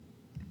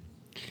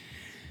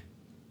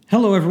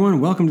Hello, everyone.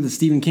 Welcome to the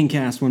Stephen King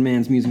Cast, one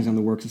man's musings on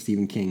the works of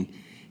Stephen King.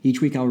 Each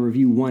week, I'll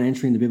review one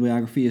entry in the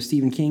bibliography of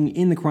Stephen King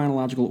in the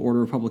chronological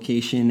order of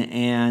publication.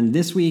 And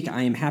this week,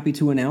 I am happy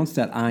to announce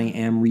that I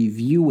am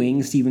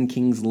reviewing Stephen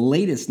King's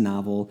latest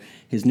novel,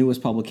 his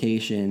newest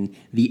publication,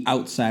 The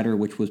Outsider,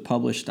 which was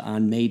published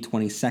on May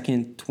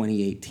 22nd,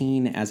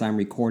 2018. As I'm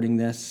recording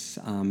this,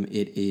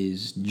 it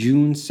is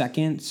June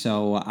 2nd.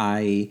 So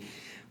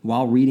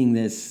while reading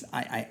this,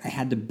 I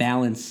had to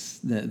balance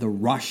the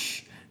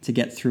rush to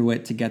get through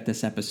it, to get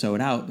this episode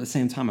out. At the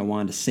same time, I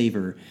wanted to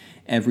savor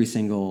every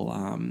single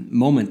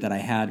moment that I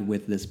had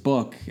with this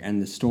book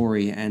and the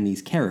story and these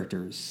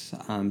characters.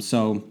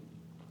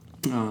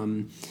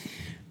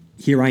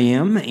 Here I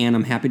am, and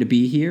I'm happy to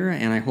be here,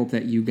 and I hope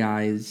that you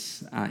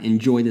guys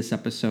enjoy this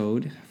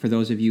episode. For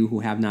those of you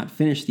who have not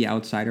finished The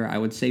Outsider, I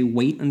would say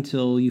wait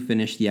until you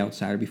finish The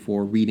Outsider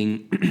before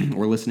reading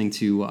or listening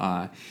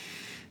to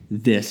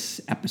this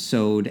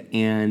episode.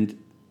 And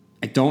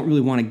I don't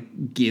really want to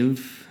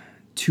give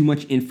too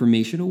much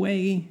information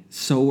away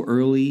so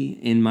early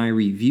in my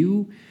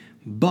review,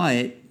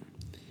 but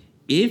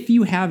if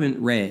you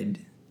haven't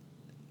read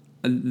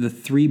the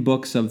 3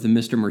 books of the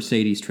Mr.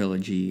 Mercedes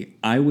trilogy,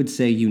 I would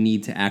say you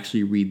need to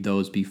actually read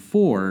those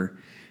before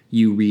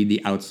you read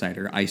The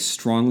Outsider. I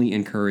strongly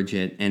encourage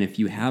it, and if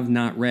you have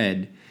not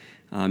read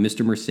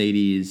Mr.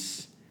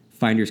 Mercedes,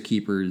 Finders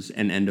Keepers,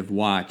 and End of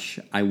Watch,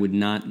 I would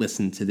not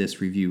listen to this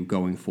review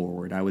going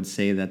forward. I would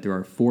say that there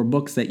are 4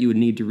 books that you would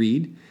need to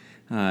read.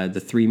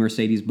 The 3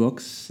 Mercedes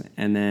books,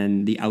 and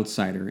then The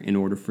Outsider, in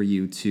order for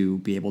you to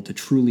be able to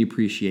truly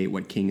appreciate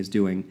what King is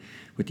doing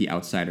with The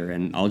Outsider.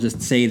 And I'll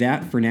just say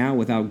that for now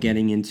without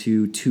getting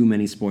into too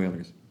many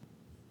spoilers.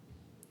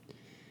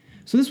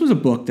 So this was a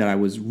book that I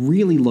was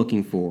really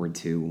looking forward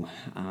to.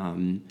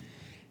 I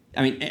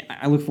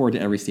look forward to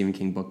every Stephen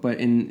King book, but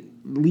in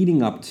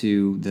leading up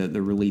to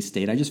the release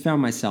date, I just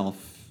found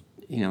myself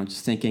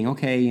just thinking,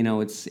 okay,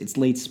 it's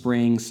late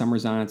spring,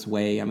 summer's on its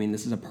way. I mean,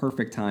 this is a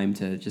perfect time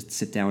to just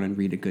sit down and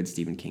read a good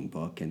Stephen King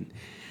book. And,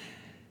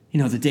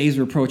 the days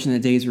were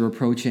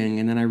approaching,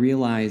 and then I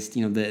realized,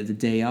 the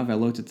day of, I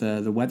looked at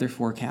the weather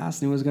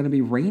forecast, and it was going to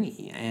be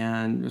rainy,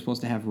 and we were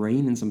supposed to have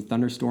rain and some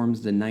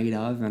thunderstorms the night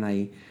of, and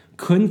I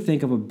couldn't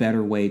think of a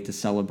better way to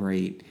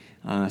celebrate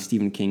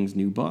Stephen King's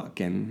new book.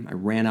 And I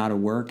ran out of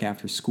work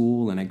after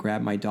school, and I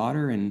grabbed my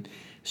daughter, and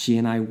she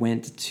and I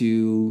went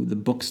to the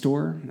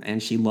bookstore,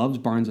 and she loves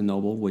Barnes &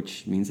 Noble,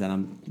 which means that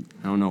I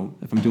don't know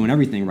if I'm doing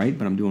everything right,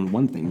 but I'm doing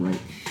one thing right.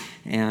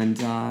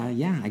 And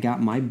I got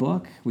my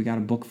book. We got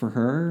a book for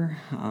her.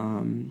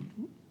 And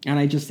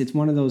it's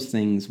one of those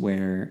things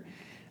where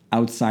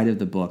outside of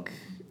the book,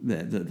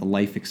 the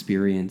life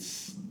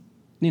experience,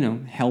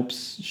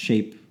 helps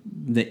shape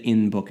the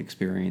in-book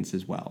experience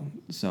as well.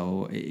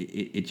 So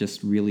it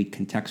just really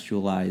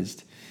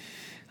contextualized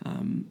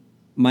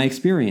my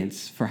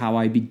experience for how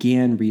I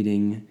began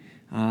reading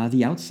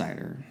The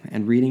Outsider.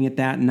 And reading it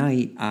that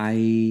night,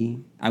 I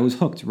was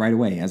hooked right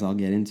away, as I'll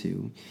get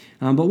into.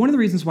 But one of the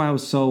reasons why I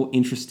was so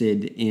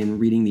interested in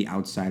reading The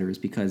Outsider is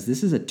because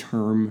this is a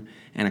term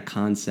and a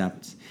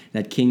concept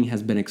that King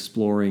has been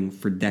exploring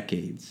for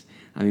decades.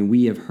 I mean,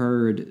 we have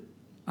heard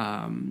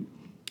him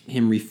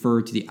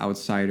refer to the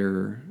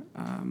outsider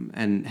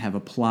and have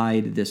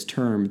applied this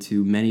term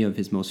to many of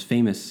his most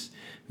famous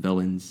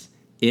villains.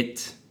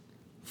 It,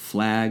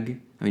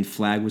 Flag.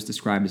 Flag was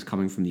described as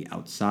coming from the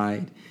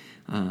outside.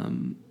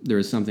 There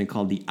is something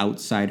called the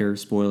Outsider,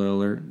 spoiler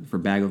alert, for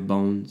Bag of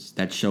Bones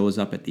that shows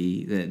up at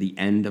the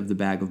end of the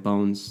Bag of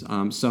Bones.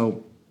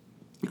 So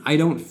I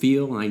don't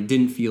feel, and I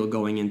didn't feel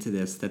going into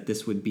this, that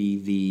this would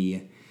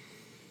be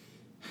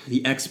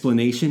the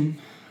explanation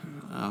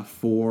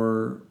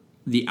for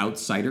the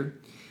outsider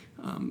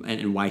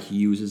and why he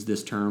uses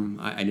this term.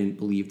 I didn't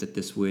believe that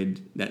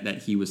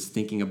that he was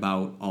thinking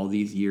about all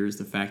these years,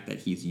 the fact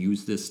that he's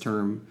used this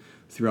term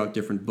throughout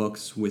different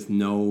books with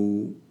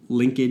no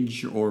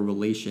linkage or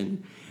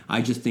relation.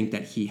 I just think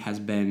that he has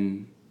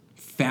been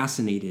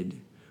fascinated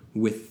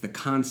with the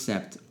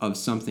concept of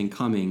something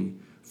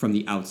coming from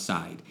the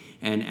outside.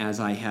 And as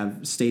I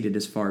have stated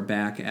as far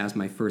back as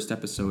my first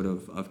episode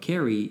of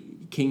Carrie,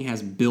 King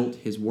has built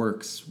his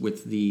works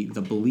with the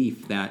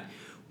belief that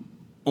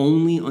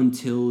only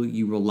until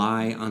you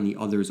rely on the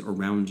others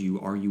around you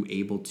are you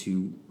able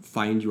to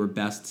find your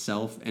best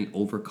self and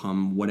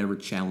overcome whatever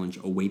challenge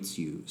awaits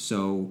you.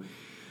 So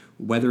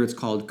whether it's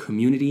called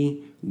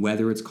community,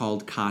 whether it's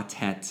called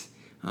quartet,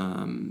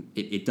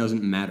 it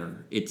doesn't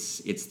matter.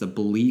 It's the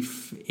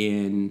belief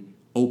in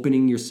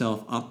opening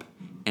yourself up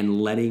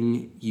and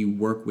letting you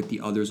work with the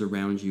others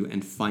around you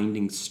and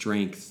finding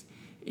strength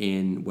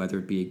in whether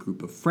it be a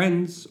group of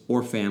friends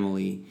or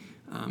family.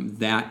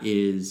 That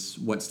is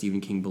what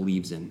Stephen King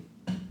believes in.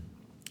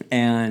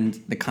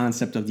 And the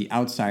concept of the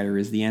outsider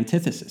is the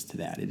antithesis to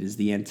that. It is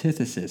the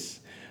antithesis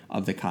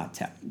of the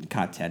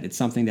quartet. It's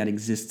something that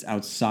exists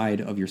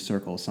outside of your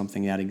circle,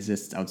 something that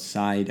exists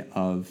outside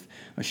of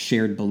a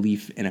shared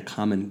belief in a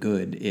common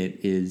good. It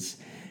is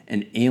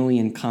an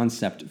alien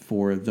concept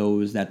for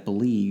those that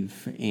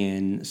believe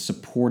in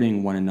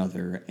supporting one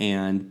another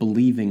and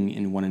believing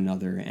in one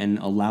another and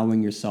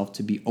allowing yourself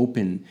to be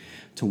open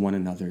to one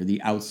another.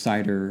 The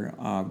outsider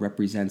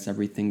represents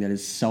everything that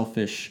is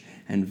selfish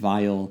and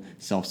vile,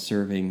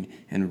 self-serving,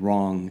 and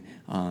wrong,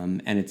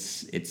 and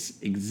its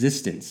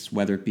existence,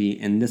 whether it be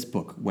in this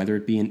book, whether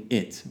it be in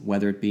It,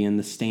 whether it be in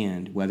The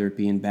Stand, whether it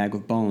be in Bag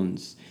of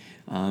Bones,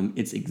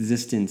 its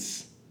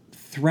existence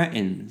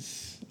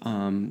threatens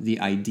the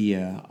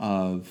idea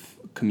of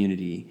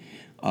community,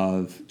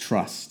 of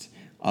trust,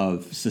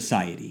 of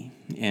society.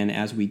 And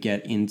as we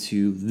get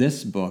into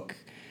this book,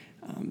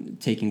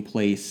 taking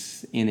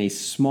place in a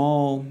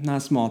small, not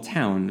a small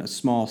town, a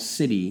small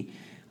city,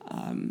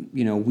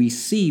 we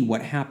see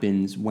what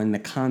happens when the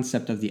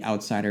concept of the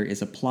outsider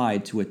is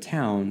applied to a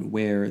town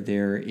where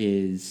there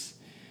is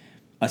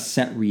a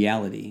set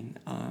reality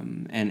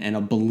and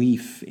a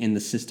belief in the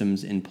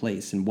systems in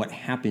place, and what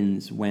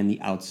happens when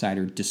the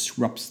outsider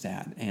disrupts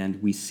that.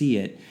 And we see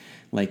it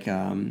like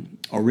a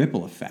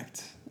ripple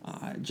effect,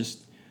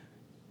 just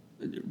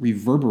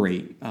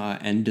reverberate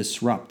and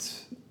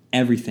disrupt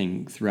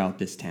everything throughout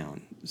this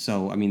town.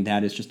 So, I mean,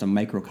 that is just a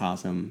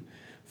microcosm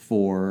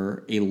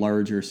for a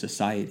larger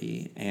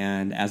society.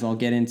 And as I'll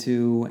get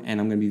into, and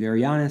I'm going to be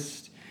very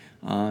honest,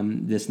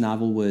 this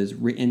novel was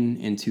written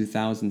in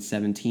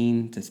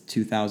 2017 to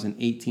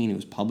 2018. It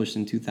was published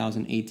in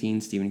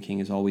 2018. Stephen King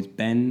has always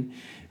been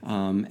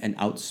an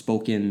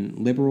outspoken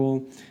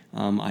liberal.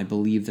 I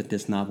believe that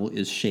this novel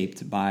is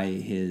shaped by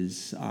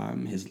his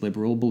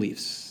liberal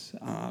beliefs,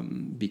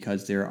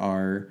 because there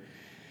are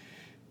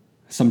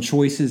some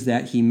choices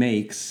that he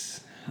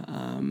makes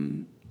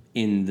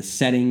in the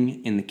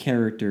setting, in the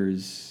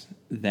characters,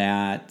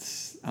 that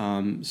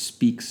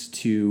speaks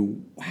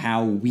to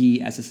how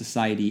we as a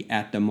society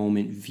at the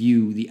moment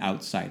view the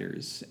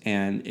outsiders.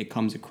 And it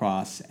comes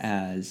across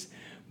as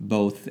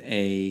both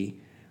a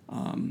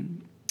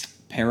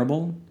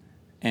parable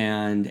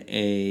and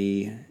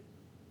a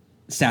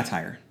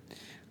satire,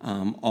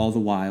 all the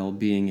while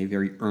being a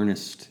very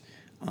earnest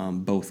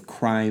both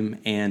crime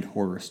and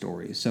horror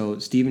story. So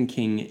Stephen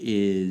King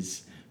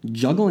is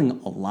juggling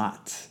a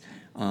lot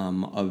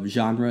of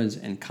genres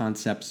and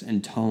concepts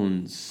and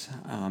tones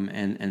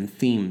and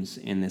themes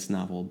in this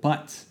novel.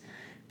 But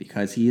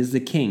because he is the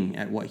king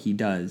at what he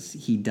does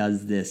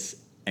this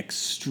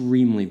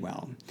extremely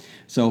well.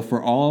 So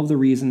for all of the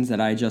reasons that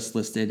I just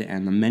listed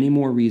and the many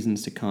more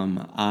reasons to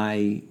come,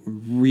 I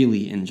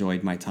really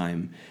enjoyed my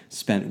time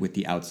spent with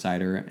The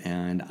Outsider,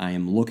 and I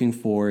am looking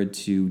forward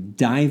to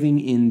diving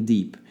in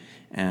deep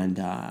and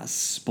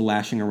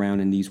splashing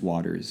around in these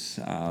waters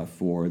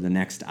for the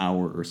next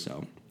hour or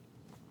so.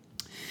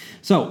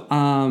 So,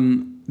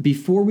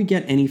 before we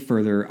get any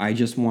further, I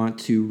just want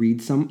to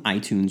read some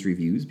iTunes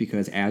reviews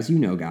because, as you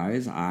know,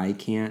 guys, I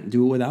can't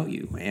do it without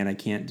you, and I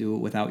can't do it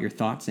without your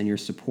thoughts and your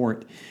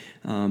support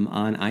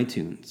on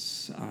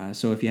iTunes.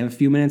 So if you have a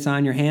few minutes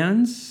on your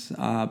hands,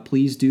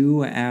 please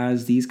do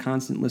as these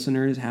constant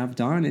listeners have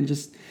done and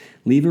just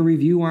leave a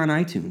review on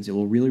iTunes. It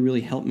will really,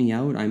 really help me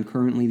out. I'm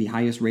currently the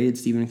highest rated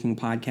Stephen King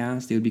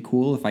podcast. It would be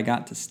cool if I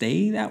got to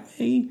stay that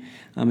way.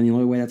 And the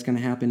only way that's going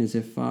to happen is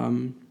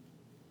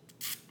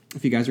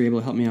if you guys are able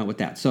to help me out with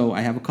that. So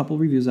I have a couple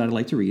reviews that I'd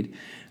like to read.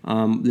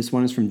 This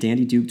one is from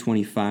Dandy Duke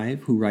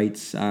 25, who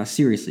writes,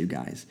 seriously, you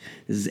guys,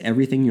 this is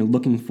everything you're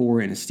looking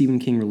for in a Stephen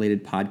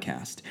King-related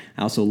podcast.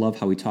 I also love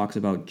how he talks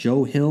about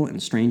Joe Hill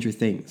and Stranger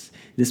Things.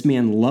 This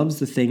man loves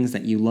the things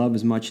that you love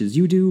as much as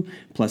you do,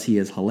 plus he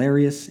is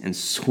hilarious and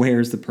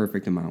swears the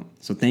perfect amount.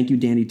 So thank you,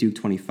 Dandy Duke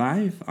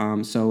 25.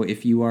 So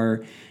if you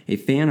are a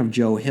fan of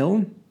Joe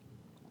Hill,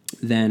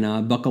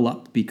 then buckle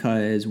up,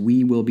 because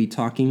we will be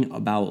talking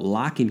about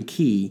Lock and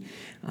Key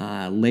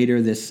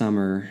later this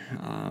summer.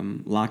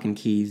 Lock and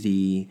Key,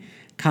 the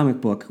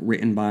comic book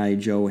written by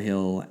Joe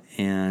Hill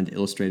and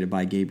illustrated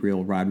by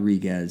Gabriel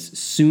Rodriguez,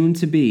 soon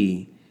to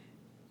be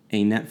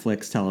a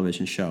Netflix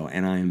television show,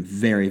 and I am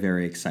very,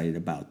 very excited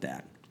about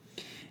that.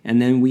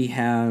 And then we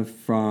have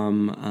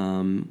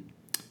from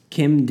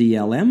Kim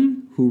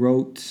DLM, who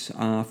wrote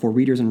for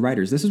Readers and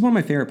Writers. This is one of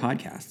my favorite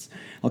podcasts.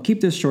 I'll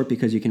keep this short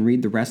because you can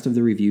read the rest of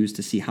the reviews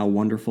to see how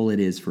wonderful it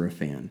is for a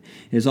fan.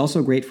 It is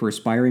also great for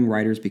aspiring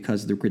writers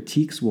because the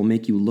critiques will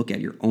make you look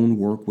at your own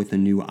work with a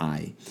new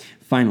eye.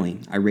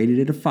 Finally, I rated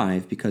it a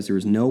 5 because there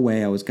was no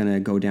way I was going to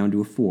go down to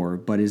a 4,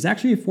 but it is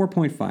actually a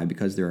 4.5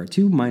 because there are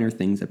two minor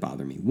things that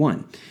bother me.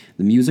 1,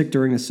 the music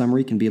during the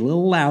summary can be a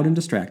little loud and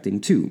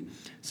distracting. 2,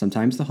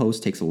 sometimes the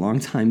host takes a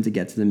long time to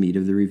get to the meat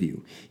of the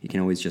review. You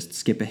can always just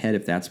skip ahead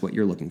if that's what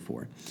you're looking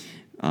for.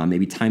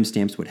 Maybe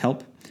timestamps would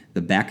help.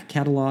 The back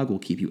catalog will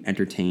keep you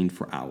entertained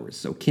for hours.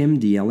 So Kim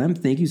DLM,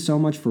 thank you so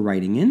much for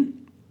writing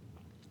in.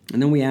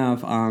 And then we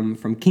have from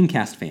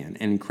KingCast Fan,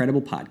 an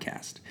incredible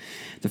podcast.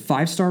 The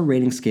 5-star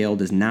rating scale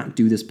does not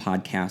do this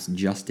podcast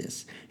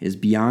justice. It is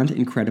beyond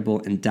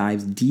incredible and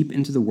dives deep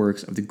into the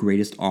works of the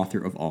greatest author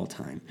of all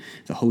time.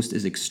 The host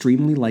is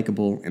extremely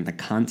likable and the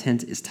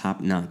content is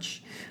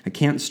top-notch. I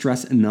can't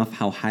stress enough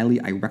how highly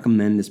I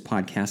recommend this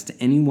podcast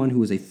to anyone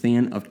who is a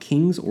fan of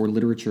Kings or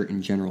literature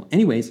in general.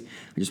 Anyways,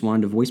 I just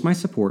wanted to voice my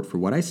support for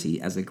what I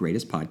see as the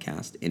greatest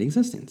podcast in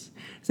existence.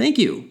 Thank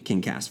you,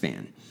 KingCast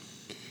Fan.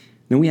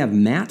 Then we have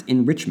Matt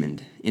in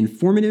Richmond,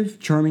 informative,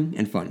 charming,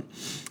 and fun.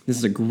 This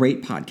is a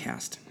great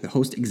podcast. The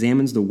host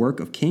examines the work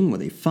of King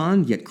with a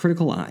fond yet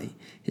critical eye.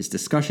 His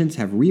discussions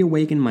have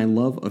reawakened my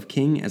love of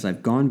King as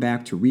I've gone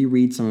back to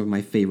reread some of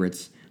my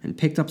favorites and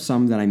picked up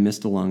some that I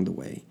missed along the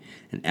way.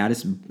 An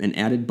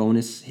added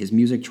bonus, his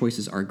music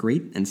choices are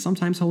great and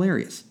sometimes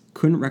hilarious.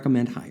 Couldn't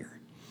recommend higher.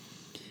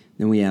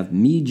 Then we have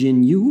Mi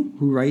Jin Yu,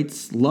 who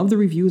writes, love the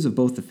reviews of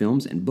both the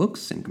films and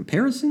books and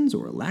comparisons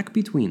or lack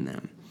between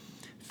them.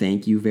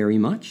 Thank you very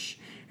much.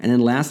 And then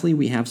lastly,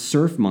 we have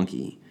Surf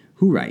Monkey,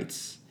 who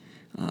writes,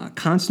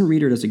 Constant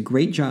Reader does a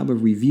great job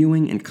of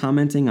reviewing and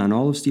commenting on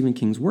all of Stephen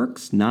King's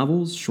works,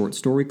 novels, short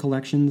story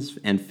collections,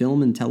 and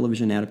film and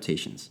television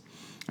adaptations.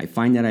 I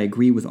find that I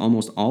agree with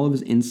almost all of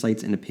his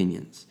insights and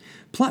opinions.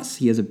 Plus,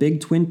 he is a big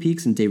Twin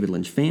Peaks and David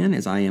Lynch fan,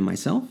 as I am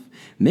myself.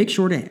 Make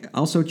sure to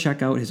also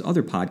check out his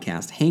other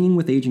podcast, Hanging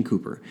with Agent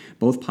Cooper.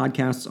 Both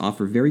podcasts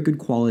offer very good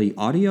quality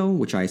audio,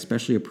 which I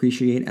especially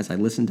appreciate as I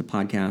listen to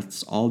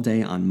podcasts all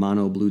day on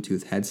mono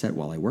Bluetooth headset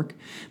while I work.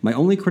 My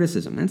only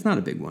criticism, and it's not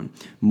a big one,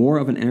 more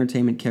of an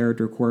entertainment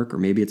character quirk, or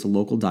maybe it's a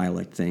local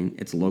dialect thing,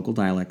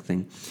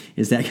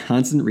 is that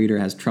Constant Reader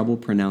has trouble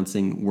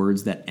pronouncing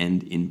words that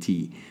end in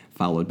T,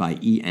 followed by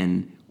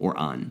EN or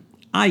on,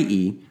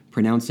 i.e.,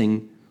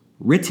 pronouncing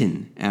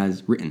written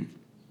as written,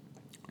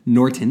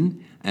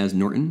 Norton as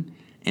Norton,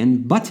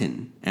 and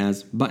button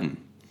as button.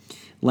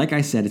 Like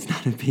I said, it's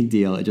not a big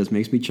deal. It just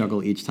makes me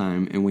chuckle each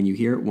time, and when you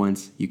hear it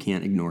once, you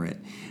can't ignore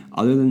it.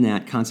 Other than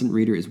that, Constant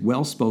Reader is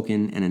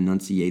well-spoken and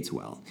enunciates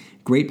well.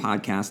 Great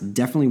podcast,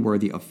 definitely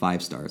worthy of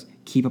 5 stars.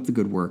 Keep up the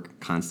good work,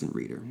 Constant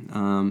Reader.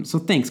 So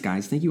thanks,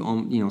 guys. Thank you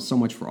all, so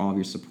much for all of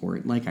your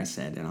support. Like I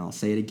said, and I'll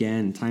say it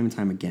again, time and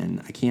time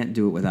again, I can't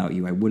do it without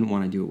you. I wouldn't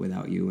want to do it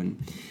without you,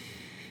 and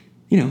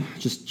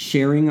just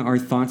sharing our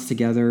thoughts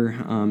together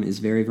is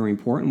very, very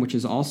important, which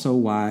is also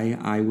why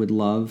I would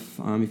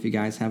love, if you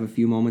guys have a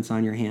few moments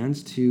on your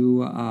hands,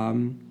 to,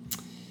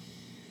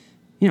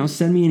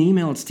 send me an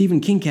email at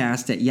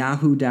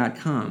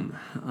stephenkingcast@yahoo.com,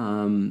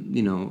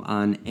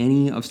 on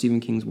any of Stephen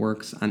King's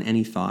works, on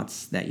any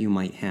thoughts that you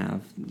might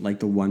have, like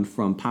the one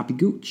from Poppy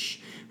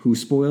Gooch, who,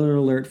 spoiler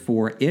alert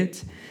for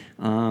It,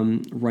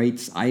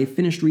 writes, I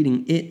finished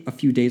reading It a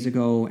few days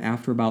ago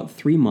after about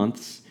 3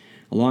 months.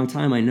 A long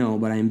time, I know,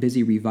 but I am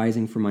busy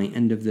revising for my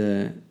end of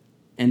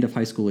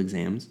high school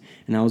exams,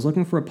 and I was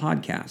looking for a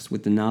podcast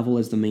with the novel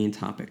as the main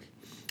topic.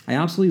 I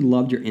absolutely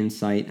loved your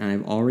insight, and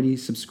I've already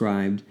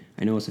subscribed.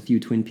 I know it's a few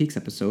Twin Peaks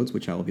episodes,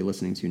 which I will be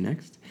listening to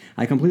next.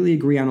 I completely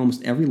agree on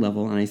almost every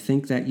level, and I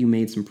think that you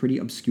made some pretty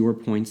obscure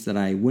points that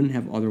I wouldn't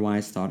have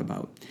otherwise thought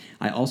about.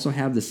 I also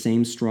have the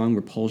same strong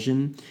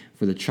repulsion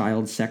for the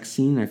child sex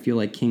scene. I feel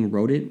like King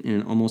wrote it in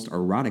an almost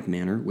erotic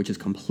manner, which is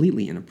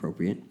completely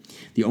inappropriate.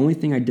 The only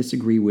thing I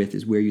disagree with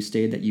is where you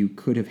stated that you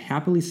could have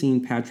happily seen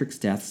Patrick's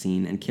death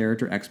scene and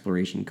character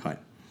exploration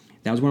cut.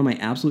 That was one of my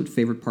absolute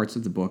favorite parts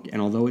of the book,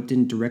 and although it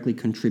didn't directly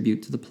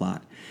contribute to the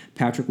plot,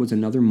 Patrick was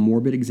another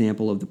morbid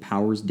example of the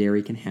powers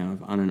Derry can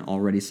have on an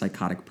already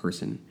psychotic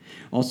person.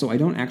 Also, I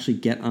don't actually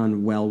get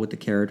on well with the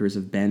characters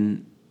of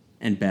Ben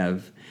and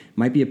Bev.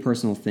 Might be a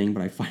personal thing,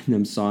 but I find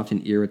them soft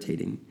and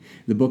irritating.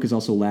 The book is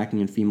also lacking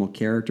in female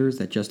characters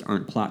that just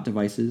aren't plot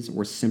devices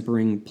or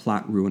simpering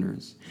plot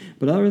ruiners.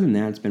 But other than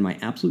that, it's been my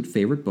absolute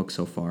favorite book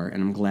so far,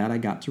 and I'm glad I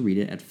got to read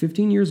it at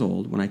 15 years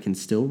old when I can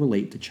still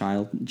relate to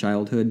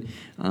childhood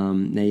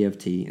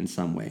naivety in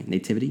some way.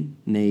 Nativity?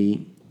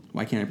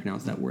 Why can't I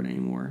pronounce that word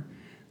anymore?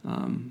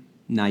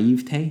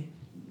 Naivete?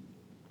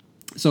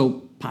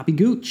 So, Poppy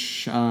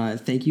Gooch,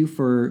 thank you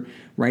for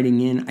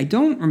writing in. I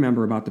don't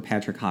remember about the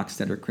Patrick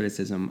Hockstetter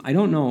criticism. I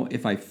don't know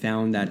if I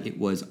found that it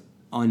was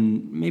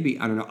maybe,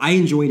 I don't know. I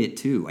enjoyed it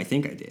too. I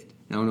think I did.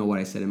 I don't know what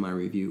I said in my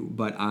review,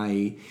 but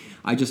I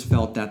just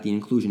felt that the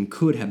inclusion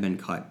could have been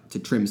cut to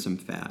trim some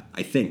fat.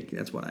 I think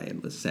that's what I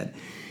had said.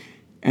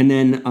 And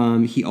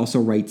then he also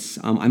writes,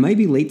 I might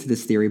be late to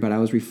this theory, but I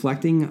was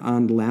reflecting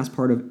on the last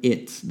part of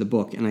It, the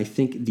book, and I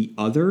think the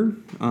other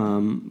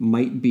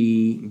might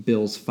be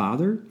Bill's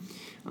father.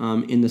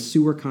 In the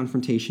sewer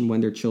confrontation when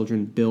they're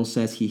children, Bill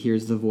says he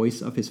hears the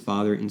voice of his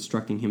father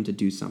instructing him to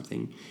do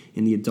something.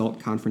 In the adult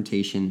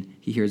confrontation,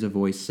 he hears a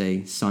voice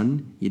say,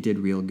 son, you did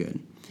real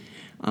good.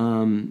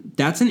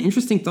 That's an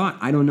interesting thought.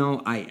 I don't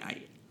know.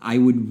 I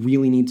would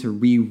really need to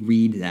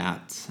reread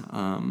that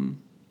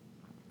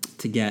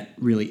to get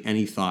really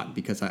any thought,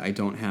 because I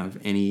don't have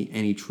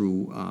any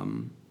true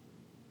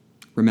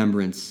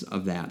remembrance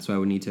of that. So I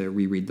would need to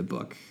reread the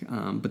book.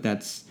 But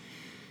that's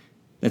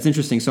That's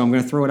interesting. So I'm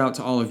going to throw it out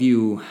to all of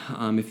you.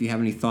 If you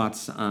have any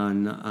thoughts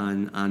on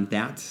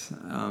that,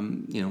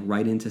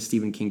 write into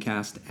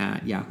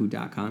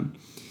StephenKingcast@yahoo.com.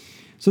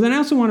 So then I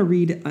also want to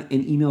read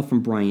an email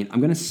from Bryant.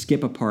 I'm going to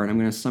skip a part. I'm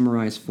going to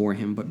summarize for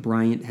him. But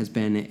Bryant has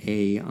been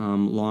a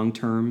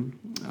long-term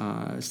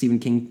Stephen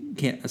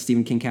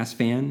Kingcast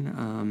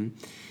fan,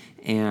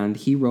 and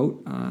he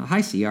wrote,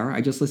 "Hi CR,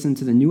 I just listened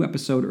to the new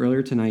episode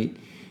earlier tonight,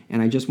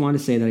 and I just want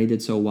to say that I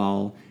did so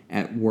while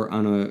at work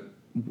on a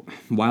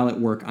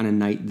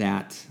night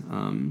that."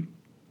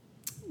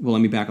 Well,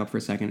 let me back up for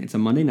a second. It's a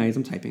Monday night as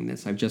I'm typing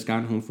this. I've just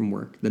gotten home from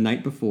work. The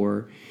night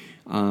before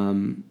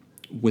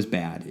was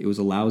bad. It was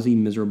a lousy,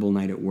 miserable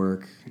night at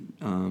work.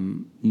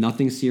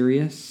 Nothing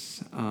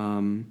serious,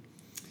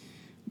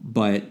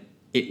 but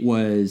it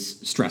was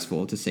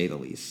stressful to say the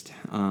least.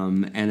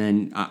 And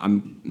then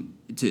I'm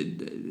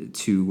to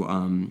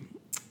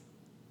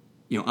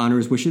honor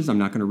his wishes. I'm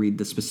not going to read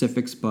the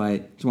specifics,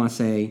 but just want to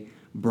say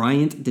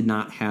Bryant did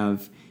not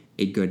have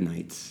a good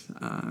night.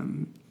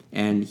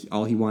 And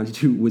all he wanted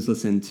to do was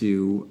listen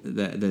to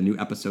the new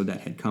episode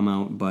that had come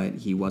out, but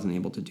he wasn't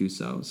able to do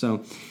so.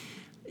 So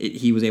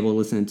he was able to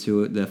listen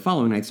to it the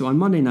following night. So on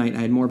Monday night, I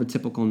had more of a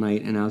typical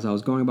night, and as I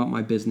was going about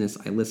my business,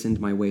 I listened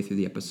my way through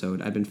the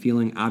episode. I've been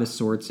feeling out of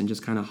sorts and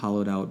just kind of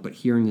hollowed out, but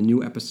hearing the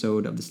new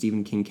episode of the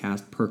Stephen King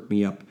Cast perked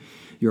me up.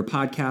 You're a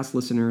podcast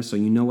listener, so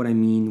you know what I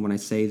mean when I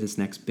say this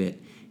next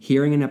bit.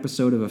 Hearing an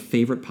episode of a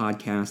favorite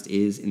podcast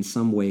is, in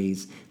some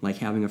ways, like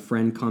having a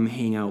friend come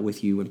hang out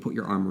with you and put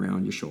your arm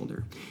around your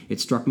shoulder.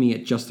 It struck me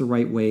at just the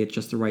right way, at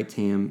just the right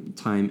time,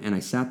 and I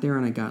sat there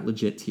and I got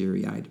legit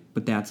teary-eyed,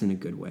 but that's in a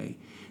good way.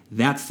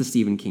 That's the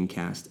Stephen King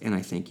Cast, and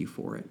I thank you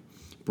for it.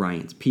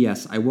 Bryant.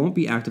 P.S. I won't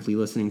be actively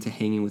listening to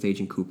Hanging with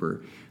Agent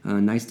Cooper.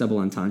 Nice double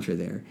entendre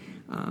there.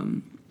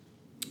 On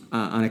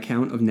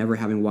account of never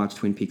having watched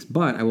Twin Peaks,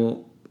 but I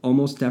will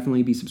almost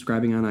definitely be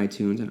subscribing on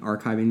iTunes and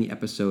archiving the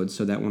episodes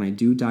so that when I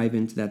do dive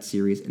into that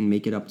series and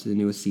make it up to the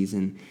newest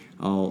season,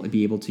 I'll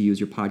be able to use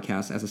your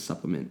podcast as a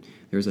supplement.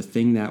 There's a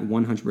thing that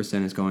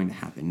 100% is going to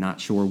happen. Not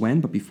sure when,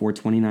 but before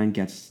 29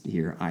 gets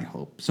here, I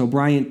hope. So,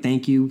 Bryant,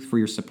 thank you for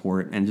your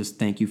support, and just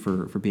thank you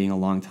for being a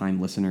long-time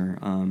listener.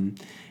 And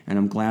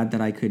I'm glad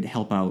that I could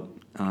help out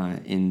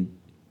in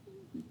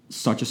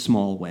such a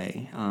small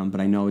way,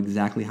 but I know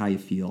exactly how you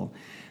feel.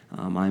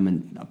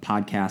 I'm a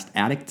podcast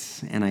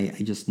addict, and I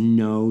just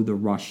know the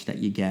rush that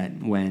you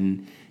get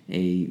when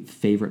a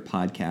favorite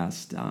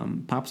podcast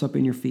pops up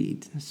in your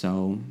feed.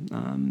 So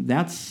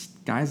that's,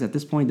 guys, at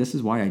this point, this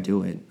is why I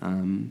do it.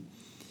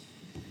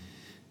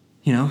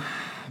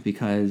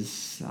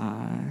 Because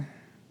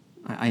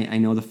I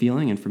know the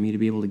feeling, and for me to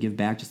be able to give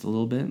back just a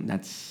little bit,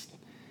 that's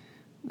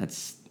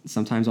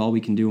sometimes all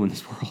we can do in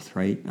this world,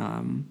 right?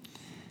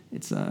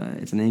 It's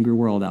an angry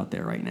world out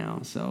there right now,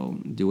 so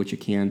do what you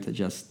can to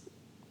just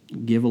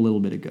give a little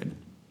bit of good.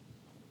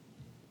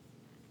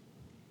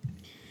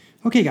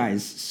 Okay,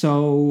 guys,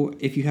 so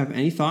if you have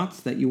any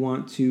thoughts that you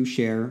want to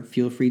share,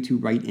 feel free to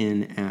write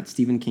in at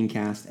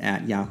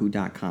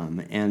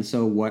StephenKingcast@yahoo.com. And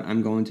so what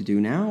I'm going to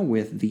do now,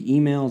 with the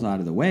emails out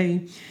of the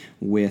way,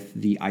 with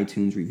the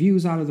iTunes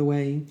reviews out of the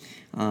way,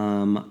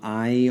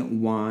 I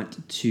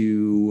want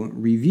to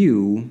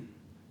review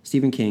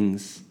Stephen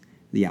King's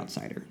The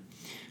Outsider.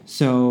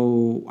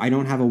 So I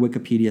don't have a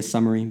Wikipedia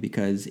summary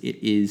because it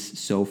is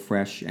so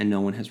fresh and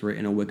no one has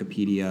written a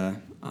Wikipedia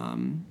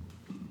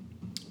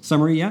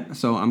summary yet.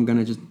 So I'm going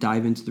to just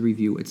dive into the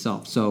review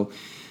itself. So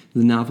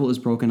the novel is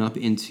broken up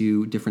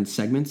into different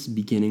segments,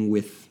 beginning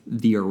with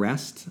the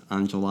arrest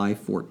on July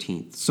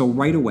 14th. So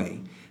right away,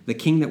 the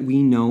king that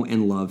we know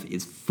and love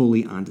is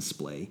fully on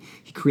display.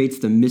 He creates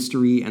the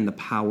mystery and the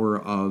power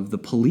of the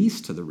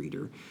police to the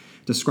reader,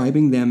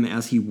 describing them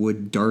as he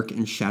would dark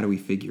and shadowy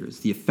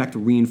figures, the effect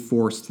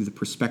reinforced through the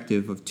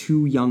perspective of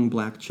two young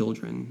black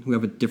children who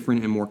have a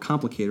different and more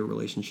complicated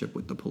relationship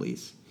with the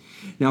police.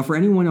 Now, for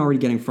anyone already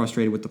getting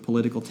frustrated with the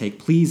political take,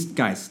 please,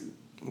 guys,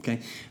 okay,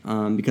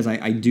 because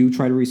I do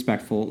try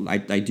to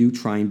I do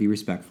try and be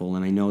respectful,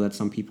 and I know that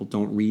some people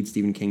don't read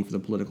Stephen King for the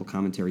political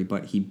commentary,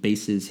 but he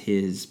bases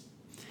his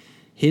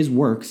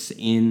works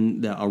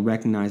in a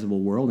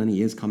recognizable world, and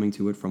he is coming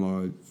to it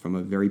from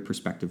a very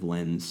perspective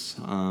lens.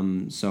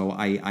 So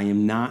I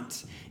am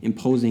not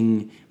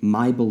imposing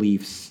my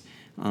beliefs,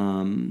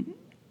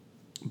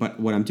 but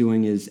what I'm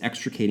doing is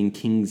extricating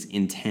King's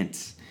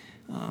intent,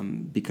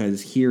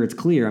 because here it's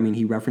clear. I mean,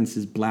 he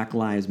references Black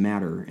Lives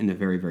Matter in the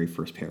very, very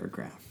first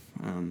paragraph,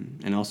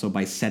 and also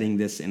by setting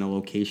this in a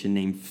location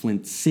named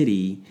Flint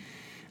City,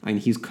 I mean,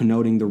 he's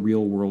connoting the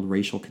real-world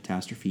racial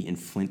catastrophe in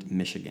Flint,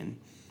 Michigan.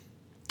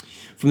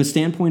 From the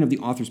standpoint of the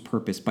author's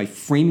purpose, by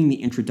framing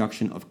the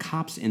introduction of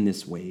cops in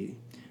this way,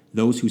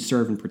 those who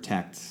serve and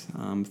protect,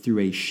 through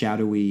a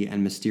shadowy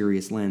and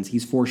mysterious lens,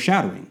 he's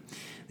foreshadowing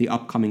the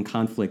upcoming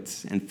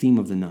conflict and theme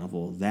of the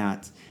novel,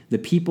 that the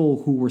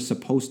people who we're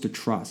supposed to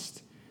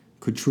trust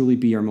could truly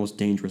be our most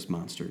dangerous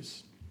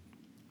monsters.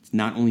 It's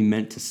not only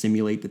meant to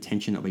simulate the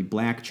tension of a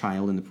black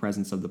child in the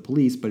presence of the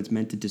police, but it's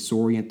meant to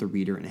disorient the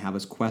reader and have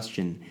us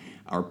question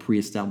our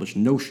pre-established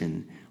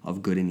notion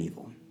of good and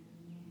evil.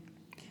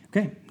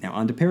 Okay, now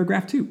on to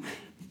paragraph 2.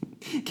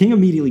 King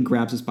immediately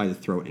grabs us by the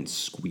throat and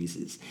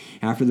squeezes.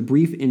 After the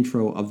brief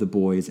intro of the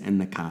boys and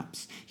the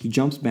cops, he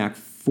jumps back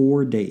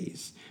 4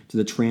 days to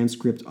the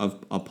transcript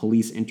of a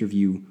police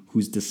interview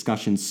whose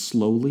discussion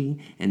slowly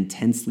and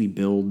tensely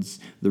builds,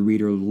 the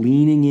reader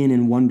leaning in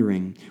and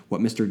wondering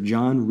what Mr.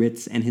 John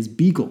Ritz and his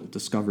beagle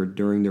discovered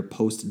during their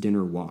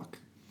post-dinner walk.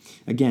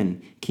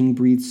 Again, King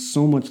breathes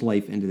so much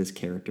life into this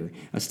character,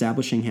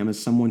 establishing him as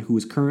someone who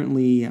is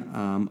currently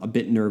a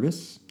bit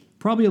nervous,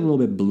 probably a little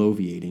bit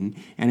bloviating,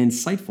 and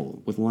insightful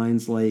with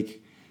lines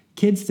like,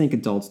 "Kids think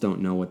adults don't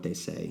know what they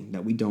say,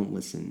 that we don't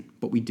listen,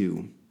 but we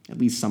do. At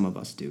least some of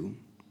us do."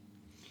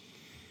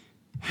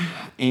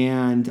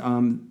 And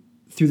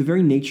through the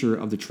very nature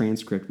of the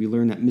transcript, we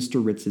learn that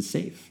Mr. Ritz is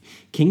safe.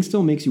 King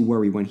still makes you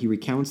worry when he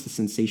recounts the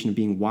sensation of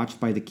being watched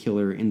by the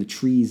killer in the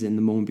trees in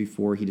the moment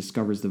before he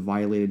discovers the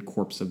violated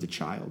corpse of the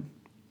child.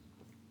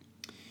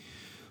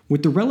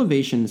 With the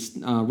revelation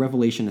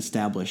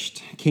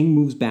established, King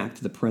moves back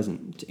to the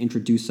present to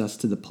introduce us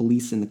to the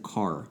police in the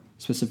car,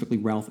 specifically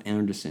Ralph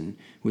Anderson,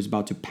 who is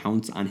about to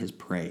pounce on his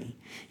prey.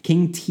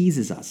 King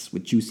teases us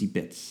with juicy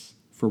bits.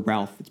 For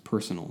Ralph, it's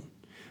personal.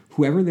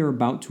 Whoever they're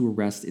about to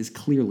arrest is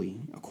clearly,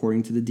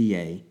 according to the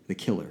DA, the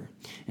killer.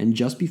 And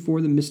just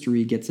before the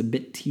mystery gets a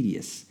bit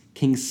tedious,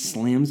 King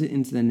slams it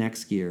into the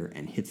next gear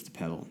and hits the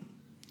pedal.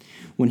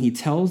 When he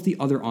tells the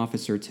other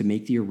officer to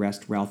make the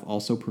arrest, Ralph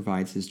also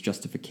provides his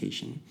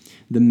justification.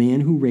 The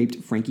man who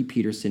raped Frankie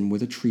Peterson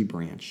with a tree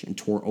branch and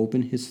tore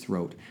open his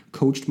throat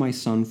coached my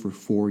son for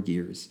 4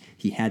 years.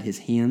 He had his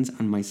hands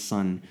on my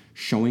son,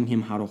 showing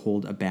him how to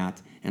hold a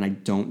bat, and I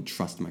don't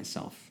trust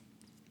myself.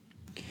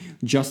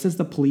 Just as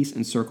the police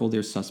encircle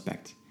their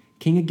suspect,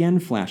 King again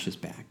flashes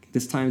back,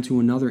 this time to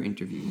another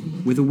interview,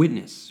 with a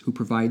witness who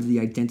provides the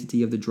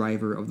identity of the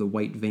driver of the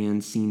white van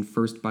seen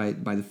first by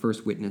the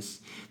first witness,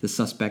 the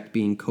suspect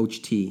being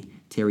Coach T,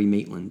 Terry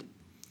Maitland.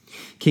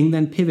 King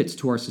then pivots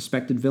to our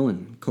suspected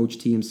villain, Coach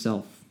T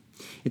himself.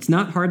 It's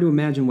not hard to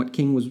imagine what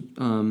King was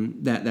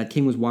that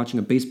King was watching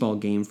a baseball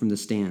game from the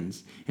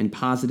stands and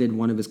posited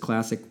one of his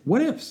classic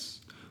what-ifs.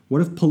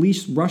 What if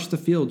police rushed the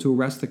field to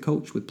arrest the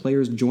coach, with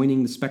players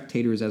joining the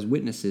spectators as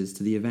witnesses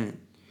to the event?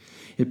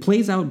 It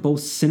plays out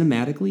both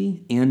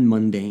cinematically and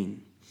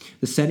mundane.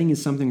 The setting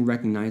is something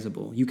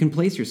recognizable. You can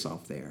place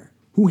yourself there.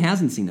 Who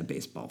hasn't seen a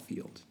baseball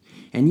field?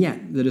 And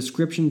yet, the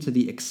description to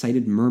the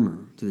excited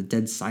murmur, to the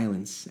dead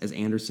silence as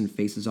Anderson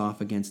faces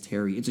off against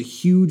Terry, it's a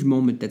huge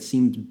moment that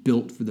seems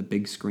built for the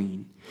big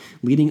screen.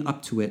 Leading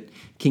up to it,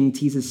 King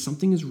teases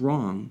something is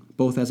wrong,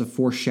 both as a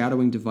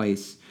foreshadowing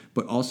device,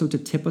 but also to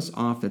tip us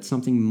off that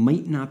something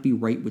might not be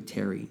right with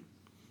Terry.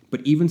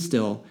 But even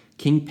still,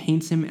 King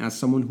paints him as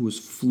someone who is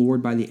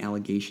floored by the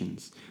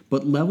allegations,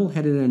 but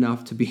level-headed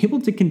enough to be able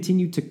to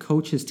continue to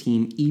coach his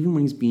team even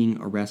when he's being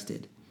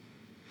arrested.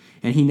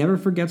 And he never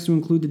forgets to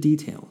include the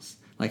details,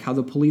 like how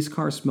the police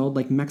car smelled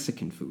like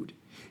Mexican food.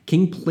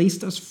 King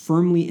placed us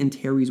firmly in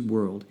Terry's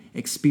world,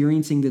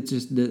 experiencing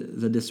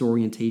the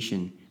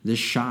disorientation, the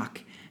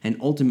shock, and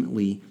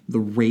ultimately the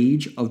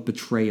rage of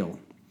betrayal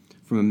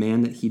from a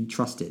man that he'd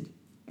trusted,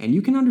 and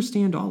you can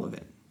understand all of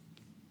it.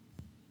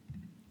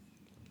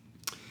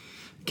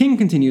 King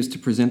continues to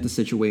present the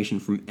situation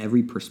from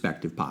every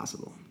perspective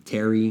possible.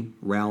 Terry,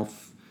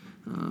 Ralph,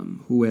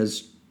 who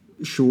as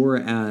sure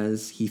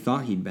as he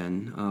thought he'd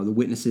been, the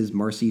witnesses,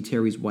 Marcy,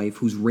 Terry's wife,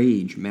 whose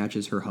rage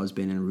matches her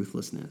husband and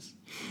ruthlessness.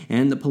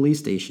 And the police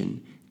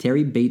station,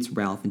 Terry baits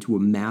Ralph into a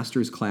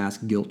master's class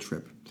guilt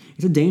trip.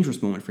 It's a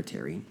dangerous moment for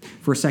Terry.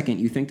 For a second,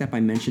 you think that by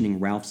mentioning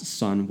Ralph's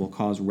son will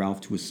cause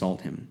Ralph to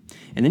assault him.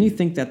 And then you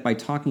think that by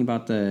talking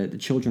about the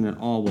children at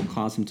all will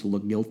cause him to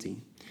look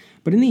guilty.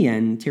 But in the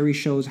end, Terry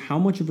shows how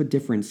much of a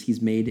difference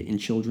he's made in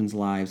children's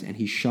lives, and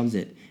he shoves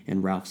it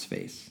in Ralph's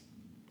face.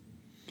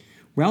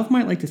 Ralph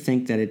might like to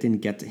think that it didn't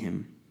get to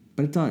him,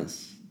 but it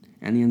does,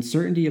 and the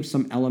uncertainty of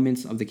some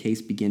elements of the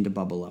case begin to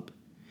bubble up.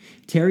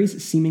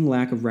 Terry's seeming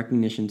lack of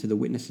recognition to the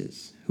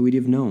witnesses, who he'd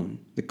have known,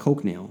 the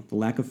coke nail, the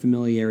lack of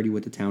familiarity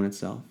with the town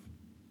itself.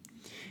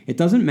 It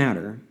doesn't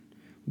matter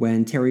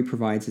when Terry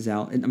provides his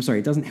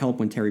it doesn't help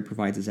when Terry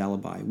provides his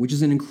alibi, which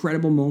is an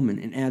incredible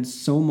moment and adds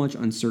so much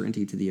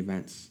uncertainty to the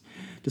events.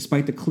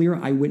 Despite the clear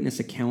eyewitness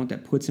account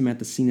that puts him at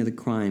the scene of the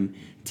crime,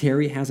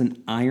 Terry has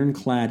an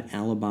ironclad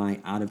alibi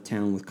out of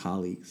town with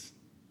colleagues.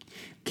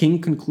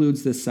 King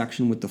concludes this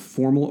section with the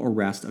formal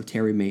arrest of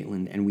Terry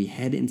Maitland, and we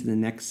head into the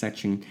next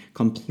section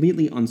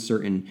completely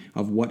uncertain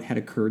of what had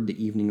occurred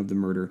the evening of the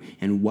murder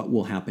and what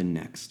will happen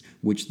next,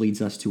 which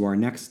leads us to our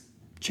next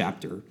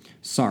chapter,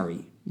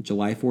 Sorry,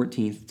 July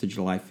 14th to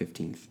July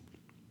 15th.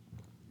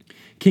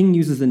 King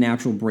uses the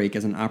natural break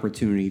as an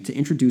opportunity to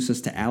introduce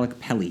us to Alec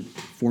Pelly,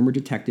 former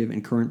detective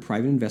and current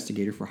private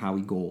investigator for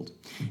Howie Gold.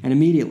 And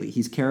immediately,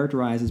 he's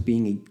characterized as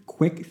being a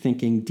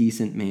quick-thinking,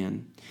 decent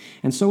man.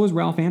 And so is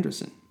Ralph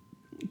Anderson.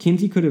 King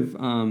could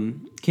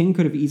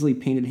have easily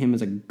painted him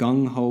as a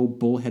gung-ho,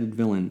 bull-headed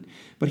villain,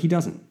 but he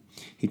doesn't.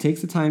 He takes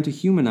the time to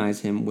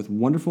humanize him with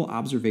wonderful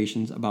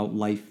observations about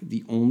life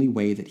the only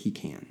way that he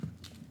can.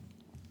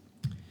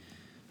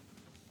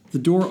 The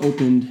door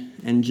opened,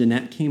 and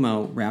Jeanette came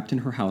out wrapped in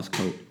her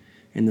housecoat.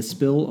 In the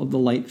spill of the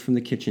light from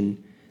the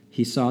kitchen,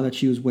 he saw that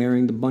she was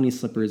wearing the bunny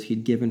slippers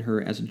he'd given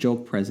her as a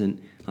joke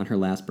present on her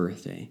last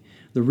birthday.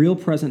 The real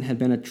present had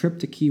been a trip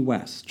to Key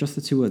West, just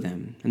the two of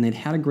them, and they'd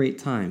had a great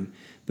time,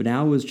 but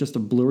now it was just a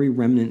blurry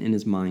remnant in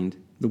his mind,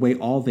 the way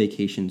all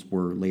vacations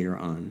were later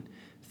on.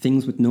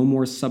 Things with no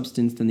more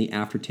substance than the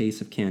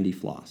aftertaste of candy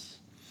floss.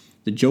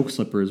 The joke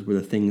slippers were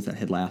the things that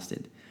had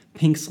lasted.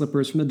 Pink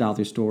slippers from the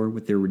dollar store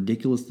with their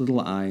ridiculous little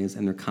eyes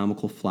and their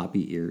comical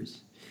floppy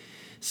ears.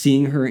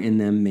 Seeing her in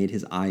them made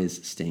his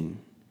eyes sting.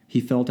 He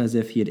felt as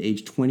if he had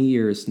aged 20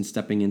 years since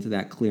stepping into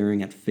that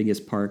clearing at Figgis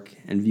Park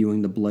and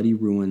viewing the bloody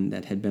ruin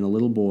that had been a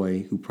little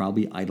boy who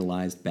probably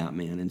idolized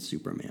Batman and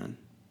Superman.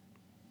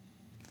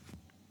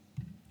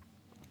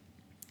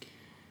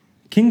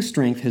 King's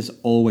strength has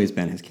always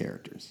been his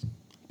characters.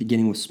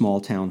 Beginning with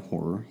small-town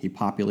horror, he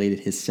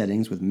populated his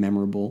settings with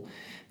memorable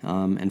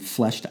and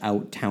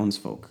fleshed-out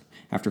townsfolk.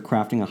 After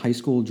crafting a high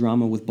school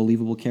drama with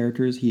believable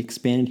characters, he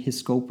expanded his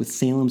scope with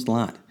Salem's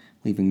Lot,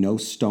 leaving no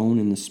stone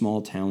in the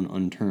small town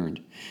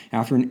unturned.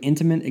 After an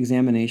intimate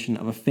examination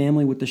of a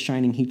family with The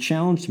Shining, he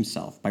challenged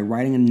himself by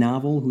writing a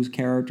novel whose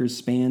characters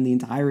span the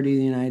entirety of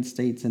the United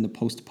States and the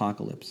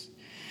post-apocalypse.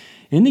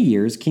 In the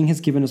years, King has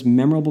given us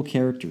memorable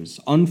characters,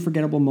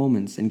 unforgettable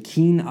moments, and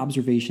keen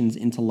observations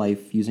into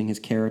life using his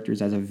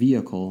characters as a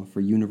vehicle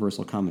for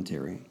universal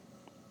commentary.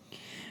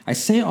 I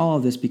say all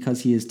of this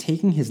because he is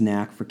taking his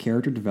knack for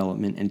character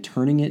development and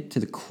turning it to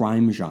the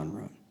crime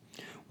genre.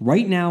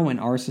 Right now in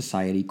our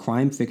society,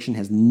 crime fiction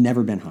has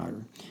never been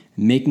hotter.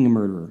 Making a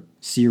Murderer,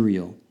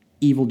 Serial,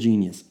 Evil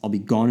Genius, I'll Be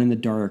Gone in the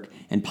Dark,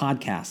 and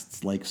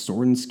podcasts like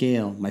Sword and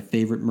Scale, My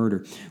Favorite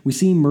Murder. We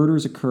see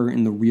murders occur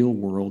in the real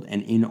world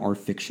and in our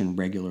fiction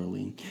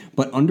regularly.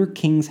 But under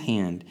King's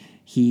hand,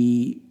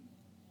 he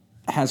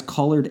has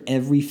colored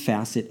every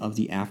facet of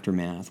the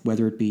aftermath,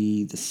 whether it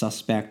be the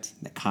suspect,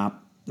 the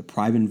cop, the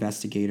private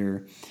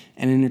investigator,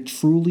 and in a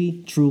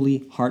truly,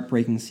 truly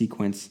heartbreaking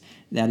sequence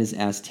that is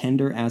as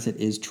tender as it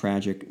is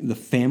tragic, the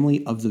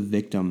family of the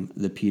victim,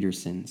 the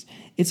Petersons.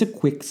 It's a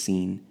quick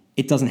scene.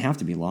 It doesn't have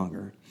to be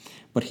longer.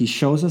 But he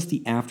shows us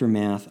the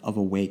aftermath of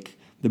a wake,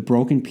 the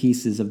broken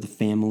pieces of the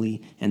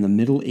family, and the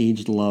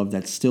middle-aged love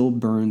that still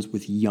burns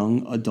with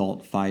young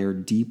adult fire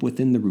deep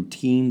within the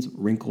routines,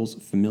 wrinkles,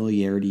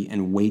 familiarity,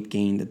 and weight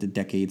gain that the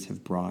decades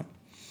have brought.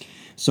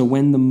 So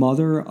when the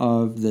mother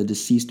of the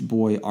deceased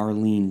boy,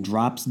 Arlene,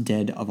 drops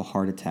dead of a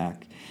heart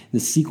attack, the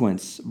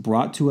sequence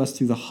brought to us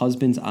through the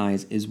husband's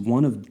eyes is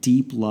one of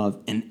deep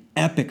love and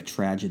epic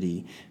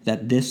tragedy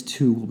that this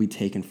too will be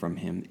taken from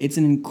him. It's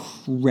an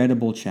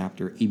incredible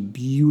chapter, a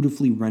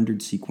beautifully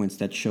rendered sequence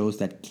that shows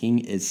that King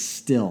is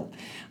still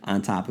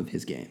on top of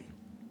his game.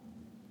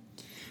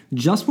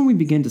 Just when we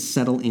begin to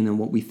settle in on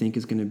what we think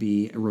is going to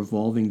be a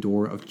revolving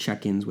door of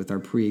check-ins with our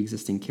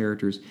pre-existing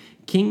characters,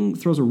 King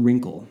throws a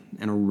wrinkle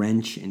and a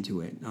wrench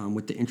into it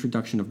with the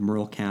introduction of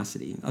Merle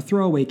Cassidy, a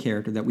throwaway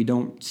character that we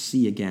don't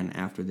see again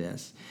after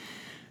this.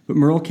 But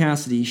Merle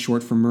Cassidy,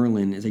 short for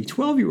Merlin, is a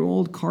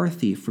 12-year-old car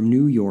thief from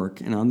New York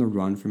and on the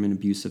run from an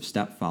abusive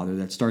stepfather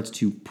that starts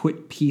to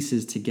put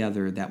pieces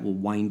together that will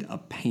wind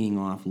up paying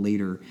off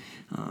later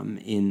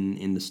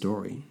in the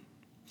story.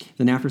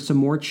 Then after some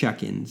more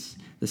check-ins,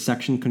 the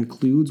section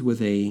concludes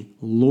with a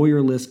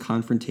lawyerless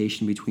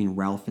confrontation between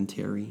Ralph and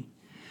Terry.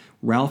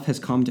 Ralph has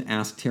come to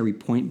ask Terry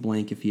point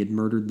blank if he had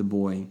murdered the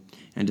boy,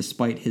 and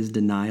despite his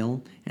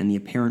denial and the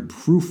apparent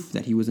proof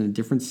that he was in a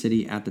different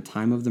city at the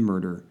time of the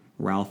murder,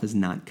 Ralph is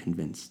not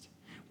convinced.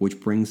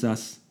 Which brings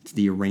us to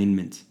the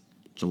arraignment,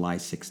 July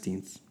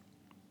 16th.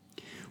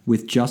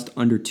 With just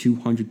under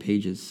 200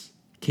 pages,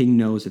 King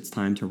knows it's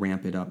time to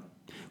ramp it up,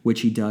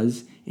 which he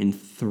does in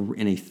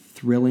a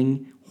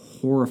thrilling,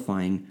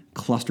 horrifying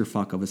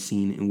clusterfuck of a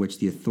scene in which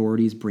the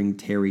authorities bring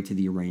Terry to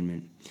the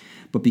arraignment.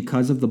 But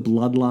because of the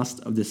bloodlust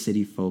of the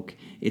city folk,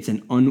 it's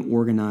an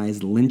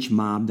unorganized lynch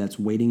mob that's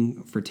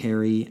waiting for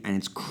Terry, and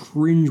it's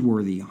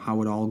cringeworthy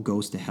how it all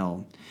goes to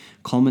hell,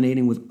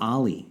 culminating with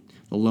Ollie,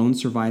 the lone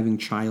surviving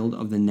child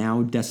of the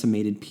now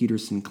decimated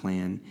Peterson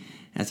clan,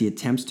 as he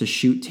attempts to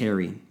shoot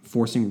Terry,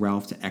 forcing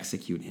Ralph to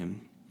execute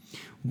him.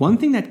 One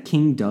thing that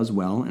King does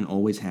well, and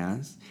always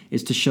has,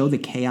 is to show the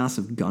chaos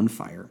of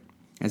gunfire,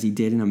 as he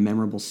did in a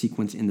memorable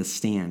sequence in The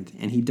Stand,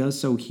 and he does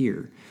so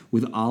here,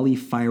 with Ollie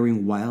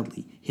firing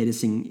wildly,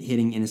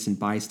 hitting innocent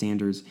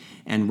bystanders,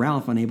 and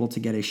Ralph unable to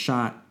get a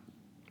shot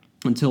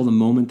until the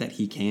moment that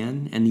he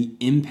can, and the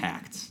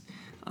impact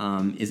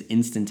is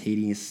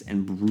instantaneous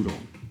and brutal.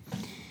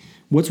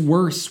 What's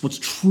worse, what's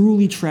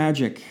truly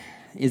tragic,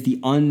 is the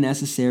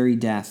unnecessary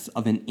death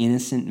of an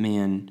innocent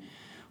man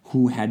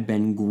who had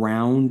been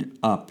ground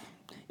up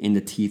in the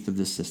teeth of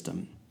the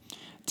system.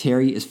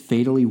 Terry is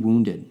fatally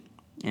wounded,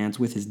 and it's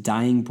with his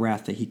dying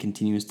breath that he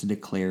continues to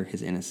declare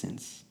his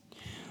innocence.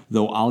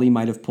 Though Ollie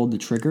might have pulled the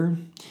trigger,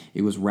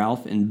 it was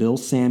Ralph and Bill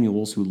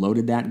Samuels who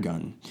loaded that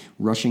gun,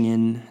 rushing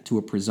in to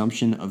a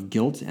presumption of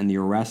guilt and the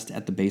arrest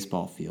at the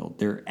baseball field.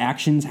 Their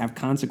actions have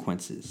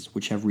consequences,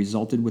 which have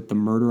resulted with the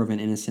murder of an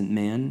innocent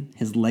man,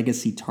 his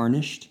legacy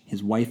tarnished,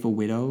 his wife a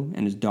widow,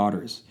 and his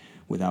daughters,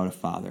 without a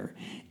father.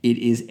 It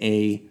is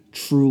a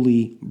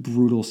truly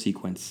brutal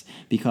sequence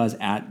because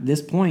at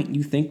this point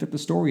you think that the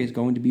story is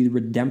going to be the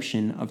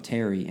redemption of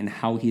Terry and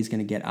how he's going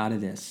to get out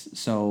of this.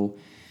 So,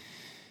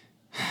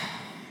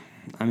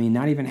 I mean,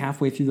 not even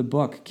halfway through the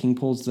book, King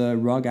pulls the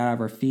rug out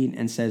of our feet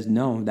and says,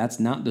 no, that's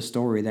not the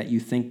story that you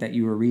think that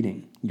you are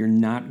reading. You're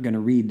not going to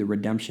read the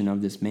redemption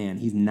of this man.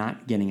 He's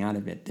not getting out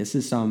of it. This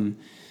is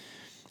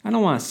I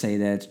don't want to say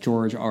that it's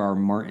George R. R.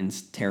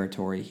 Martin's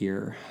territory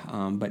here,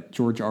 but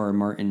George R. R.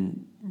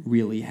 Martin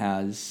really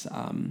has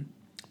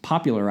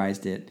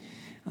popularized it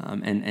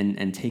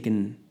and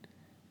taken,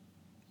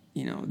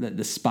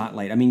 the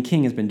spotlight. I mean,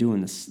 King has been doing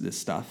this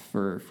stuff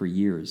for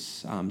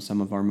years. Some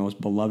of our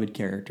most beloved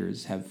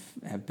characters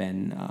have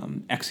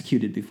been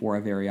executed before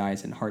our very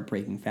eyes in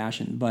heartbreaking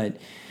fashion. But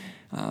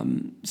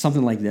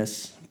something like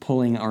this,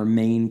 pulling our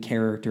main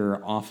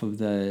character off of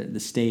the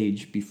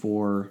stage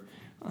before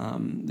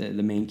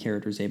the main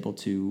character is able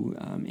to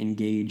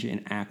engage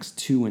in Acts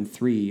 2 and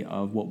 3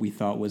 of what we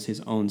thought was his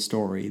own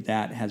story,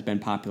 that has been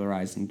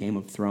popularized in Game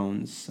of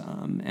Thrones,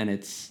 and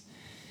it's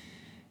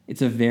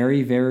a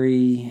very,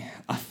 very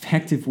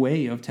effective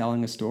way of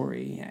telling a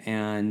story,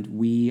 and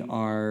we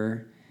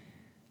are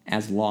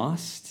as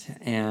lost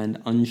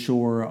and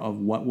unsure of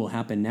what will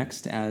happen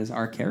next as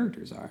our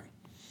characters are.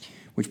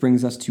 Which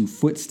brings us to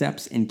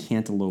Footsteps in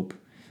Cantaloupe,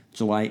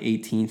 July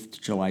 18th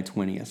to July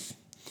 20th.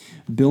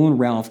 Bill and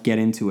Ralph get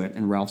into it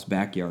in Ralph's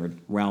backyard,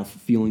 Ralph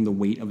feeling the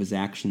weight of his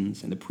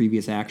actions and the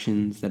previous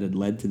actions that had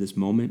led to this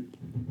moment.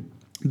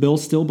 Bill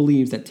still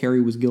believes that Terry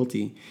was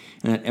guilty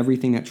and that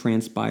everything that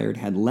transpired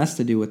had less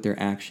to do with their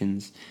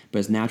actions, but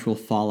as natural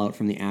fallout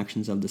from the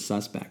actions of the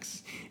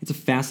suspects. It's a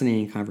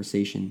fascinating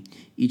conversation,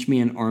 each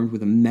man armed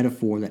with a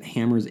metaphor that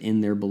hammers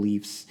in their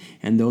beliefs.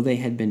 And though they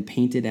had been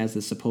painted as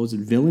the supposed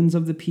villains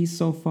of the piece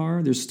so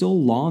far, there's still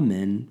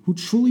lawmen who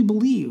truly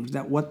believed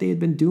that what they had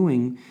been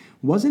doing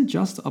wasn't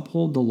just to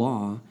uphold the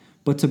law,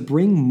 but to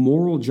bring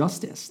moral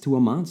justice to a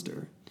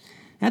monster.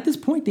 At this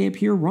point, they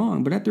appear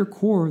wrong, but at their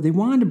core, they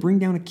wanted to bring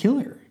down a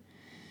killer.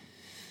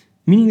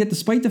 Meaning that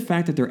despite the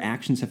fact that their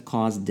actions have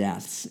caused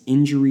deaths,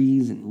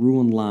 injuries, and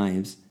ruined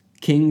lives,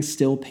 King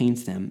still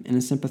paints them in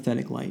a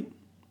sympathetic light.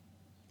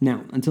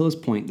 Now, until this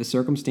point, the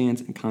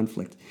circumstance and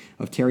conflict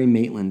of Terry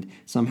Maitland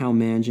somehow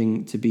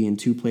managing to be in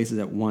two places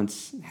at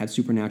once had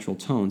supernatural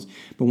tones,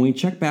 but when we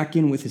check back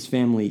in with his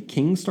family,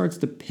 King starts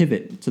to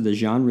pivot to the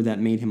genre that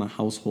made him a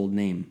household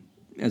name,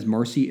 as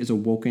Marcy is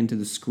awoken to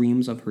the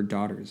screams of her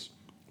daughters,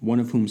 one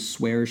of whom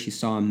swears she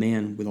saw a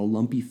man with a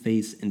lumpy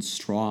face and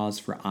straws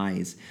for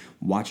eyes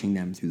watching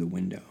them through the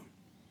window.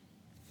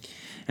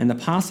 And the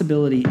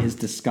possibility is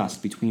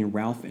discussed between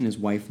Ralph and his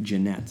wife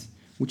Jeanette,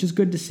 which is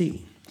good to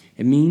see.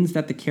 It means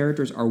that the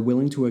characters are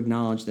willing to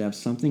acknowledge that if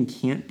something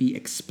can't be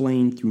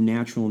explained through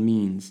natural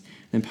means,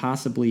 then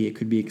possibly it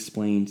could be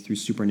explained through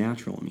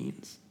supernatural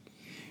means.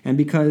 And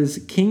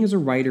because King is a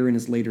writer in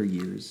his later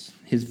years,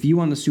 his view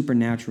on the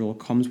supernatural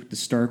comes with the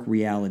stark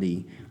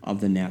reality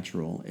of the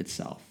natural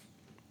itself.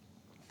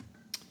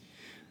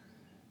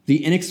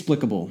 The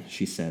inexplicable,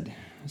 she said.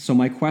 So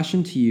my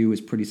question to you is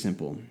pretty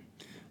simple.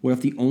 What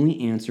if the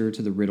only answer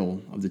to the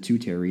riddle of the two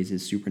Terrys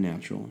is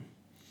supernatural?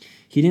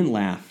 He didn't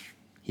laugh.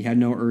 He had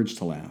no urge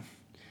to laugh.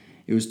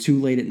 It was too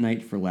late at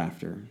night for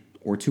laughter,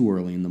 or too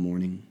early in the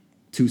morning.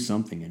 Too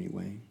something,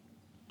 anyway.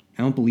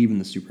 I don't believe in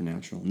the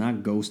supernatural.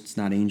 Not ghosts,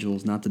 not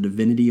angels, not the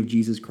divinity of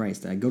Jesus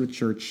Christ. I go to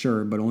church,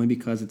 sure, but only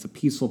because it's a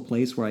peaceful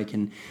place where I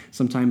can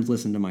sometimes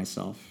listen to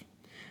myself.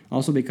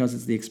 Also because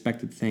it's the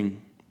expected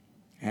thing.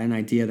 I had an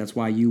idea that's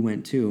why you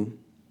went too.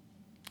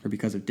 Or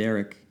because of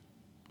Derek.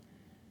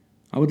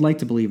 I would like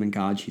to believe in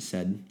God, she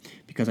said,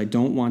 because I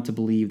don't want to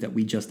believe that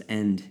we just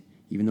end,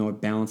 even though it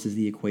balances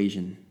the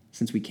equation.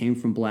 Since we came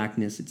from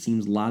blackness, it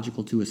seems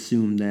logical to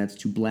assume that it's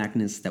to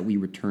blackness that we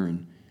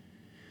return.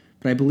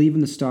 But I believe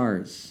in the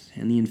stars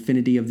and the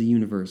infinity of the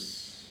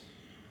universe.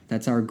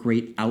 That's our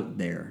great out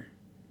there.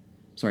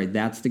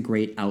 That's the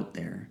great out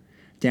there.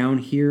 Down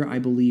here, I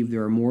believe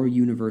there are more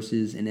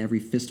universes in every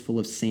fistful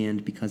of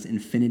sand because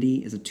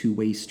infinity is a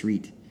two-way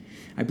street.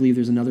 I believe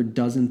there's another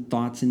dozen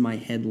thoughts in my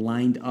head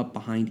lined up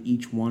behind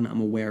each one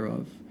I'm aware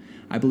of.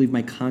 I believe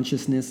my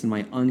consciousness and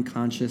my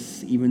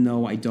unconscious, even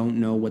though I don't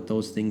know what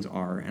those things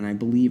are. And I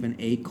believe in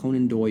A.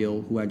 Conan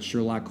Doyle, who had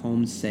Sherlock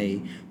Holmes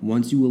say,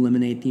 once you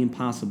eliminate the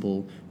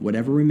impossible,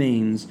 whatever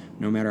remains,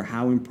 no matter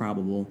how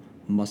improbable,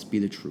 must be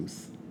the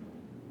truth.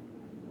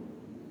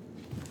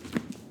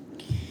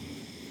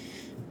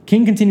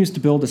 King continues to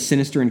build a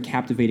sinister and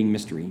captivating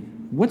mystery.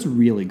 What's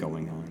really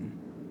going on?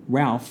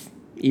 Ralph,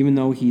 even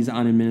though he's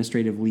on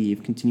administrative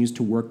leave, continues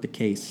to work the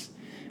case,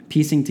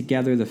 piecing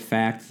together the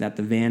fact that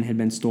the van had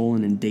been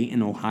stolen in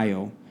Dayton,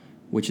 Ohio,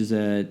 which is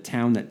a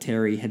town that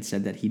Terry had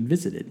said that he'd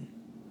visited.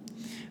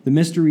 The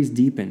mysteries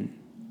deepen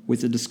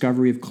with the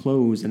discovery of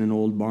clothes in an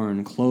old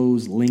barn,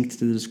 clothes linked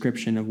to the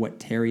description of what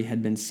Terry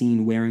had been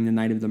seen wearing the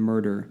night of the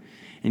murder,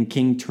 and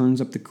King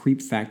turns up the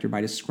creep factor by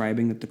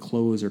describing that the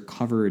clothes are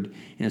covered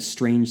in a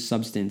strange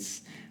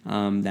substance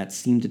that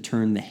seemed to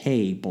turn the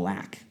hay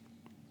black.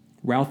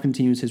 Ralph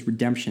continues his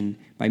redemption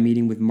by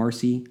meeting with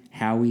Marcy,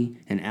 Howie,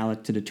 and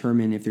Alec to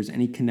determine if there's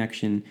any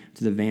connection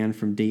to the van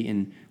from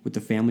Dayton with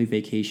the family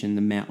vacation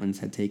the Matlins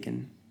had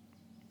taken.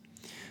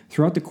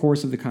 Throughout the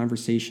course of the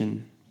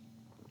conversation,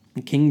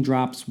 King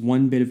drops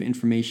one bit of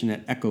information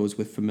that echoes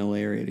with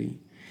familiarity.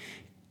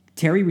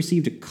 Terry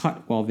received a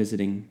cut while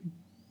visiting,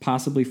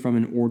 possibly from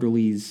an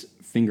orderly's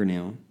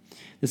fingernail.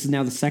 This is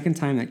now the second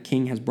time that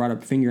King has brought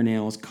up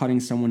fingernails cutting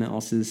someone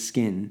else's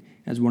skin,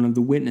 as one of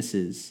the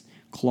witnesses,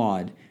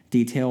 Claude,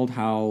 detailed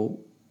how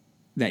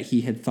that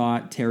he had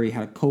thought Terry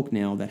had a coke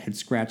nail that had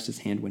scratched his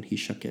hand when he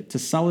shook it. To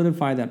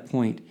solidify that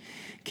point,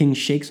 King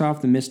shakes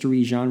off the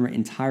mystery genre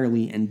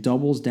entirely and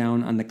doubles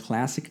down on the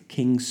classic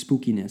King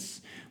spookiness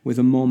with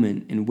a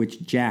moment in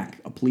which Jack,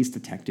 a police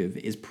detective,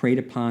 is preyed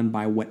upon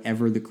by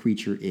whatever the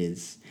creature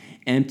is.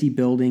 Empty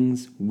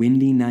buildings,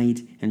 windy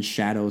night, and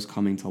shadows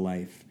coming to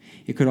life.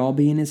 It could all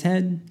be in his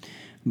head,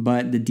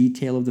 but the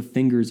detail of the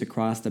fingers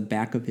across the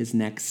back of his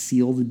neck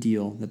seal the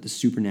deal that the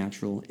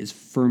supernatural is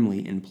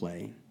firmly in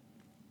play.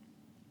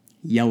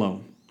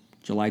 Yellow,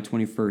 July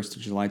 21st to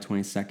July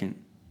 22nd.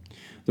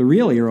 The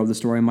real hero of the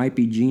story might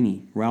be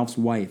Jeannie, Ralph's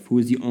wife, who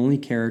is the only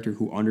character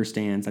who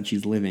understands that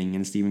she's living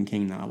in a Stephen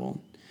King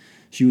novel.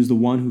 She was the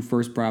one who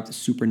first brought up the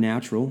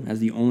supernatural as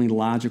the only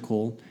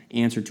logical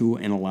answer to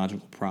an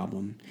illogical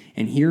problem.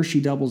 And here she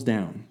doubles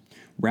down.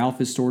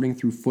 Ralph is sorting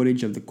through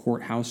footage of the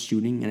courthouse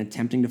shooting and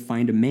attempting to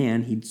find a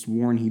man he'd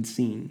sworn he'd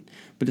seen.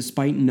 But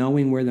despite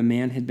knowing where the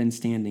man had been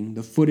standing,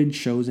 the footage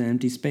shows an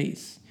empty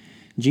space.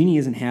 Jeannie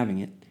isn't having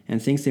it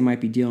and thinks they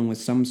might be dealing with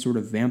some sort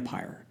of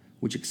vampire,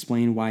 which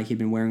explained why he'd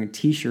been wearing a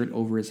t-shirt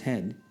over his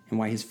head and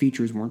why his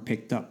features weren't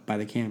picked up by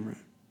the camera.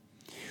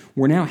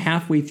 We're now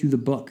halfway through the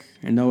book,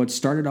 and though it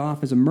started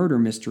off as a murder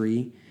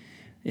mystery,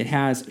 it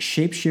has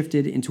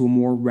shape-shifted into a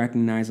more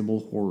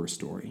recognizable horror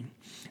story.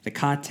 The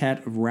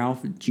quartet of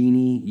Ralph,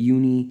 Jeannie,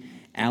 Uni,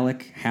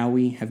 Alec,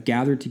 Howie have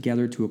gathered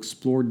together to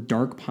explore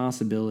dark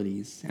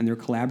possibilities, and their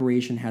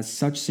collaboration has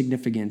such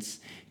significance,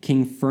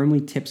 King firmly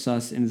tips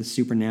us into the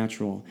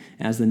supernatural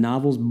as the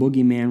novel's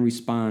boogeyman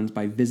responds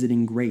by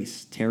visiting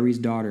Grace, Terry's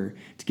daughter,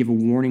 to give a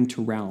warning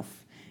to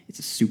Ralph. It's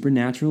a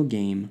supernatural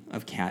game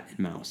of cat and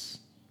mouse.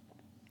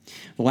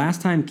 The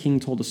last time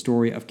King told a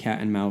story of cat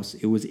and mouse,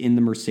 it was in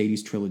the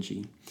Mercedes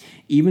trilogy.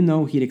 Even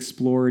though he had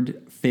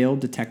explored failed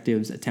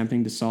detectives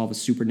attempting to solve a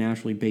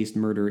supernaturally based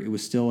murder, it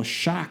was still a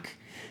shock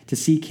to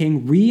see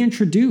King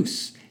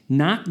reintroduce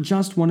not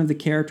just one of the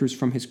characters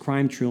from his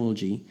crime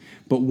trilogy,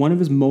 but one of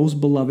his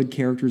most beloved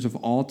characters of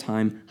all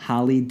time,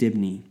 Holly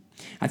Dibney.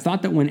 I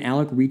thought that when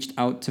Alec reached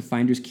out to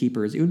Finders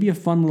Keepers, it would be a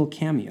fun little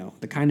cameo,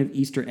 the kind of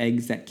Easter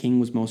eggs that King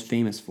was most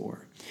famous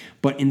for.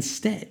 But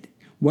instead,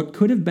 what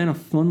could have been a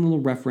fun little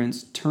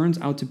reference turns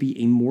out to be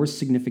a more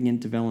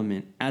significant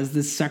development, as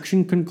this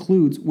section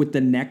concludes with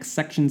the next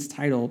section's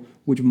title,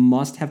 which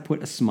must have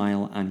put a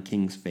smile on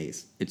King's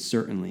face. It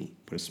certainly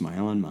put a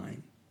smile on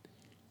mine.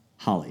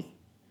 Holly,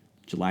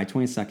 July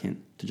 22nd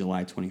to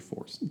July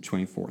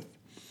 24th.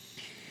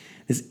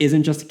 This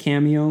isn't just a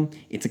cameo,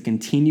 it's a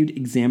continued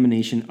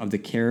examination of the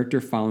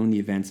character following the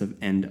events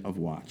of End of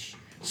Watch.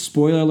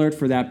 Spoiler alert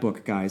for that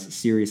book, guys,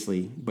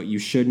 seriously, but you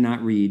should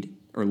not read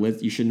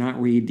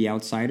The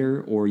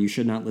Outsider, or you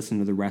should not listen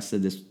to the rest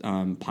of this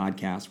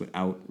podcast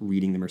without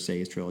reading the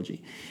Mercedes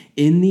trilogy.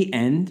 In the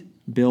end,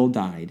 Bill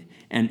died,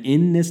 and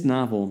in this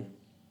novel,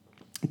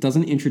 it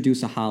doesn't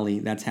introduce a Holly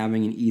that's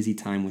having an easy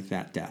time with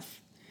that death.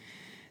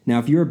 Now,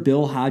 if you're a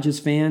Bill Hodges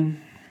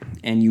fan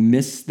and you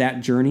miss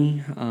that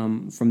journey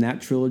from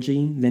that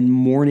trilogy, then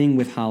mourning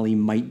with Holly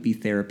might be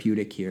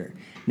therapeutic here.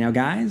 Now,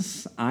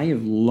 guys, I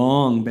have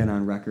long been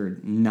on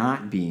record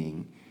not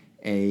being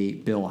a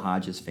Bill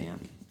Hodges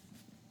fan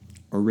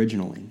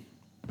originally.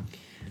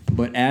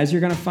 But as you're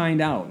going to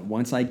find out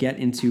once I get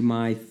into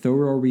my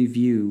thorough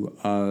review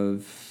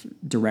of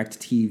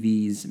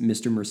DirecTV's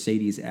Mr.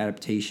 Mercedes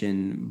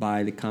adaptation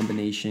by the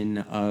combination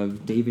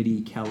of David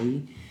E.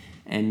 Kelley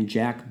and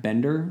Jack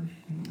Bender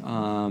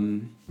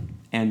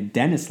and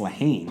Dennis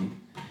Lehane,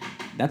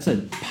 that's a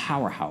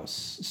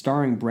powerhouse,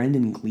 starring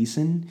Brendan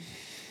Gleeson.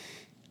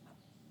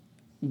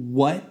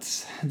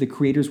 What the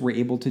creators were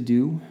able to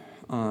do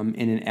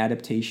in an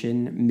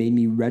adaptation made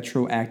me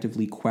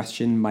retroactively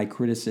question my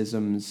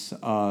criticisms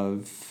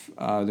of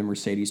the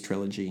Mercedes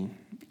trilogy.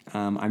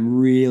 I'm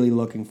really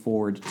looking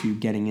forward to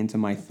getting into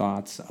my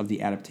thoughts of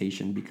the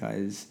adaptation,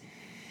 because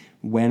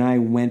when I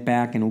went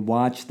back and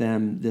watched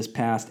them this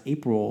past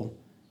April,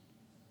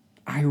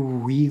 I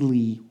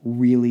really,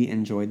 really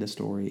enjoyed the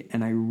story,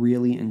 and I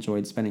really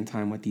enjoyed spending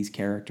time with these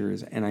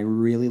characters, and I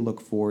really look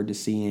forward to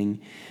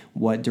seeing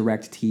what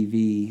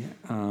DirecTV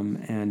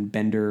and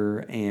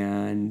Bender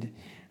and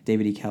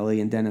David E. Kelley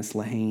and Dennis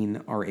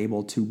Lehane are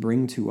able to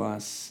bring to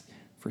us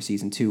for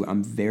season 2.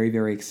 I'm very,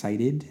 very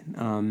excited,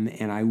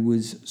 and I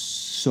was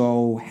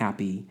so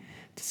happy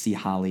to see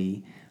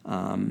Holly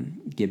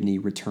Gibney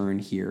return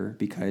here,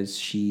 because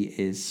she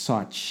is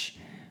such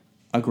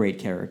a great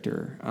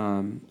character,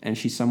 and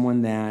she's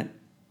someone that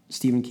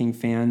Stephen King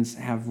fans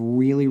have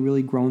really,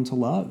 really grown to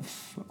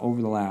love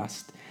over the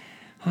last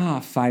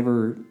 5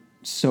 or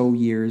so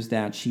years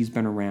that she's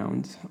been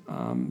around.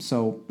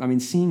 So, I mean,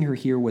 seeing her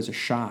here was a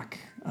shock,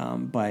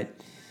 but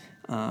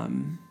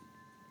it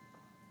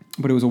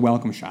was a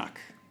welcome shock.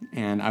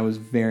 And I was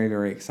very,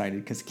 very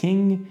excited because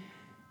King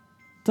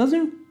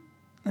doesn't,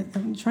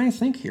 I'm trying to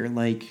think here,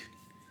 like,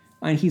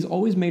 and he's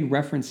always made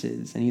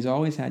references and he's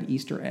always had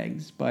Easter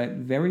eggs, but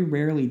very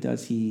rarely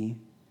does he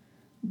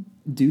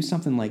do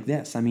something like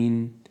this. I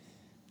mean,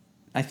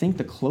 I think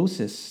the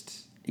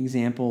closest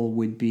example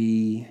would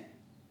be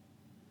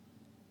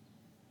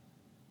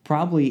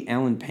probably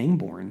Alan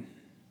Pangborn,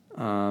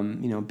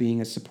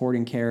 being a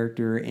supporting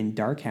character in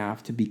Dark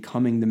Half to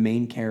becoming the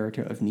main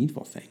character of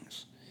Needful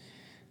Things.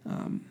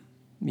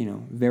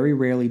 Very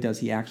rarely does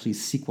he actually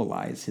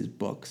sequelize his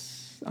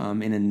books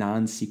in a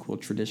non-sequel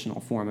traditional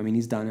form. I mean,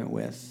 he's done it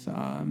with,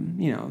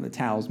 The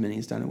Talisman,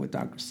 he's done it with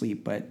Dr.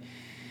 Sleep, but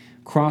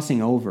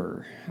crossing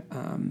over,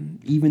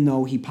 even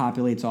though he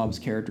populates all of his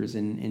characters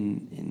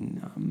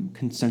in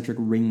concentric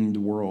ringed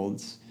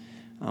worlds,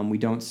 we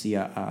don't see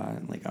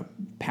a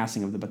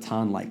passing of the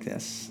baton like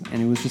this.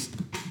 And it was just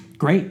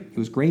great. It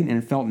was great, and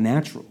it felt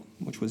natural,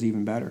 which was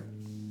even better.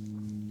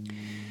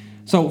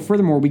 So,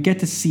 furthermore, we get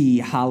to see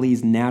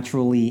Holly's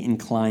naturally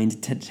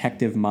inclined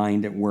detective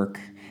mind at work.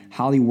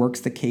 Holly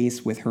works the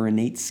case with her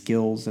innate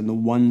skills and the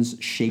ones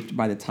shaped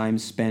by the time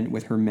spent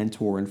with her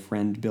mentor and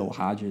friend, Bill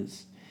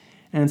Hodges.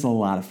 And it's a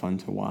lot of fun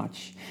to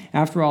watch.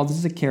 After all, this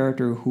is a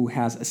character who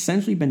has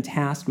essentially been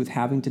tasked with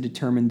having to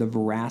determine the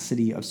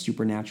veracity of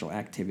supernatural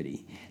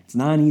activity. It's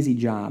not an easy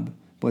job,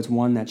 but it's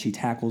one that she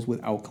tackles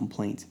without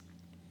complaint.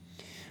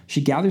 She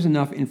gathers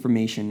enough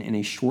information in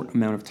a short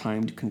amount of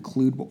time to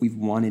conclude what we've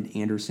wanted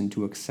Anderson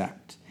to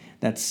accept,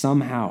 that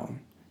somehow,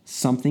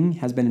 something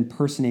has been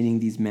impersonating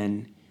these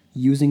men,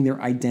 using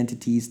their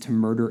identities to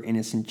murder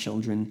innocent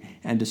children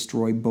and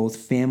destroy both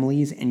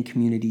families and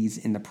communities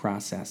in the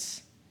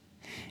process.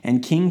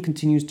 And King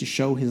continues to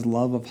show his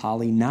love of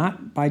Holly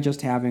not by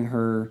just having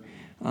her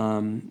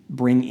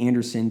bring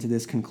Anderson to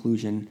this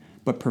conclusion,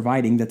 but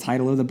providing the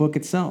title of the book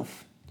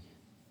itself.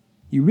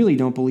 You really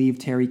don't believe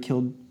Terry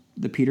killed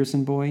the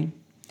Peterson boy?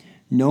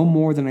 No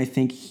more than I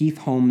think Heath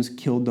Holmes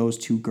killed those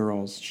two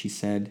girls, she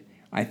said.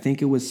 I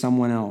think it was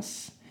someone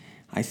else.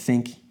 I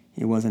think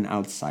it was an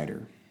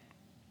outsider.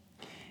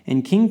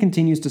 And King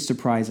continues to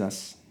surprise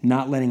us,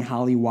 not letting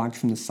Holly watch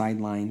from the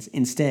sidelines.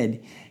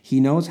 Instead, he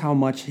knows how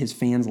much his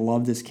fans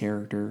love this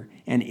character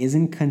and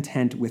isn't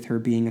content with her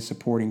being a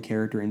supporting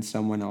character in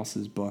someone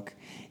else's book.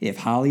 If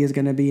Holly is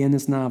going to be in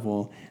this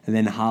novel,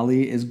 then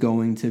Holly is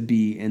going to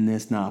be in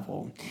this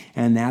novel.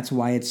 And that's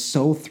why it's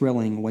so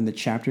thrilling when the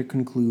chapter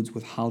concludes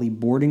with Holly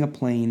boarding a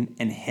plane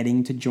and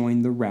heading to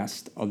join the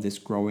rest of this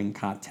growing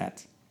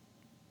quartet.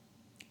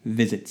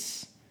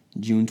 Visits,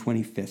 June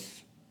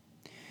 25th.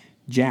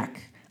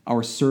 Jack,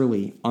 our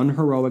surly,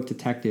 unheroic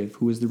detective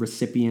who is the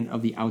recipient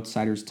of the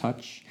outsider's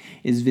touch,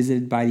 is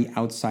visited by the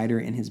outsider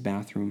in his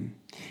bathroom.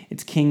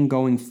 It's King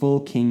going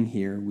full King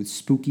here, with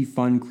spooky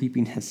fun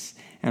creepiness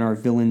and our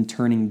villain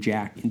turning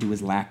Jack into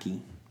his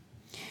lackey.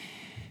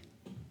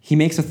 He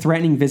makes a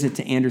threatening visit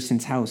to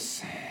Anderson's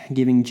house,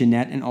 giving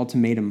Jeanette an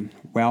ultimatum.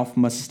 Ralph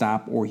must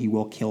stop or he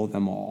will kill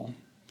them all.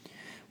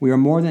 We are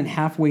more than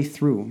halfway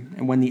through,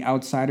 and when the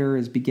outsider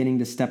is beginning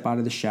to step out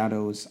of the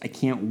shadows, I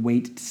can't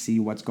wait to see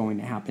what's going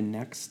to happen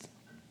next.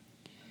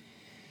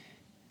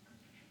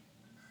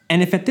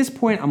 And if at this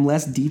point I'm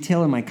less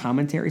detailed in my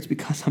commentary, it's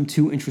because I'm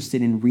too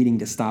interested in reading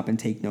to stop and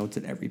take notes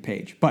at every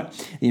page.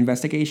 But the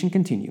investigation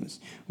continues,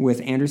 with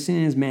Anderson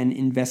and his men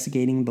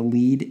investigating the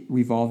lead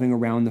revolving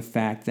around the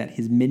fact that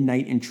his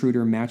midnight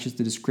intruder matches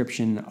the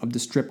description of the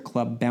strip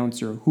club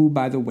bouncer who,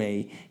 by the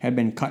way, had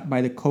been cut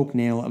by the coke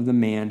nail of the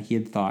man he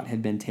had thought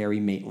had been Terry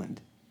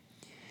Maitland.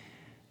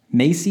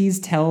 Macy's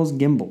tells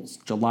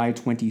Gimbels, July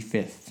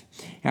 25th.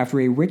 After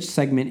a rich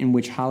segment in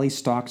which Holly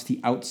stalks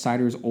the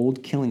outsider's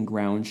old killing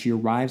ground, she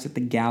arrives at the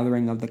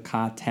gathering of the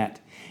quartet,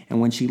 and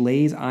when she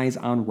lays eyes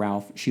on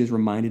Ralph, she is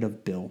reminded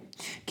of Bill.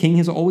 King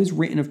has always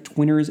written of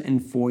twinners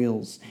and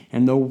foils,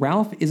 and though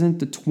Ralph isn't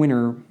the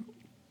twinner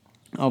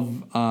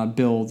of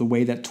Bill the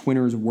way that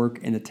twinners work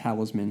in The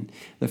Talisman,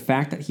 the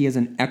fact that he is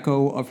an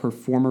echo of her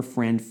former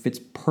friend fits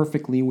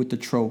perfectly with the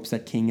tropes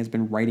that King has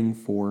been writing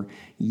for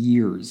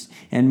years.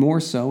 And more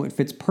so, it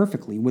fits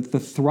perfectly with the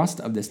thrust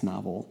of this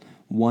novel,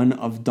 one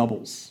of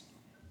doubles.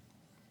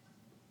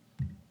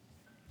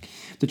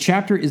 The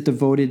chapter is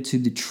devoted to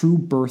the true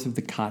birth of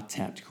the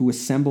quartet, who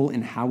assemble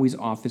in Howie's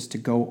office to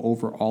go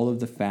over all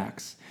of the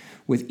facts,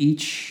 with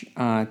each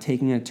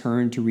taking a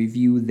turn to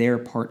review their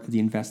part of the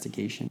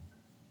investigation.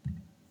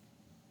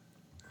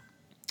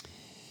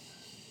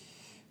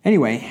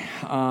 Anyway,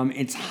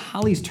 it's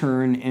Holly's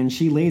turn, and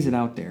she lays it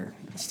out there,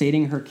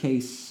 stating her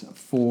case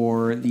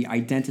for the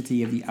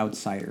identity of the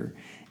outsider,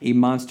 a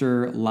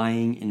monster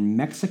lying in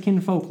Mexican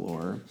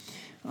folklore.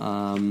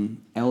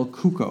 El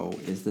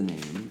Cuco is the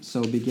name.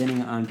 So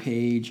beginning on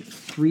page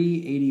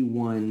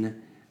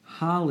 381,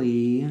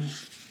 Holly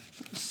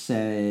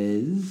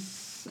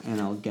says,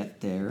 and I'll get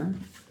there,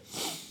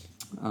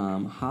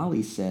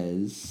 Holly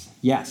says,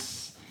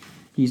 yes,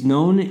 he's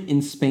known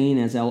in Spain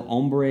as El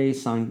Hombre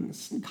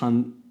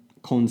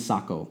Con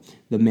Saco,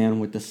 the man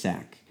with the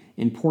sack.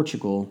 In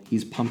Portugal,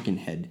 he's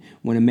Pumpkinhead.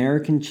 When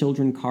American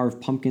children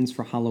carve pumpkins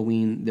for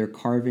Halloween, they're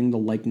carving the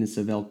likeness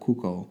of El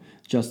Cuco,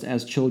 just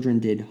as children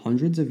did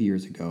hundreds of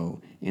years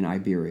ago in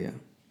Iberia.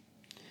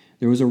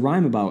 There was a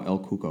rhyme about El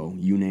Cuco,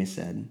 Yune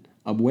said.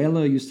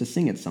 Abuela used to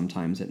sing it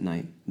sometimes at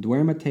night.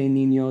 Duérmete,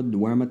 niño,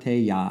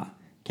 duérmete ya.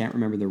 Can't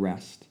remember the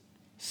rest.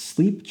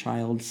 Sleep,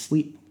 child,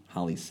 sleep,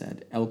 Holly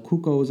said. El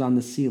Cuco's on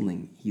the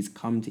ceiling. He's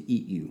come to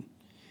eat you.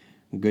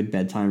 Good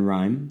bedtime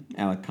rhyme,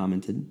 Alec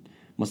commented.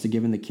 Must have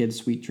given the kids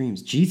sweet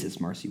dreams. Jesus,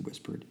 Marcy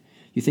whispered.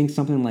 You think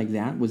something like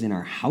that was in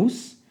our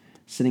house?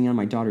 Sitting on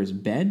my daughter's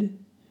bed?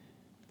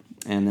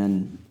 And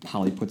then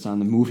Holly puts on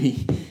the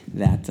movie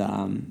that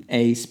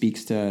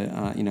speaks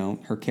to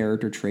her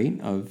character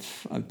trait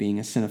of being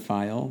a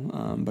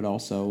cinephile, but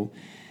also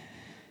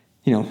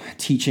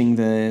teaching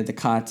the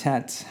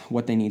quartet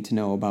what they need to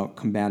know about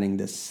combating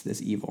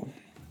this evil.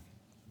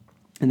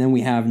 And then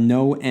we have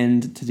No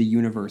End to the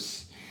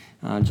Universe,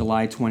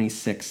 July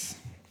 26th.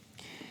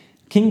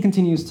 King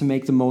continues to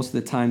make the most of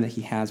the time that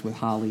he has with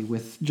Holly.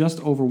 With just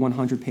over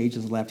 100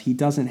 pages left, he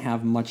doesn't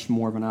have much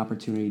more of an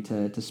opportunity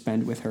to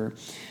spend with her.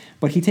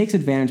 But he takes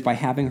advantage by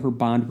having her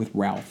bond with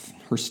Ralph,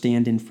 her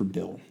stand-in for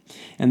Bill.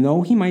 And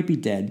though he might be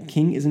dead,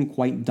 King isn't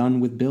quite done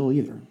with Bill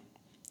either.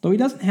 Though he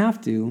doesn't have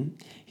to,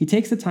 he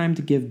takes the time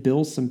to give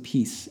Bill some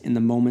peace in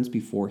the moments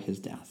before his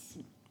death.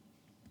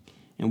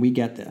 And we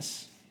get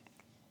this.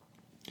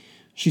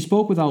 She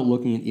spoke without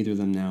looking at either of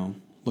them now,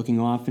 looking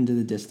off into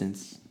the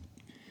distance.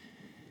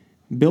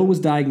 Bill was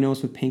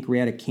diagnosed with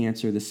pancreatic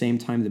cancer the same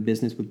time the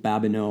business with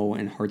Babineau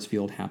and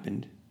Hartsfield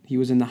happened. He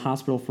was in the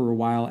hospital for a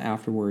while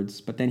afterwards,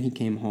 but then he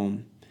came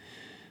home.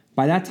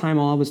 By that time,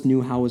 all of us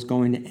knew how it was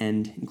going to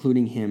end,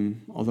 including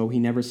him, although he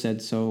never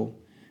said so,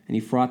 and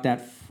he fought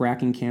that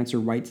fracking cancer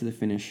right to the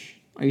finish.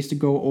 I used to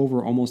go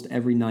over almost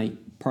every night,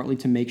 partly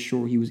to make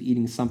sure he was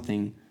eating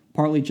something,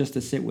 partly just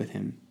to sit with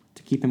him,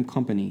 to keep him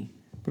company,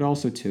 but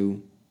also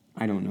to,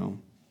 I don't know.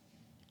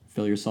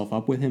 Fill yourself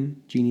up with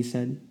him, Jeannie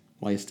said,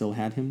 while you still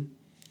had him.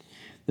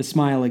 The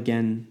smile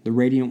again, the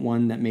radiant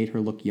one that made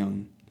her look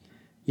young.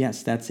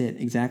 Yes, that's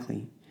it,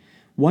 exactly.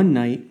 One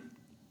night,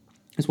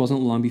 this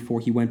wasn't long before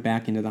he went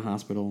back into the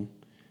hospital.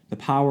 The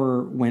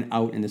power went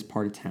out in this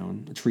part of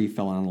town. A tree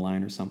fell on a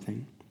line or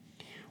something.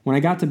 When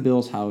I got to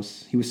Bill's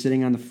house, he was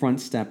sitting on the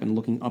front step and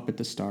looking up at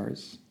the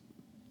stars.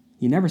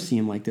 You never see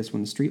him like this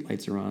when the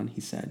streetlights are on,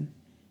 he said.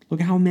 Look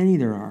at how many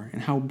there are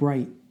and how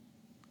bright.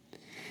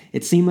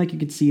 It seemed like you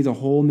could see the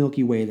whole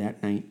Milky Way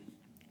that night.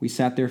 We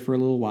sat there for a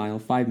little while,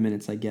 5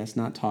 minutes, I guess,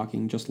 not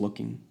talking, just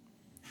looking.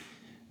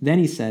 Then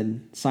he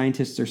said,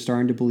 scientists are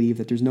starting to believe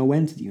that there's no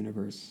end to the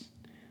universe.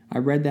 I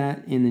read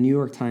that in the New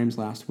York Times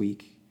last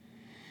week.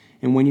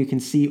 And when you can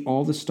see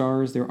all the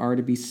stars there are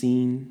to be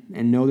seen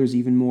and know there's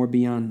even more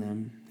beyond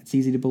them, it's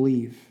easy to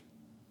believe.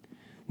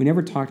 We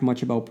never talked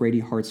much about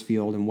Brady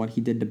Hartsfield and what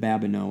he did to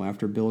Babineau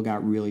after Bill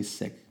got really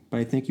sick, but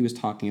I think he was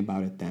talking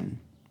about it then.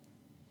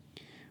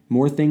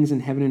 More things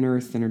in heaven and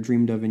earth than are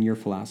dreamed of in your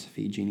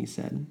philosophy, Jeannie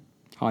said.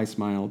 Holly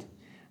smiled.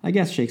 I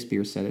guess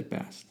Shakespeare said it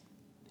best.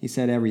 He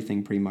said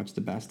everything pretty much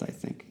the best, I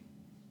think.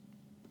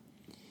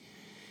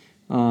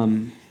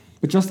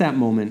 But just that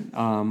moment,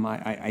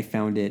 I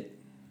found it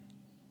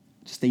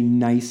just a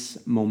nice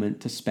moment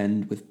to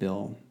spend with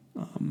Bill,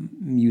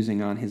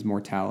 musing on his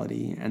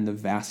mortality and the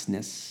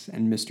vastness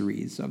and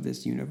mysteries of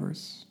this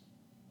universe.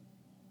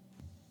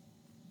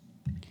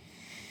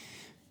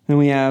 Then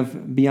we have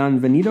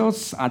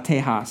Bienvenidos a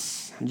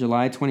Tejas,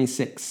 July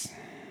 26.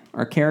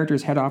 Our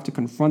characters head off to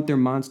confront their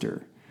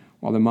monster,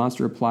 while the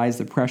monster applies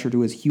the pressure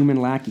to his human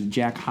lackey,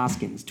 Jack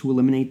Hoskins, to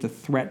eliminate the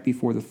threat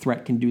before the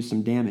threat can do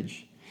some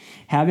damage.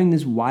 Having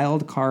this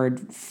wild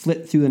card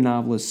flit through the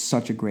novel is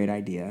such a great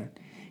idea.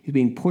 He's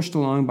being pushed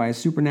along by a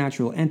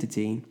supernatural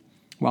entity.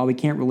 While we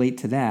can't relate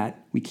to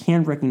that, we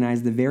can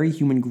recognize the very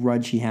human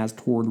grudge he has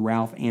toward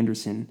Ralph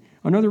Anderson,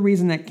 another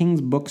reason that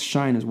King's books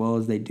shine as well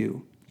as they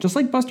do. Just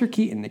like Buster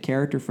Keaton, the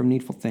character from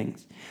Needful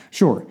Things.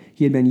 Sure,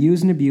 he had been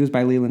used and abused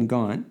by Leland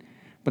Gaunt,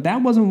 but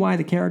that wasn't why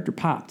the character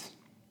popped.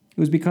 It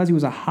was because he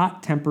was a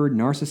hot-tempered,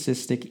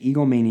 narcissistic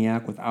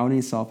egomaniac without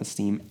any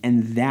self-esteem,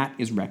 and that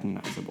is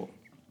recognizable.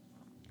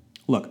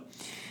 Look,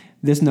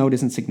 this note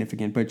isn't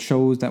significant, but it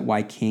shows that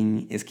why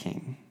King is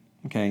King.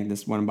 Okay,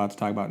 this is what I'm about to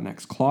talk about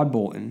next. Claude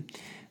Bolton,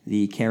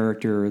 the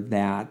character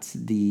that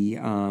the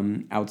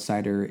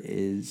outsider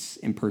is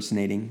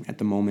impersonating at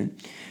the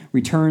moment,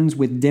 returns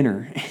with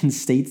dinner and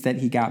states that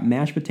he got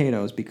mashed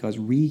potatoes because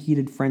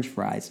reheated French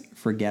fries,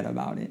 forget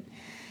about it.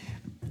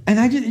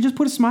 And it just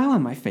put a smile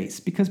on my face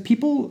because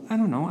people, I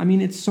don't know, I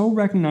mean, it's so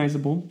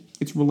recognizable,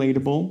 it's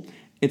relatable,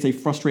 it's a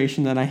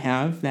frustration that I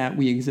have that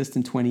we exist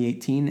in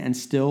 2018 and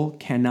still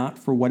cannot,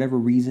 for whatever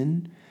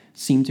reason,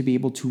 seem to be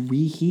able to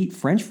reheat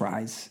French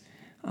fries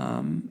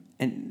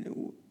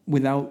and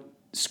without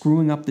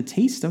screwing up the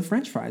taste of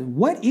French fries.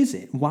 What is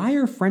it? Why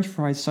are French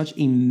fries such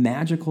a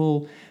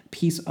magical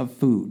piece of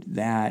food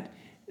that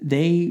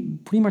they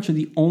pretty much are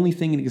the only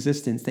thing in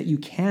existence that you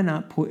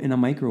cannot put in a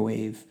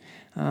microwave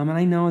And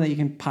I know that you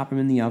can pop them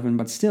in the oven,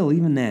 but still,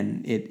 even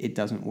then, it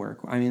doesn't work.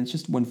 I mean, it's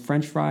just when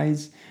French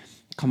fries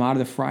come out of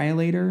the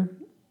fry-lator,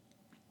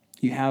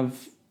 you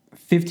have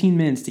 15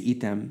 minutes to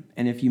eat them.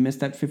 And if you miss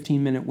that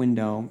 15-minute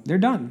window, they're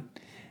done.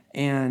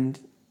 And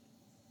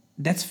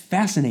that's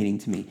fascinating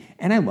to me.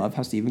 And I love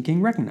how Stephen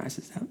King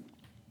recognizes that.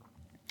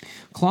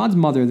 Claude's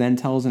mother then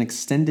tells an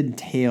extended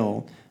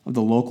tale of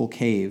the local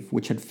cave,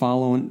 which had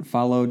fallen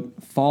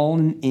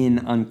in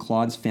on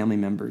Claude's family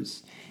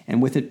members.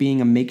 And with it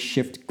being a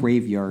makeshift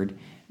graveyard,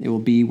 it will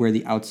be where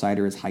the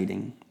outsider is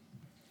hiding.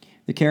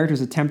 The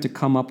characters attempt to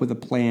come up with a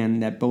plan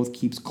that both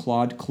keeps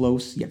Claude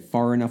close yet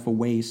far enough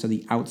away so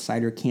the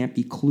outsider can't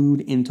be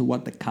clued into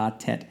what the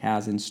quartet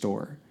has in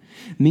store.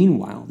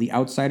 Meanwhile, the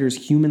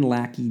outsider's human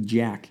lackey,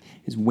 Jack,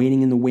 is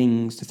waiting in the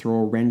wings to throw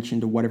a wrench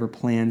into whatever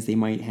plans they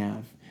might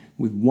have.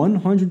 With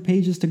 100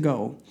 pages to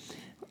go,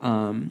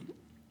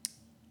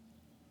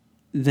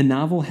 the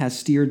novel has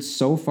steered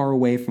so far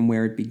away from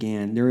where it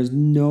began, there is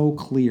no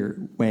clear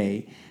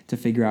way to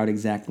figure out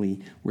exactly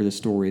where the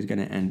story is going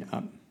to end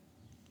up.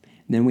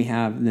 Then we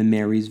have the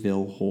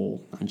Marysville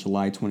Hole on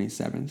July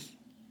 27th.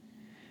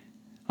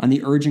 On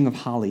the urging of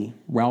Holly,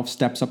 Ralph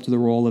steps up to the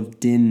role of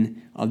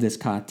Din of this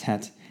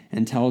quartet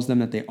and tells them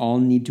that they all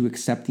need to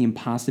accept the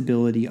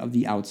impossibility of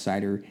the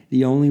outsider.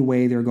 The only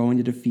way they're going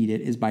to defeat it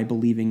is by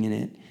believing in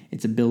it,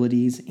 its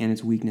abilities, and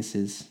its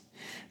weaknesses.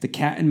 The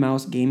cat and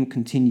mouse game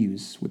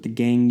continues, with the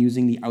gang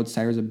using the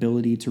outsider's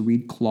ability to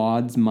read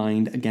Claude's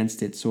mind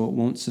against it so it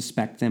won't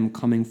suspect them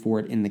coming for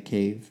it in the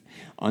cave.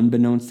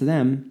 Unbeknownst to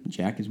them,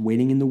 Jack is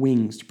waiting in the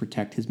wings to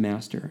protect his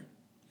master.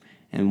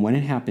 And when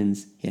it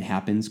happens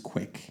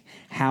quick.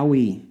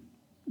 Howie,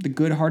 the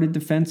good-hearted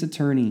defense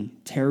attorney,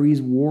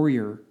 Terry's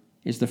warrior,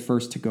 is the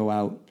first to go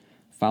out,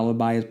 followed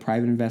by his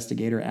private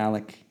investigator,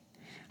 Alec.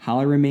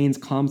 Holly remains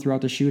calm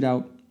throughout the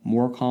shootout,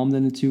 more calm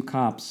than the two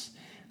cops,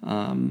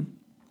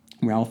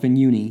 Ralph and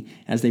Uni,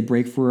 as they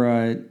break for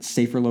a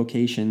safer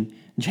location.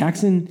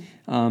 Jack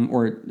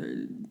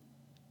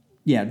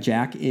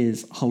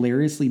is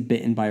hilariously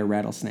bitten by a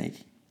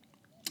rattlesnake.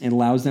 It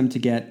allows them to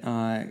get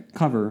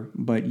cover,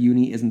 but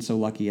Uni isn't so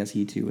lucky as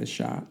he too is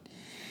shot.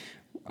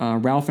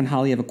 Ralph and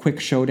Holly have a quick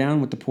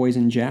showdown with the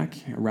poison Jack.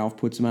 Ralph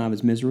puts him out of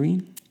his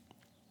misery.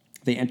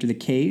 They enter the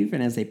cave,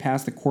 and as they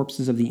pass the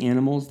corpses of the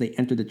animals, they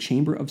enter the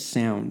Chamber of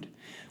Sound,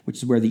 which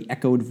is where the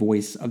echoed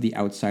voice of the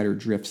outsider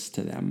drifts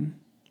to them.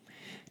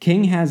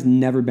 King has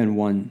never been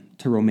one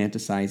to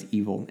romanticize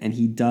evil, and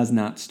he does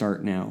not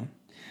start now.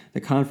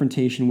 The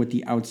confrontation with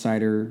the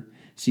outsider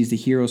sees the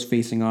heroes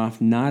facing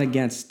off not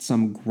against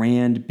some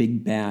grand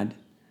big bad,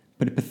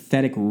 but a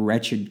pathetic,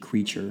 wretched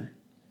creature.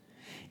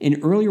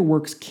 In earlier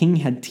works, King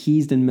had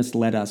teased and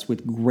misled us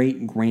with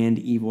great grand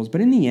evils, but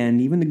in the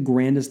end, even the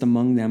grandest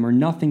among them are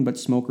nothing but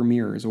smoke or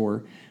mirrors,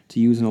 or, to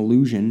use an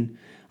allusion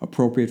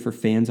appropriate for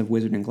fans of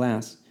Wizard and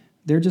Glass,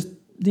 they're just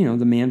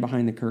the man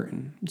behind the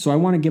curtain. So I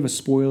want to give a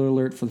spoiler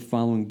alert for the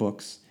following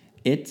books: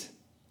 It,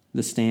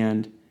 The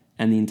Stand,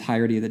 and the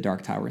entirety of the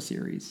Dark Tower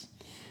series.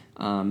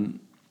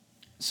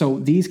 So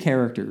these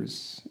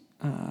characters,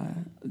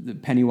 the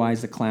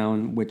Pennywise the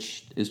Clown,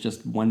 which is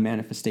just one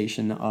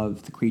manifestation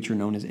of the creature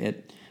known as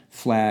It,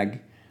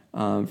 Flag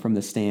from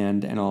The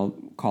Stand, and I'll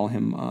call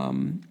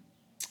him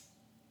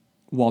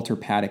Walter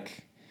Paddock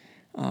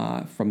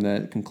from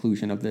the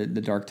conclusion of the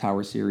Dark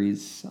Tower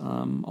series,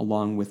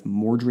 along with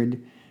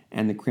Mordred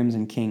and the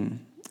Crimson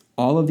King.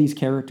 All of these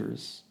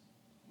characters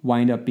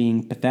wind up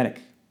being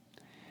pathetic.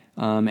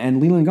 And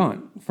Leland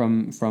Gaunt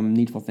from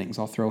Needful Things,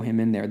 I'll throw him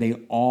in there. They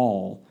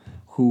all,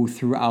 who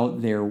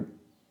throughout their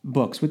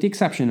books, with the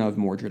exception of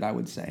Mordred, I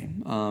would say,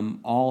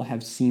 all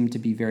have seemed to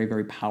be very,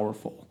 very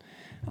powerful.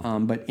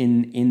 But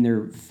in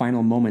their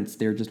final moments,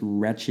 they're just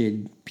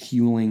wretched,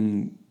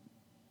 puling,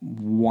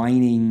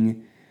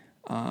 whining,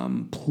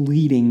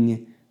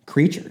 pleading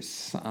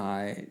creatures.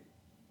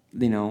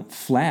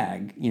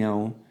 Flag,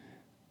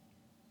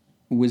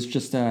 was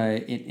just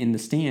in The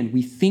Stand.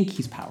 We think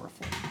he's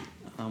powerful.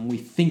 We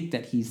think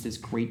that he's this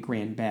great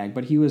grand bag,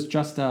 but he was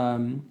just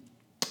a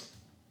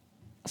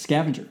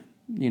scavenger.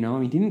 He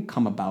didn't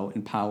come about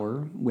in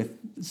power with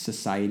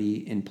society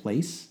in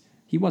place.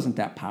 He wasn't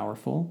that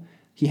powerful.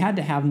 He had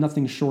to have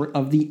nothing short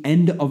of the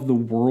end of the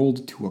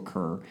world to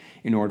occur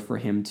in order for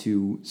him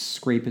to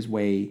scrape his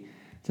way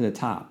to the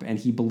top. And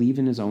he believed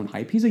in his own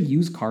hype. He's a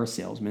used car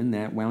salesman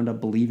that wound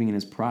up believing in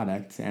his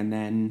product and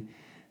then,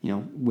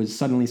 was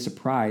suddenly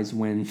surprised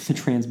when the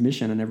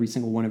transmission on every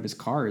single one of his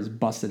cars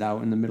busted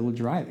out in the middle of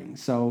driving.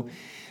 So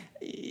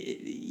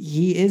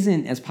he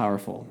isn't as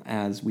powerful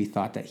as we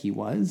thought that he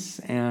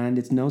was. And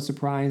it's no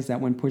surprise that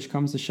when push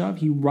comes to shove,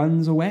 he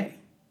runs away.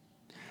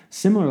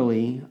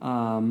 Similarly,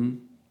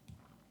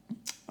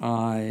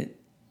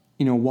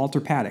 Walter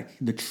Paddock,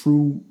 the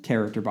true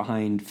character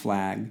behind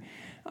Flag,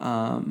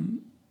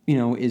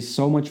 is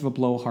so much of a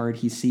blowhard.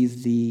 He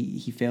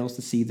fails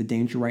to see the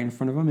danger right in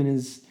front of him and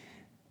is,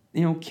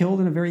 killed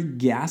in a very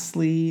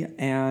ghastly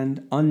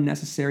and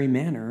unnecessary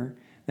manner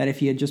that if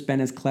he had just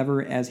been as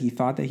clever as he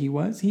thought that he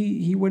was,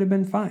 he would have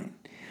been fine.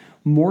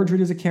 Mordred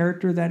is a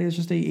character that is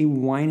just a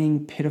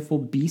whining, pitiful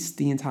beast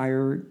the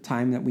entire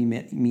time that we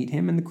meet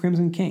him. And the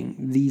Crimson King,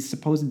 the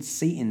supposed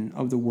Satan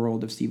of the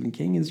world of Stephen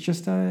King, is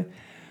just a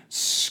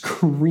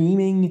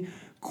screaming,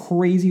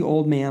 crazy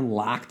old man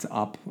locked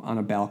up on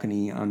a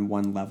balcony on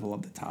one level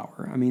of the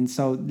tower. I mean,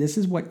 so this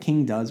is what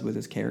King does with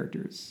his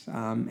characters.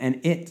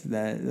 And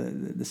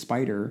the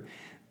spider,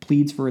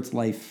 pleads for its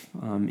life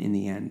in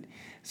the end.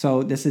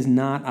 So this is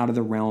not out of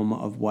the realm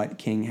of what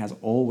King has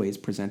always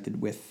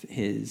presented with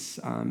his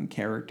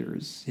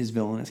characters, his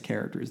villainous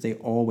characters. They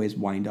always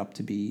wind up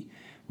to be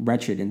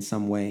wretched in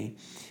some way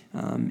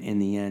in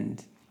the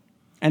end.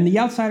 And the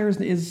Outsider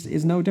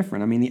is no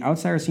different. I mean, the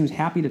Outsider seems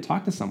happy to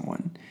talk to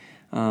someone.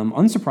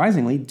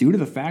 Unsurprisingly, due to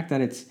the fact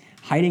that it's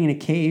hiding in a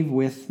cave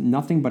with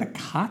nothing but a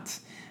cot,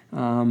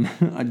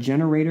 a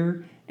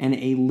generator, and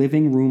a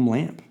living room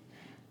lamp.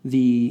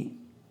 The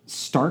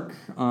stark,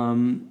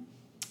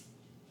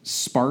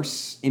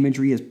 sparse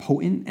imagery is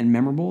potent and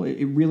memorable.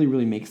 It really,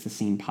 really makes the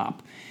scene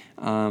pop.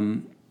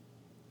 Holly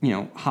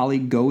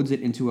goads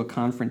it into a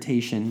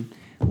confrontation,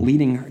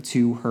 leading her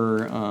to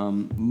her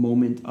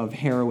moment of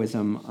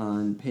heroism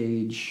on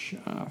page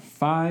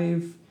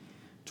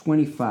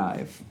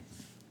 525.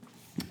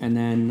 And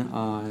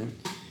then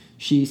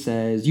she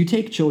says, "You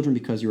take children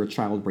because you're a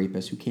child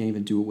rapist who can't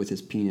even do it with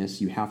his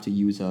penis. You have to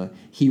use a..."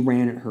 He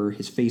ran at her,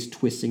 his face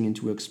twisting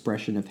into an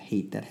expression of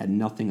hate that had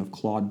nothing of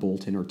Claude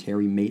Bolton or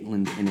Terry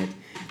Maitland in it.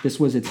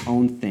 This was its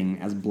own thing,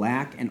 as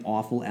black and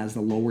awful as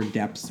the lower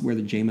depths where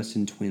the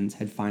Jameson twins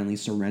had finally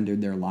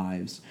surrendered their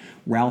lives.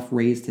 Ralph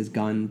raised his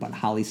gun, but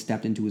Holly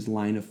stepped into his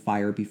line of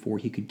fire before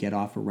he could get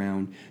off a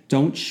round.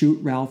 "Don't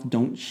shoot, Ralph,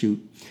 don't shoot."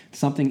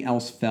 Something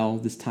else fell,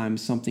 this time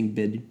something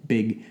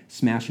big,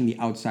 smashing the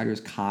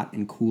Outsider's cot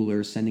and cooler,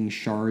 sending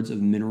shards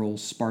of mineral,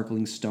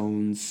 sparkling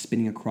stones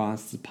spinning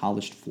across the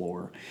polished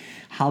floor.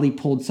 Holly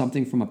pulled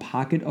something from a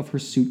pocket of her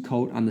suit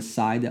coat on the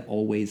side that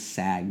always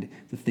sagged.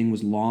 The thing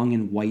was long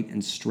and white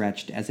and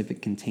stretched as if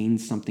it contained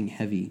something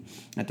heavy.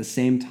 At the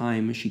same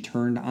time, she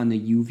turned on the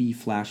UV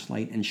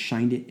flashlight and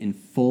shined it in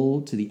full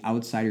to the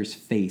Outsider's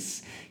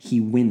face. He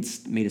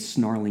winced, made a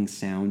snarling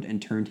sound,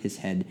 and turned his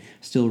head,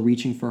 still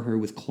reaching for her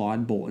with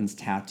Claude Bolton's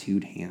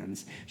tattooed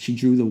hands. She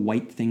drew the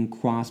white thing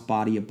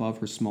cross-body above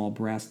her small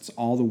breasts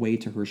all the way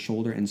to her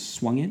shoulder and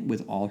swung it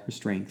with all her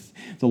strength.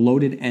 The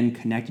loaded end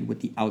connected with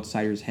the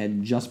Outsider's head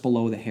just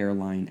below the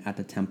hairline at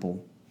the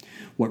temple.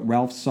 What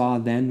Ralph saw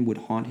then would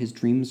haunt his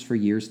dreams for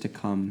years to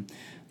come.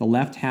 The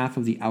left half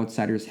of the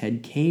Outsider's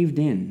head caved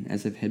in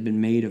as if it had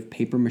been made of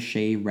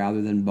papier-mâché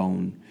rather than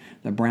bone.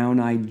 The brown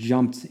eye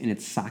jumped in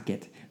its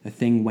socket. The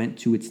thing went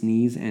to its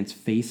knees, and its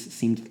face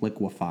seemed to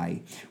liquefy.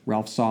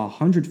 Ralph saw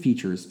 100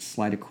 features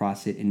slide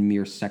across it in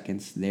mere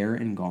seconds, there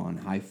and gone.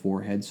 High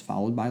foreheads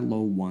followed by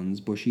low ones,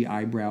 bushy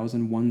eyebrows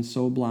and ones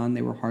so blond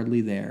they were hardly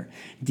there,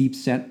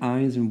 deep-set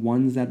eyes and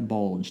ones that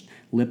bulged,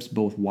 lips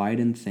both wide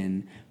and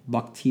thin.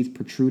 Buck teeth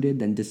protruded,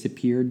 then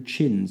disappeared,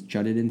 chins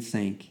jutted and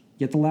sank.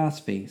 Yet the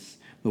last face,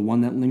 the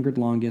one that lingered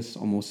longest,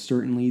 almost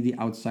certainly the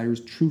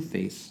Outsider's true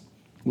face,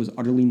 was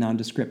utterly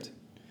nondescript.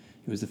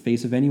 It was the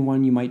face of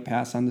anyone you might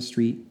pass on the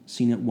street,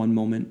 seen at one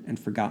moment and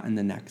forgotten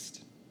the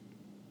next.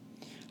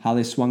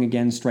 Holly swung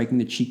again, striking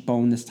the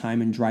cheekbone this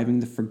time and driving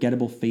the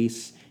forgettable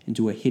face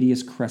into a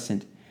hideous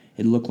crescent.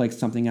 It looked like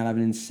something out of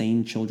an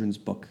insane children's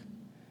book.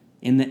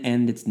 In the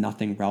end, it's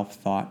nothing, Ralph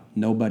thought.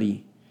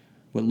 Nobody.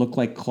 What looked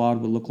like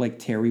Claude would look like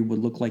Terry, would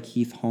look like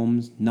Heath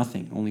Holmes.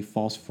 Nothing, only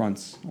false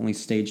fronts, only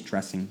stage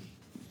dressing.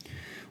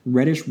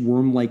 Reddish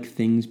worm-like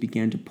things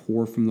began to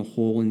pour from the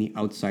hole in the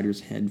Outsider's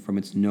head, from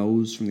its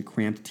nose, from the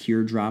cramped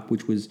teardrop,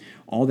 which was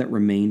all that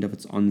remained of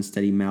its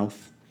unsteady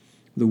mouth.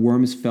 The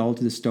worms fell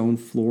to the stone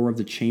floor of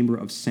the chamber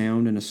of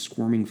sound in a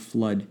squirming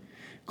flood.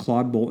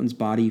 Claude Bolton's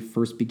body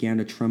first began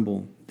to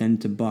tremble, then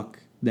to buck,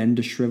 then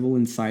to shrivel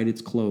inside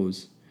its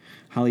clothes.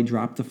 Holly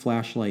dropped the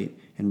flashlight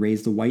and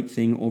raised the white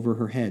thing over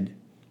her head.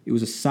 It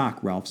was a sock,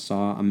 Ralph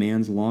saw, a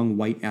man's long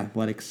white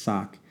athletic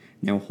sock,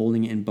 now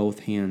holding it in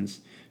both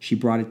hands. She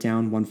brought it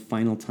down one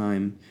final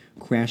time,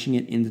 crashing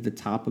it into the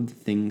top of the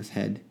thing's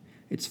head.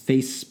 Its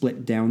face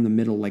split down the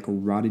middle like a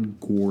rotted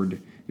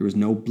gourd. There was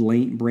no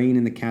brain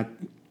in the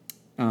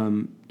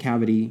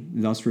cavity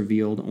thus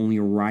revealed, only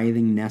a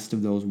writhing nest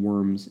of those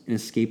worms,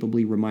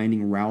 inescapably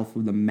reminding Ralph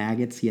of the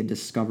maggots he had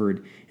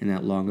discovered in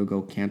that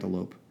long-ago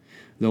cantaloupe.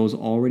 Those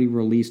already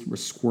released were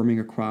squirming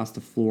across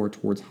the floor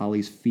towards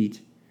Holly's feet.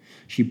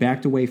 She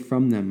backed away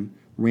from them,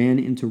 ran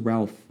into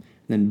Ralph,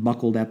 then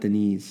buckled at the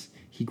knees.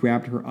 He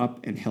grabbed her up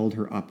and held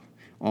her up.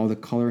 All the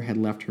color had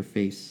left her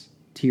face.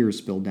 Tears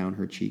spilled down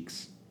her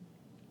cheeks.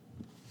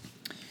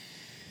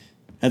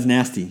 That's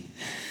nasty.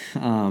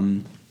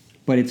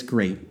 But it's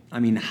great. I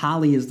mean,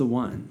 Holly is the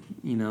one,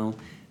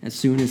 As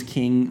soon as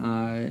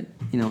King,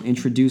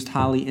 introduced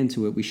Holly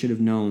into it, we should have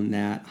known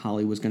that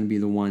Holly was going to be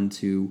the one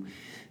to,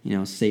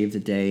 save the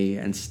day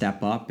and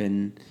step up.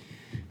 And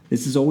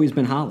this has always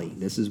been Holly.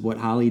 This is what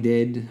Holly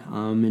did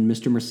in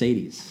Mr.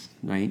 Mercedes.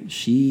 Right?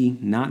 She,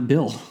 not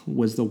Bill,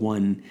 was the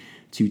one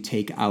to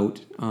take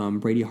out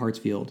Brady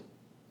Hartsfield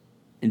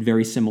in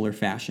very similar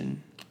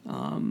fashion.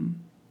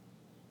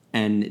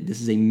 And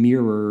this is a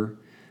mirror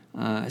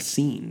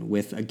scene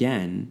with,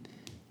 again,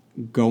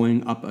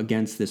 going up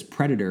against this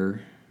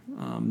predator,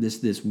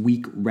 this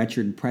weak,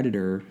 wretched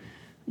predator.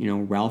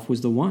 Ralph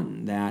was the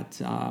one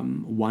that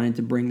wanted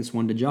to bring this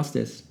one to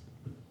justice,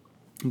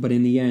 but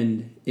in the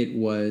end, it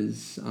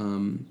was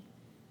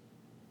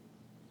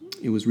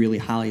really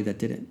Holly that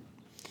did it.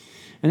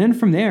 And then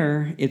from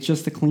there, it's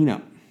just the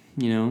cleanup.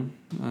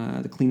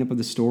 The cleanup of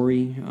the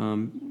story,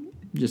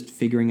 just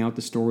figuring out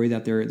the story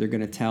that they're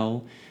going to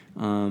tell.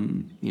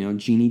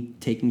 Jeannie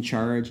taking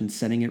charge and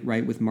setting it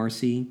right with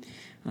Marcy,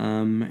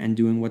 and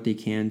doing what they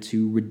can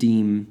to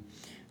redeem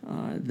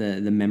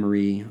the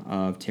memory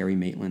of Terry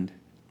Maitland.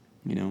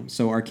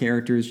 So our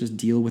characters just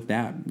deal with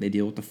that. They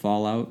deal with the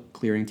fallout,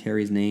 clearing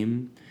Terry's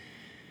name.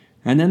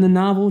 And then the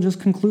novel just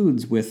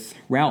concludes with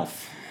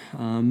Ralph,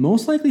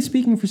 most likely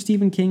speaking for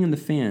Stephen King and the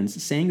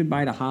fans, saying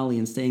goodbye to Holly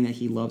and saying that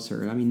he loves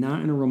her. I mean,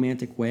 not in a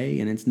romantic way,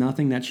 and it's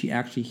nothing that she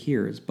actually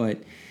hears,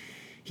 but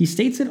he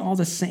states it all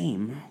the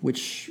same,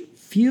 which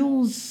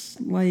feels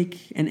like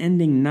an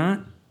ending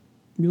not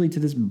really to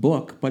this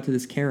book, but to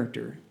this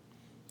character.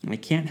 And I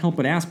can't help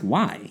but ask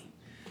why.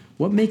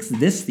 What makes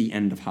this the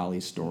end of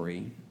Holly's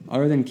story?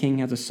 Other than King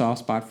has a soft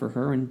spot for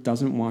her and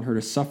doesn't want her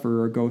to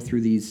suffer or go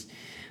through these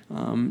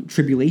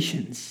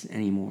tribulations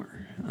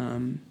anymore.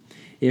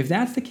 If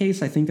that's the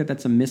case, I think that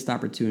that's a missed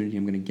opportunity.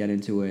 I'm going to get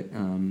into it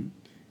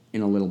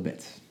in a little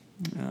bit.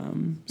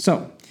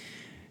 So,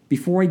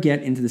 before I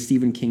get into the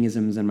Stephen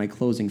Kingisms and my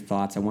closing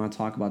thoughts, I want to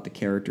talk about the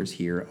characters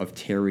here of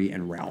Terry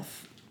and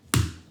Ralph.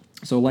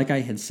 So, like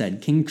I had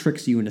said, King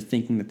tricks you into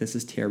thinking that this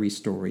is Terry's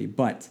story,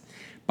 but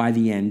by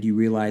the end, you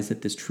realize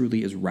that this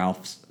truly is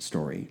Ralph's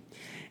story.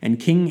 And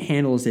King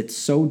handles it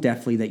so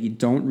deftly that you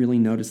don't really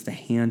notice the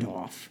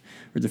handoff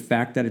or the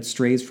fact that it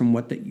strays from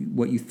what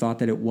you thought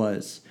that it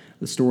was.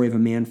 The story of a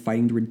man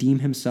fighting to redeem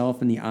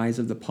himself in the eyes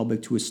of the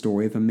public to a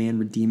story of a man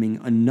redeeming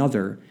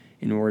another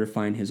in order to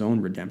find his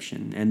own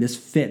redemption. And this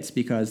fits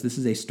because this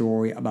is a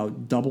story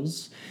about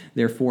doubles.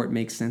 Therefore, it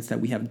makes sense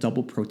that we have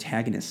double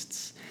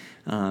protagonists.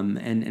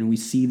 And we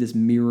see this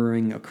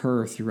mirroring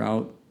occur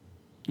throughout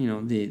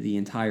the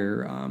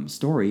entire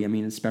story. I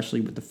mean, especially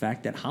with the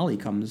fact that Holly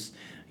comes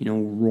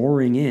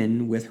roaring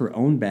in with her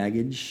own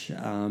baggage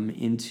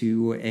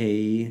into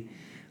a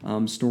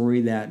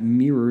story that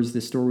mirrors the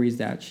stories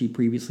that she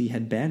previously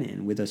had been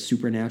in, with a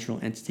supernatural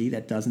entity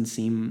that doesn't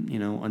seem,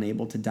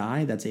 unable to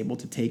die, that's able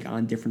to take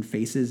on different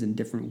faces in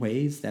different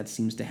ways, that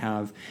seems to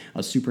have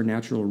a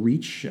supernatural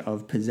reach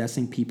of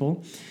possessing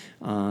people,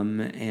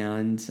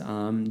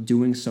 and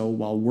doing so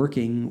while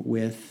working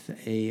with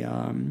a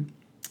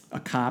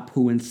cop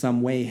who in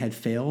some way had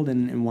failed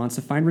and wants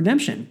to find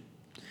redemption.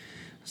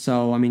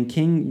 So, I mean,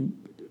 King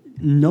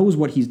knows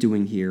what he's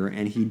doing here,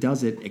 and he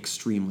does it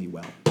extremely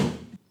well.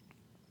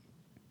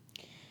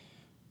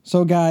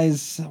 So,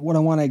 guys, what I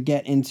want to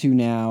get into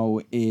now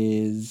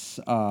is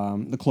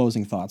the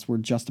closing thoughts. We're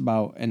just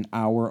about an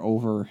hour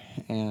over,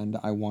 and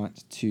I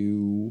want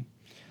to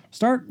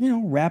start,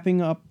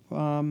 wrapping up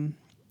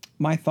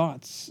my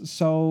thoughts.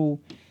 So,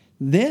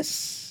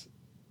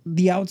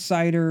 The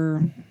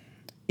Outsider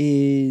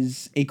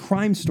is a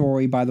crime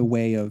story by the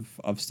way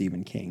of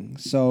Stephen King.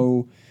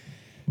 So,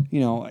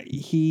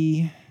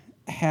 he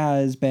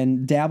has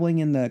been dabbling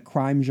in the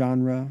crime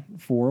genre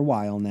for a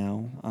while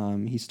now.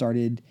 He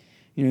started,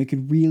 you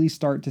could really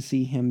start to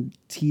see him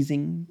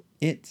teasing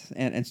it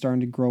and starting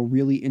to grow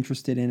really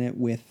interested in it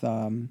with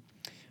A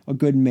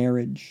Good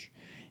Marriage.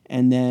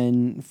 And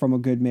then from A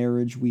Good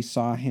Marriage, we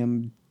saw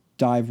him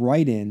dive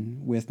right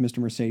in with Mr.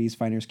 Mercedes,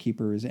 Finders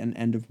Keepers, and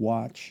End of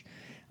Watch.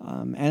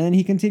 And then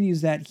he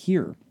continues that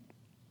here.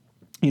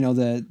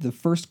 The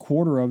first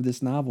quarter of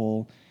this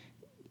novel,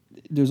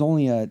 there's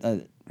only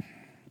a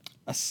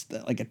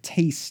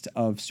taste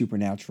of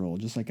supernatural,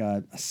 just like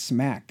a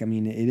smack. I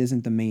mean, it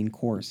isn't the main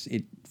course.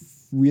 It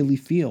really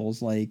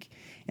feels like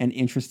an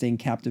interesting,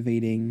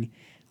 captivating,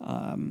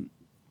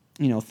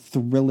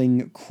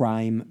 thrilling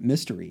crime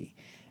mystery.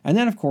 And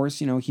then, of course,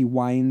 he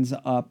winds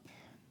up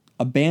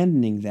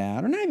abandoning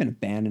that, or not even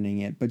abandoning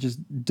it, but just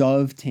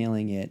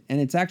dovetailing it. And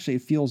it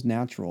feels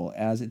natural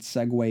as it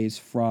segues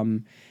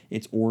from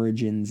its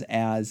origins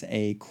as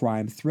a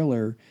crime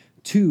thriller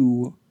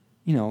to,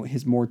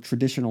 his more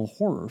traditional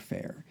horror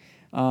fare.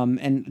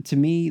 And to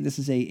me, this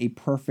is a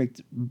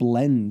perfect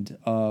blend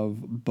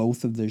of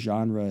both of the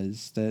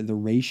genres. The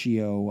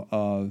ratio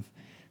of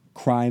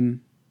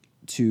crime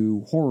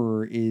to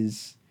horror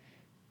is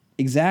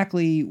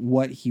exactly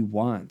what he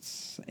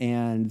wants,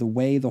 and the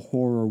way the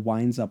horror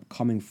winds up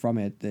coming from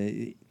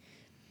it.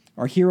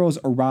 Our heroes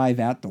arrive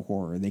at the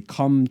horror. They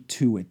come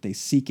to it. They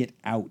seek it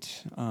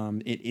out.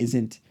 It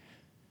isn't.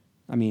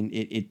 I mean,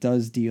 it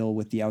does deal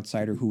with the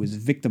outsider who is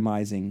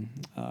victimizing,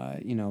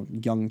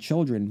 young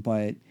children,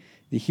 but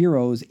the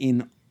heroes,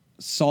 in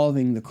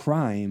solving the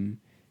crime,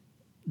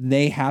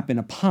 they happen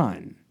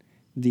upon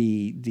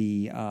the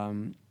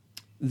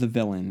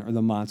villain or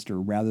the monster,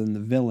 rather than the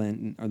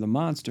villain or the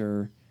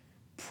monster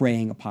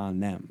preying upon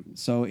them.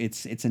 So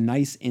it's a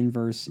nice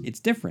inverse. It's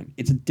different.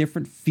 It's a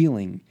different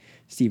feeling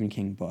Stephen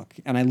King book.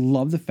 And I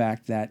love the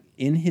fact that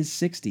in his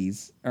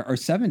 60s or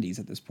 70s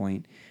at this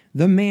point,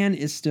 the man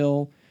is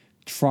still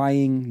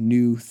trying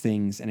new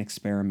things and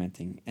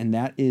experimenting. And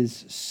that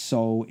is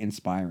so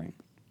inspiring.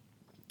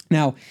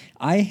 Now,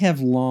 I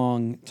have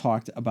long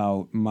talked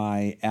about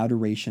my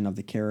adoration of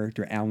the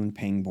character Alan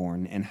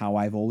Pangborn and how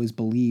I've always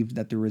believed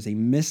that there was a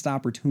missed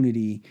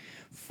opportunity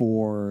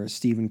for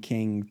Stephen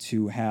King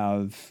to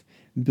have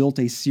built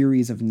a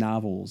series of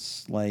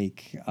novels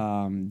like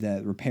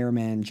the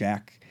Repairman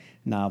Jack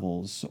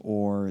novels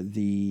or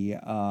the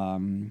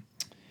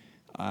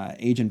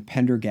Agent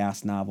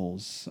Pendergast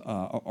novels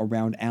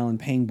around Alan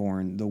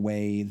Pangborn, the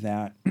way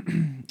that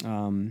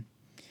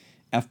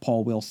F.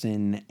 Paul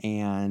Wilson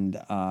and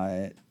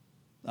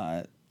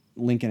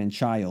Lincoln and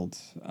Child,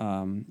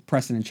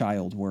 Preston and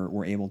Child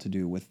were able to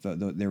do with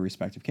their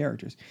respective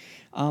characters.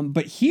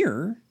 But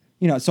here,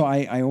 so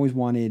I always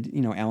wanted,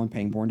 Alan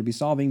Pangborn to be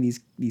solving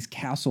these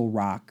Castle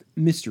Rock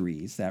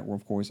mysteries that were,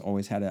 of course,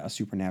 always had a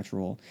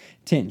supernatural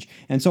tinge.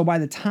 And so by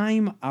the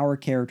time our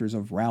characters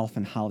of Ralph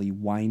and Holly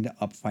wind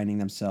up finding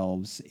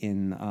themselves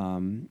in,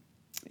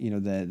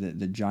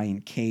 the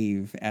giant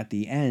cave at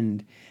the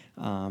end,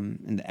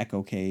 in the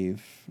Echo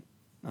Cave.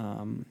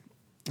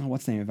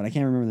 What's the name of it? I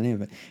can't remember the name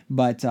of it.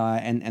 But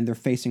and they're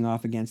facing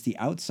off against the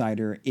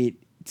outsider.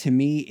 To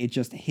me, it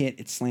just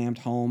it slammed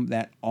home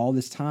that all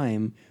this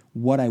time,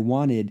 what I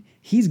wanted,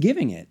 he's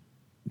giving it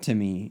to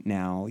me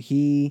now.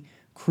 He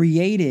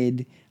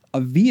created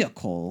a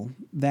vehicle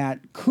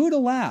that could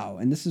allow,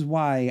 and this is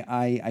why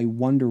I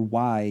wonder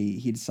why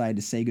he decided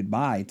to say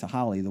goodbye to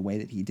Holly the way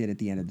that he did at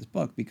the end of this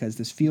book, because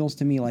this feels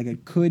to me like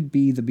it could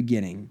be the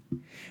beginning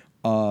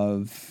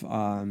of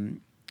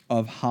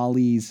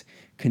Holly's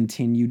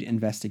continued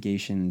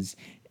investigations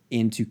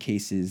into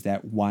cases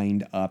that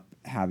wind up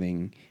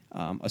having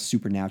a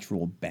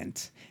supernatural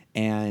bent.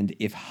 And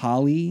if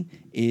Holly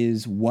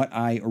is what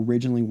I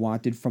originally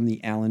wanted from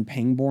the Alan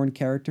Pangborn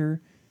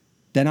character,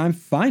 then I'm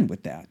fine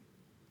with that.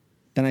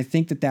 Then I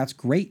think that that's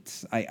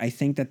great. I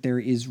think that there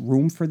is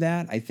room for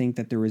that. I think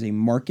that there is a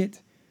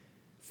market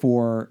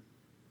for...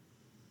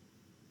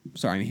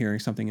 Sorry, I'm hearing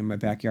something in my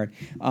backyard.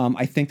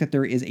 I think that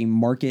there is a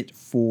market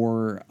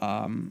for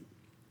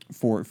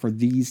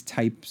these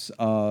types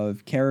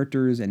of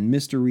characters and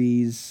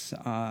mysteries,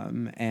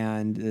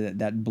 and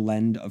that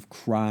blend of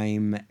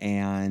crime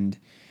and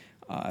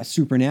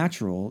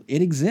supernatural.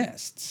 It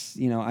exists.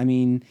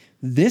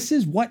 This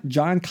is what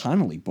John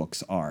Connolly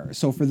books are.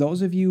 So for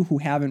those of you who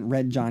haven't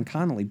read John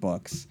Connolly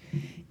books,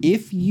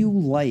 if you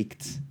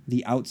liked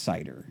The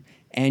Outsider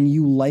and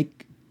you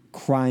like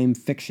crime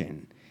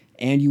fiction,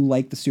 and you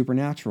like the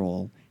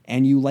supernatural,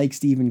 and you like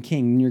Stephen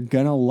King, you're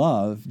gonna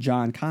love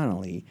John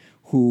Connolly,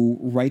 who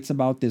writes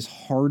about this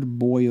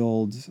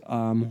hard-boiled,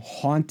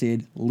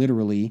 haunted,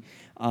 literally,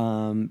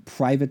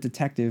 private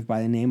detective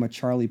by the name of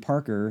Charlie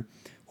Parker,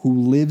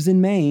 who lives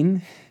in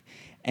Maine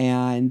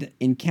and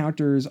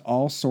encounters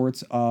all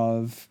sorts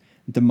of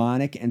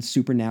demonic and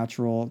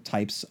supernatural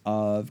types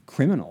of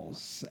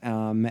criminals,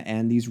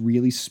 and these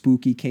really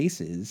spooky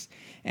cases.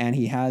 And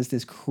he has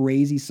this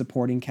crazy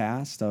supporting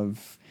cast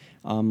of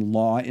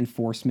law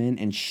enforcement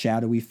and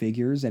shadowy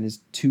figures, and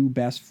his two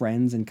best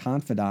friends and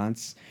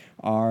confidants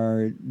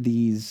are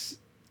these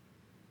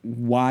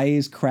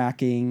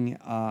wisecracking,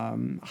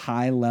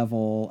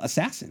 high-level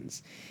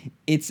assassins.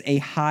 It's a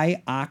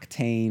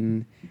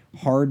high-octane,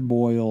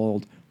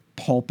 hard-boiled,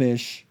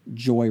 pulpish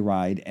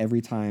joyride every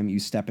time you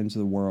step into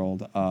the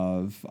world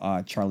of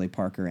Charlie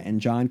Parker.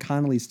 And John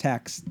Connolly's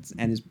texts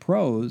and his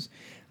prose,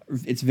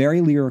 it's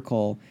very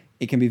lyrical.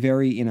 It can be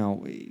very,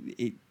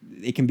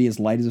 it can be as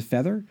light as a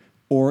feather,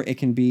 or it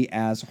can be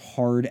as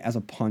hard as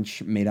a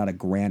punch made out of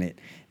granite.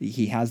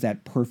 He has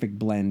that perfect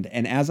blend.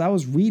 And as I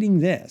was reading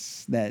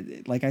this,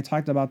 that, like I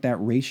talked about, that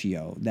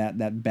ratio,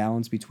 that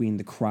balance between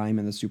the crime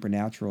and the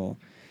supernatural,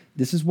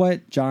 this is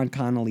what John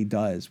Connolly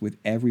does with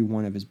every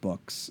one of his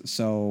books.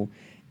 So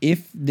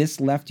if this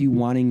left you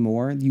wanting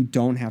more, you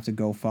don't have to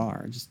go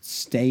far. Just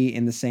stay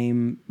in the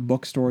same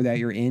bookstore that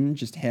you're in.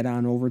 Just head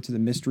on over to the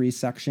mystery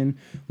section,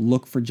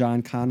 look for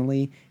John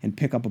Connolly, and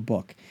pick up a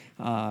book.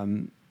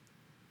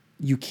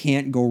 You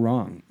can't go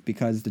wrong,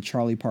 because the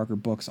Charlie Parker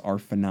books are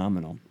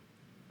phenomenal.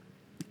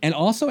 And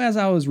also, as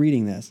I was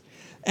reading this,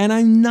 and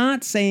I'm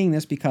not saying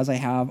this because I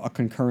have a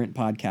concurrent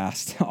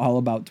podcast all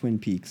about Twin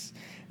Peaks,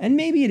 and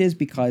maybe it is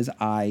because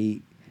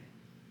I,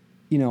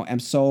 am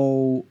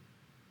so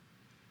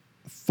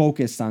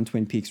focused on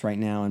Twin Peaks right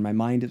now, and my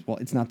mind is, well,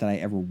 it's not that I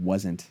ever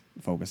wasn't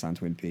focused on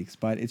Twin Peaks,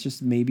 but it's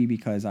just maybe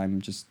because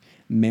I'm just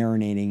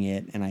marinating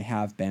it, and I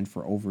have been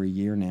for over a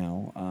year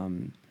now,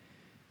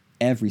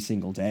 every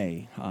single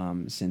day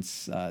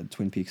since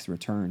Twin Peaks: The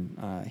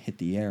Return hit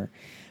the air.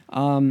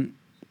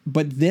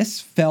 But this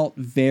felt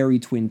very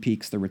Twin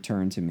Peaks: The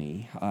Return to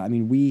me.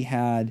 We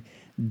had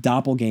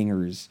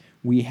doppelgangers.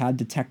 We had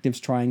detectives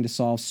trying to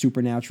solve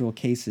supernatural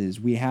cases.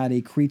 We had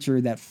a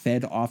creature that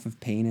fed off of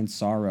pain and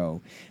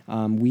sorrow.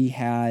 We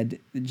had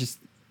just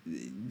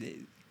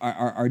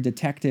our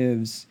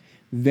detectives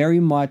very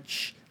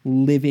much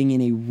living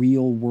in a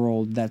real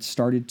world that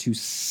started to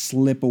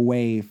slip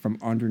away from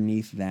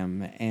underneath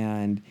them.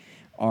 And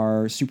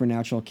our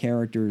supernatural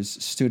characters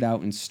stood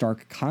out in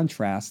stark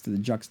contrast to the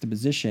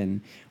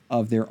juxtaposition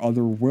of their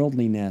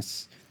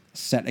otherworldliness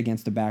set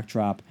against the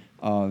backdrop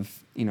of,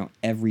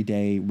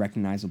 everyday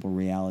recognizable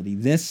reality.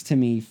 This to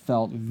me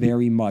felt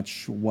very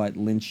much what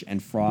Lynch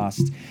and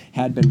Frost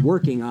had been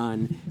working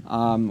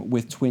on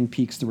with Twin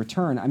Peaks: The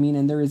Return. I mean,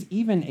 and there is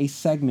even a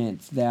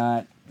segment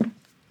that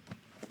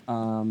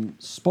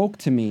spoke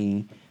to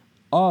me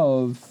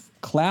of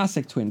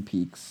classic Twin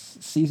Peaks,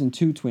 season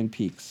 2 Twin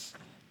Peaks.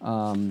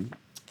 To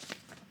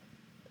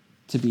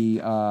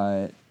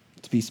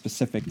be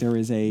specific, there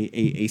is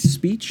a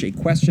speech, a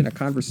question, a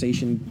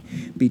conversation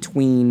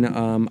between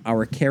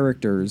our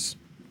characters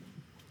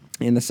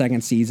in the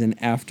second season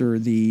after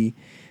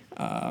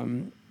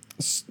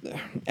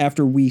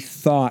we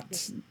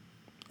thought,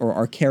 or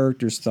our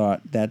characters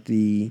thought, that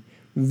the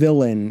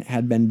villain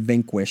had been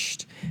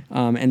vanquished,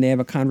 and they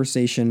have a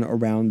conversation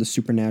around the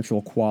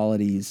supernatural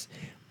qualities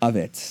of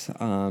it.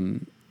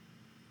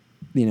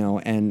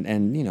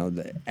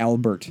 The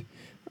Albert,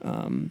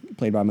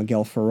 played by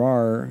Miguel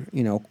Ferrer,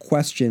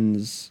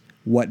 questions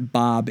what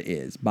Bob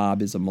is.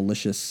 Bob is a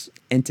malicious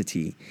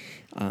entity.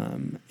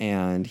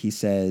 And he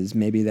says,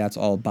 maybe that's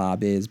all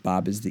Bob is.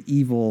 Bob is the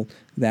evil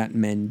that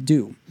men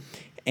do.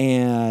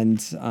 And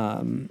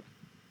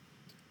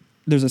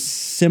there's a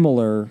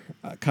similar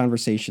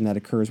conversation that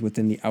occurs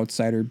within The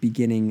Outsider,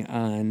 beginning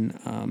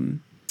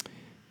on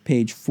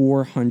page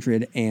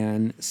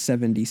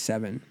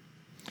 477.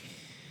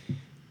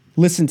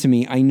 Listen to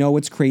me, I know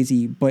it's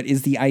crazy, but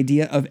is the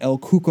idea of El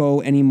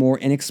Cuco any more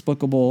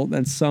inexplicable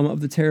than some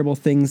of the terrible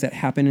things that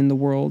happen in the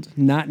world?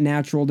 Not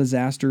natural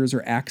disasters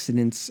or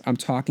accidents. I'm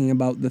talking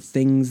about the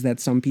things that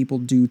some people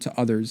do to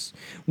others.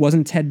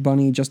 Wasn't Ted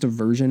Bundy just a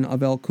version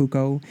of El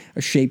Cuco? A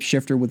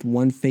shapeshifter with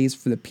one face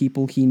for the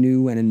people he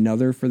knew and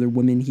another for the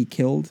women he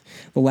killed?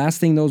 The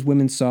last thing those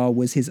women saw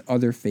was his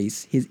other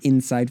face, his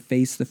inside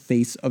face, the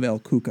face of El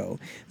Cuco.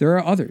 There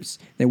are others.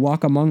 They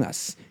walk among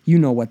us. You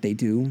know what they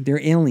do.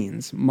 They're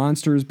aliens,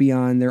 monsters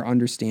beyond their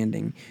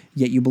understanding.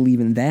 Yet you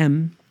believe in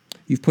them.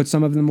 You've put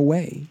some of them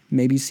away,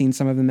 maybe seen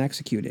some of them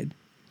executed.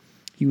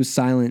 He was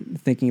silent,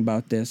 thinking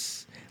about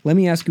this. Let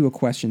me ask you a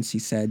question, he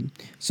said.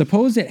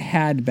 Suppose it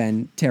had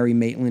been Terry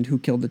Maitland who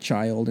killed the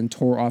child and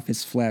tore off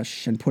his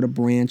flesh and put a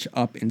branch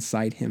up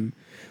inside him.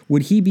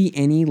 Would he be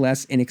any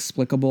less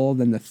inexplicable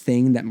than the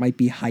thing that might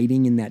be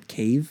hiding in that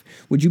cave?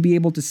 Would you be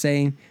able to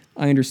say,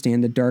 I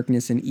understand the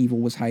darkness and evil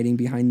was hiding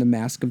behind the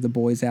mask of the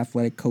boy's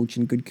athletic coach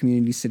and good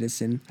community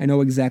citizen. I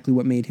know exactly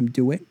what made him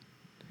do it.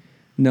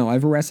 No,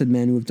 I've arrested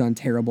men who have done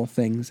terrible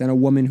things, and a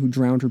woman who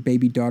drowned her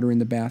baby daughter in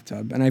the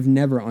bathtub, and I've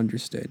never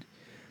understood.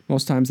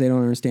 Most times they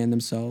don't understand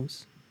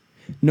themselves.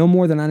 No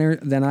more than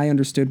I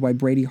understood why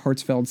Brady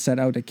Hartsfeld set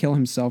out to kill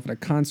himself at a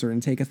concert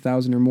and take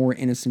 1,000 or more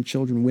innocent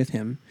children with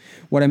him.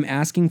 What I'm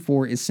asking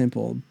for is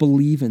simple.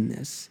 Believe in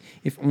this,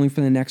 if only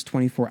for the next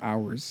 24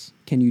 hours.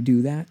 Can you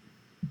do that?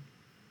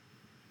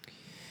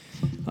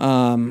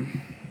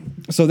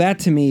 So that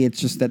to me, it's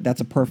just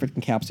that's a perfect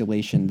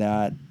encapsulation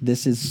that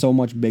this is so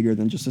much bigger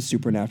than just a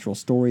supernatural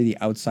story. The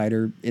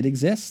Outsider, it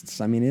exists.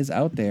 I mean, it is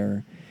out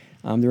there.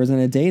 There isn't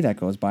a day that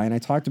goes by. And I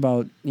talked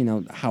about,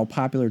 how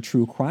popular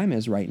true crime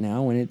is right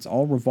now, and it's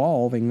all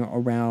revolving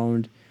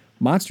around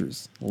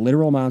monsters,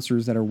 literal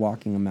monsters that are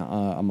walking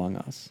among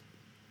us.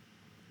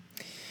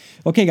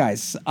 Okay,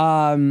 guys.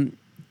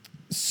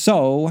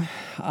 So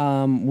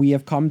we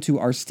have come to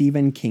our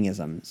Stephen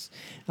Kingisms,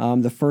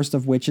 the first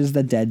of which is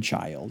The Dead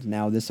Child.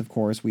 Now, this, of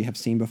course, we have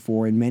seen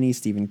before in many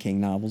Stephen King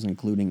novels,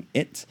 including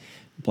It,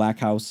 Black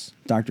House,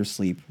 Dr.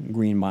 Sleep,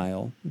 Green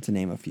Mile, to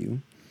name a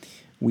few.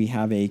 We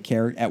have a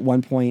character at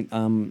one point,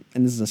 and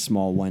this is a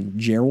small one,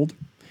 Gerald.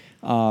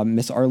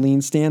 Miss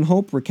Arlene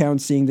Stanhope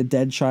recounts seeing the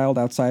dead child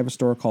outside of a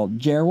store called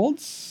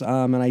Gerald's,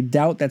 and I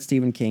doubt that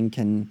Stephen King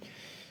can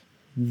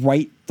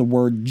write the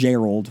word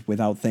Gerald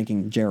without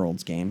thinking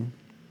Gerald's Game.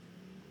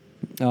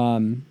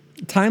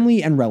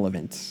 Timely and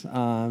relevant,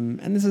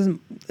 and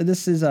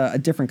this is a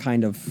different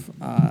kind of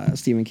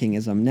Stephen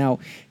Kingism. Now,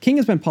 King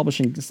has been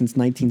publishing since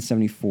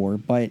 1974,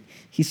 but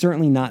he's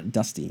certainly not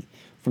dusty.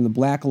 From the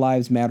Black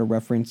Lives Matter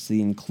reference to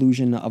the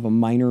inclusion of a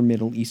minor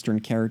Middle Eastern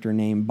character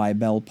named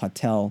Bibel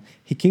Patel,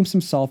 he keeps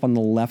himself on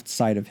the left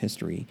side of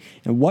history.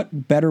 And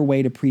what better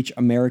way to preach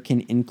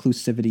American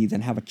inclusivity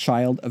than have a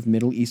child of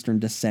Middle Eastern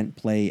descent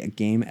play a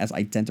game as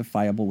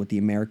identifiable with the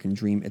American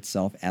dream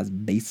itself as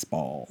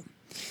baseball?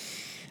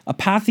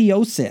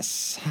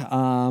 Apotheosis.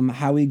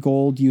 Howie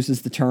Gold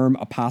uses the term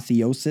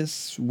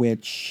apotheosis,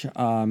 which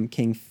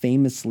King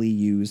famously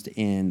used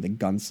in The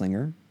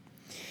Gunslinger.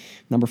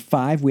 Number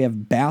 5, we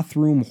have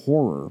bathroom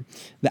horror.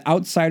 The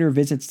Outsider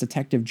visits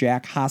Detective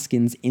Jack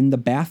Hoskins in the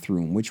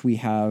bathroom, which we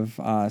have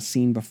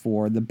seen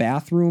before. The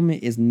bathroom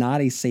is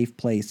not a safe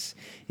place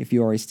if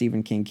you are a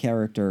Stephen King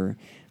character,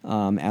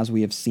 as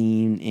we have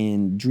seen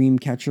in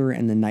Dreamcatcher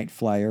and The Night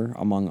Flyer,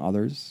 among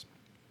others.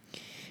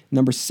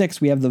 Number 6,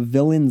 we have the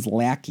villain's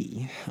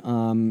lackey.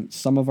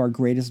 Some of our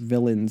greatest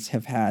villains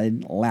have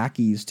had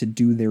lackeys to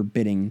do their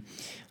bidding,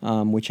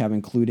 which have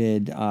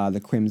included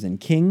the Crimson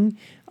King,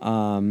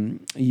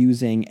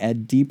 using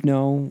Ed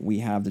Deepno. We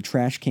have the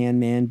Trash Can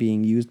Man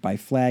being used by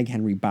Flag,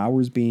 Henry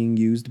Bowers being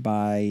used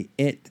by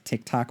It, the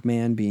TikTok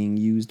Man being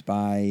used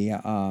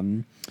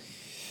by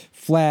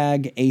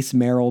Flag, Ace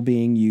Merrill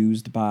being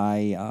used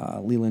by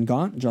Leland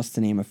Gaunt, just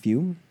to name a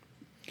few.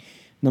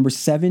 Number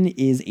 7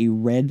 is a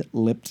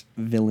red-lipped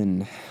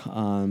villain.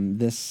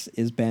 This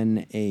has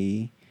been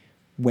a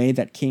way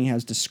that King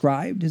has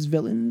described his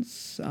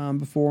villains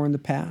before in the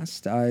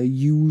past,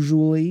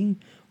 usually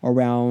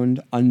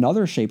around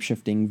another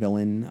shape-shifting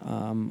villain,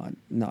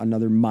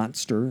 another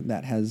monster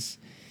that has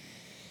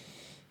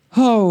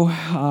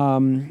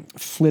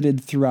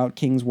flitted throughout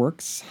King's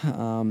works,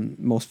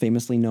 most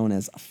famously known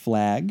as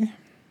Flag.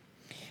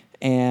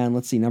 And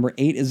let's see, number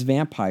 8 is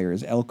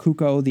vampires. El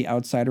Cuco, the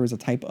Outsider, is a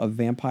type of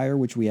vampire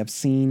which we have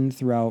seen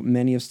throughout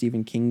many of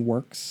Stephen King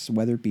works,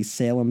 whether it be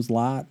Salem's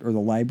Lot or The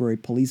Library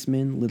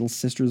Policeman, Little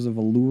Sisters of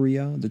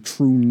Illyria, The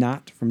True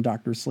Knot from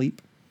Dr.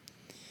 Sleep.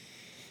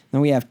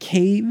 Then we have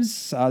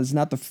caves. This is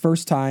not the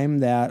first time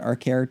that our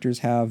characters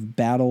have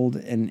battled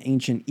an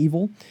ancient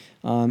evil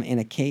in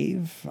a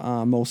cave.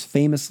 Most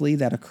famously,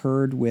 that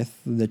occurred with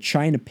the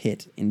China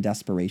Pit in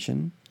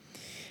Desperation.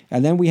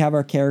 And then we have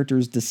our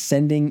characters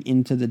descending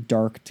into the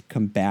dark to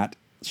combat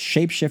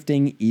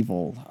shape-shifting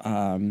evil.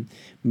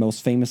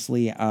 Most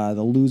famously,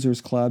 the Losers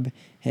Club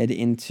head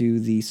into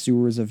the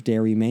sewers of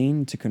Derry,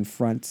 Maine to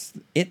confront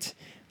it.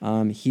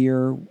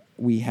 Here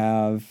we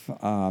have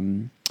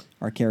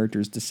our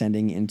characters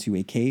descending into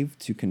a cave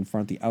to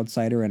confront the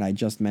Outsider, and I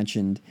just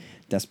mentioned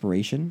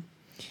Desperation.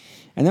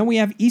 And then we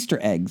have Easter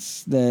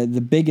eggs. The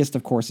biggest,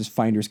 of course, is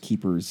Finders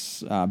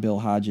Keepers,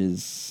 Bill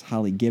Hodges,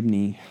 Holly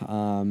Gibney.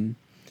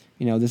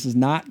 This is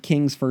not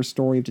King's first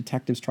story of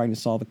detectives trying to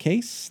solve a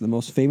case. The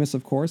most famous,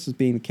 of course, is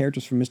being the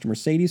characters from Mr.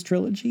 Mercedes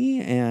trilogy,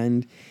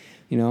 and,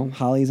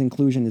 Holly's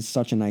inclusion is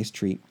such a nice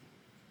treat.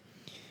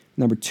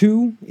 Number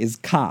 2 is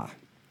Ka.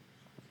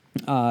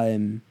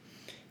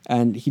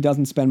 And he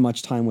doesn't spend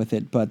much time with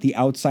it, but the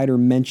Outsider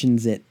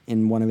mentions it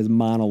in one of his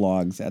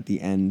monologues at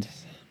the end.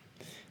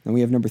 Then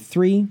we have number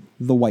 3,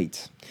 the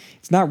White.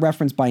 It's not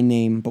referenced by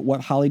name, but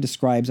what Holly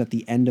describes at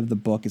the end of the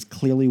book is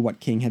clearly what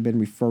King had been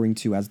referring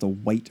to as the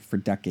White for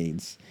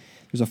decades.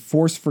 There's a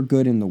force for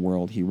good in the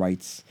world, he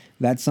writes.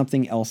 That's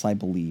something else I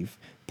believe.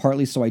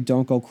 Partly so I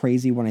don't go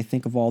crazy when I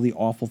think of all the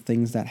awful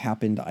things that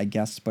happened, I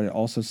guess, but it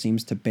also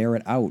seems to bear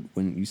it out,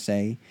 wouldn't you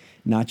say?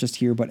 Not just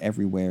here, but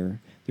everywhere.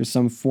 There's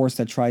some force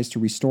that tries to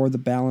restore the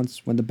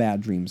balance when the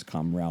bad dreams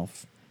come,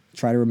 Ralph.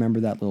 Try to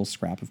remember that little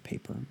scrap of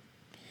paper.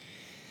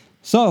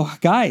 So,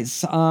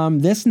 guys,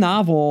 this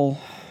novel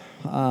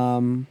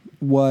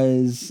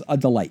was a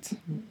delight,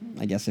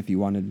 I guess, if you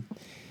wanted to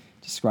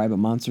describe a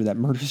monster that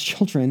murders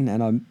children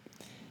and an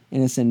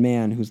innocent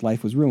man whose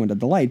life was ruined, a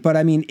delight. But,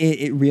 I mean,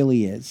 it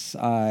really is.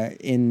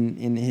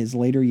 In his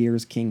later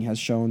years, King has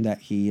shown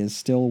that he is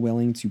still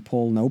willing to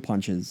pull no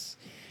punches.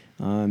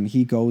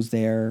 He goes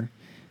there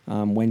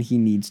when he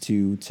needs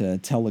to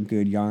tell a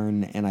good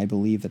yarn, and I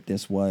believe that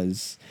this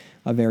was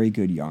a very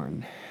good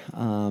yarn.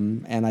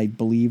 And I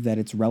believe that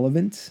it's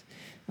relevant.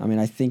 I mean,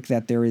 I think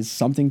that there is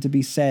something to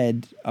be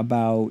said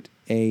about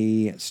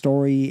a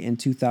story in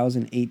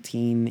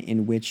 2018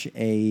 in which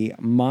a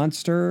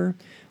monster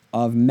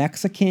of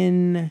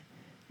Mexican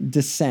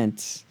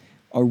descent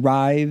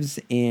arrives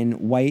in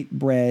white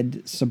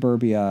bread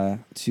suburbia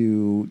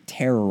to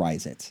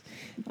terrorize it.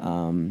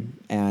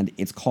 And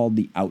it's called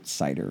The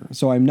Outsider.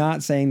 So I'm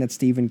not saying that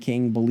Stephen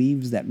King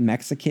believes that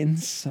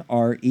Mexicans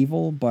are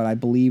evil, but I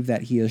believe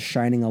that he is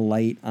shining a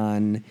light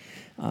on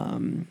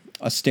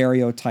a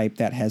stereotype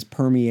that has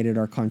permeated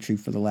our country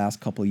for the last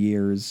couple of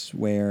years,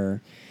 where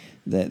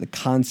the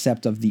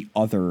concept of the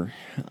other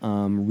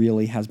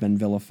really has been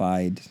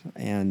vilified.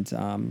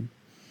 And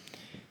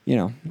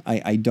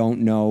I don't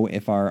know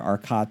if our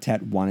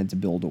quartet wanted to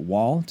build a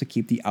wall to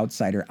keep the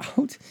outsider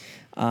out,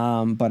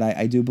 but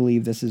I do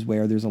believe this is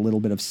where there's a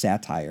little bit of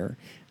satire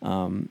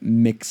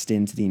mixed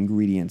into the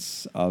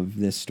ingredients of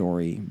this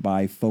story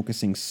by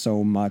focusing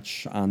so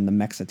much on the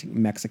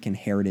Mexican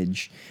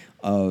heritage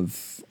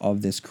of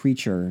this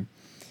creature,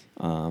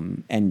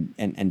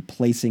 and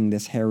placing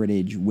this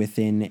heritage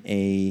within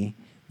a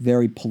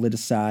very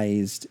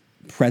politicized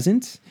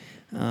present.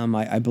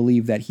 I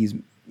believe that he's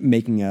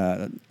making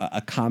a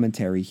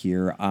commentary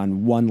here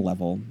on one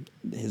level.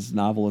 His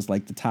novel is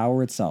like the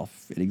tower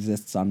itself. It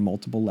exists on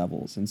multiple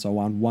levels. And so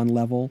on one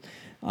level,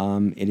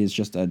 it is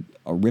just a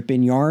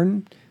rip-in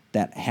yarn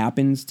that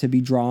happens to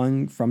be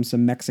drawing from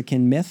some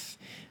Mexican myth.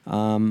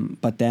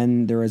 But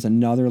then there is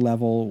another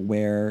level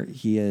where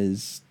he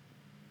is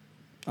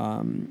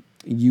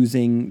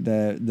using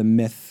the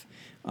myth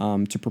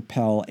to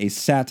propel a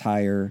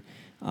satire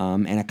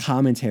and a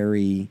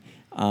commentary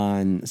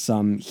on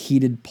some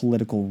heated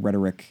political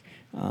rhetoric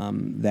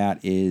that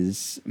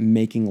is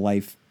making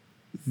life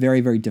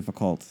very, very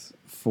difficult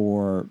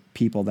for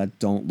people that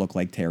don't look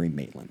like Terry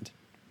Maitland.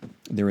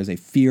 There is a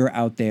fear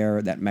out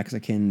there that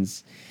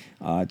Mexicans,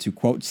 to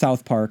quote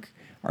South Park,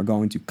 are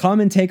going to come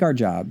and take our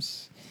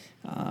jobs.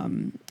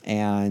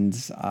 And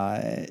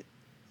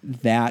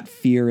that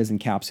fear is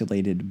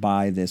encapsulated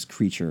by this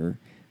creature,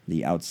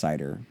 the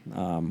outsider,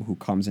 who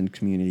comes in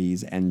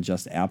communities and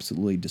just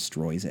absolutely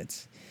destroys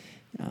it.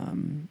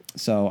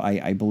 So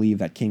I believe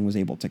that King was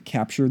able to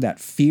capture that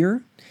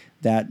fear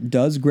that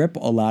does grip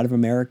a lot of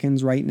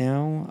Americans right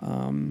now.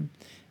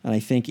 And I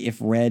think if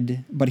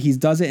read, but he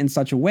does it in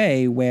such a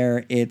way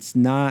where it's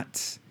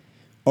not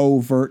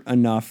overt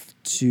enough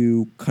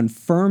to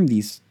confirm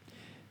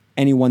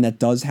anyone that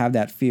does have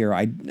that fear.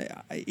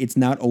 It's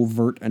not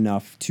overt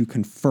enough to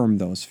confirm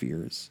those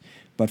fears.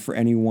 But for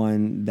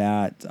anyone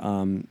that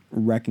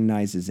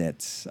recognizes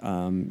it,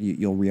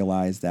 you'll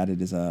realize that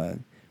it is a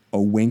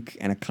wink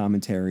and a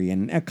commentary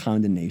and a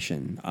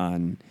condemnation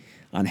on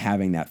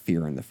having that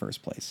fear in the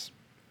first place.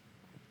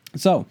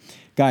 So,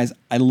 guys,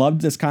 I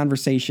loved this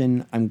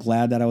conversation. I'm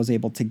glad that I was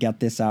able to get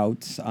this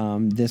out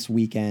this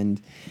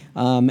weekend.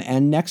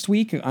 And next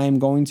week, I'm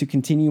going to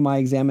continue my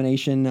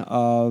examination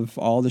of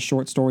all the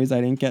short stories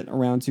I didn't get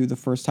around to the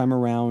first time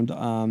around.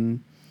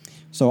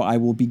 So I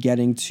will be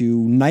getting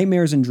to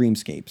Nightmares and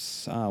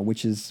Dreamscapes,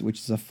 which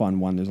is a fun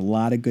one. There's a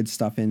lot of good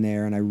stuff in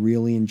there, and I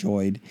really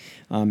enjoyed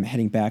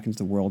heading back into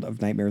the world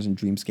of Nightmares and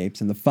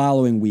Dreamscapes. And the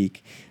following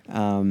week,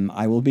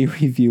 I will be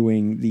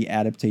reviewing the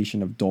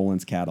adaptation of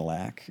Dolan's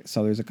Cadillac.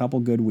 So there's a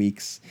couple good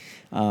weeks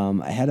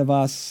ahead of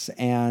us,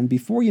 and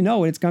before you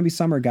know it, it's going to be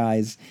summer,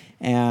 guys.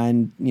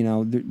 And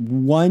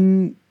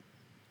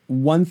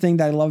one thing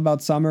that I love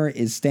about summer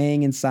is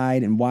staying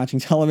inside and watching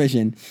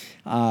television.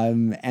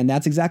 And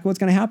that's exactly what's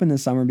going to happen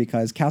this summer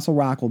because Castle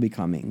Rock will be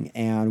coming.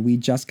 And we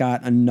just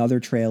got another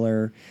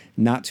trailer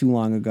not too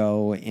long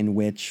ago in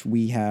which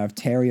we have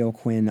Terry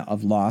O'Quinn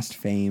of Lost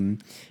fame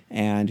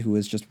and who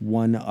is just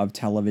one of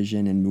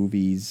television and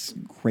movies'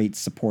 great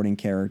supporting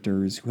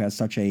characters, who has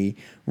such a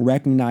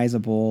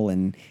recognizable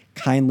and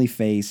kindly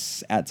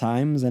face at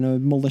times and a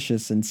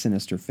malicious and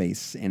sinister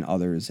face in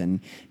others. And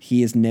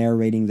he is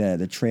narrating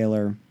the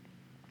trailer,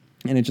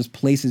 and it just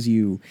places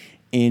you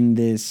in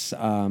this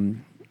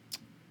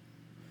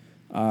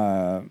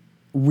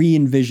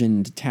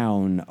re-envisioned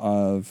town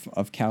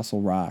of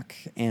Castle Rock.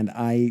 And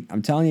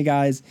I'm telling you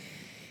guys,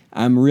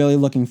 I'm really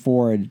looking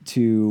forward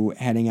to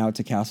heading out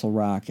to Castle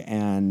Rock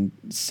and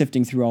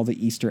sifting through all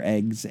the Easter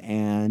eggs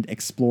and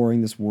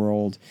exploring this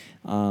world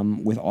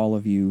with all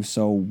of you.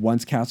 So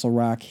once Castle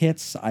Rock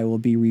hits, I will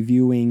be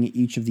reviewing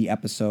each of the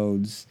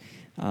episodes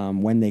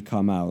when they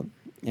come out.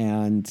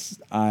 And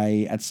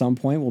I, at some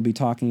point, will be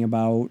talking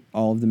about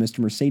all of the Mr.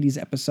 Mercedes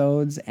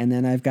episodes. And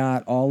then I've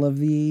got all of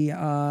the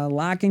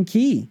Lock and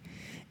Key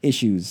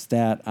issues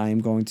that I'm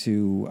going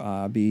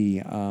to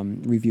be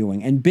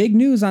reviewing. And big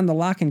news on the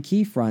Lock and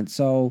Key front.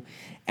 So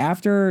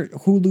after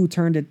Hulu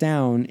turned it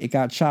down, it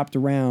got chopped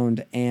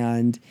around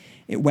and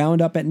it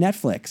wound up at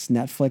Netflix.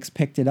 Netflix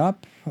picked it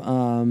up.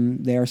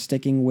 They are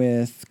sticking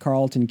with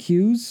Carlton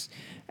Cuse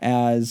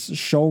as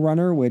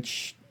showrunner,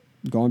 which,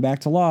 going back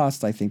to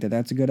Lost, I think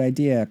that's a good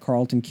idea.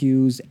 Carlton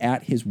Cuse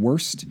at his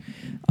worst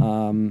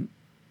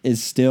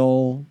is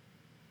still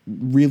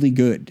really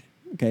good.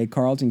 Okay,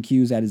 Carlton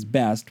Cuse at his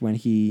best, when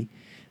he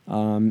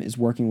is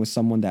working with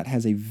someone that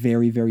has a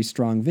very, very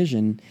strong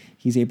vision,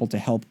 he's able to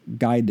help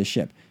guide the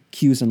ship.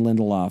 Cuse and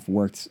Lindelof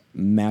worked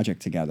magic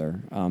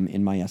together,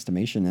 in my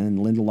estimation, and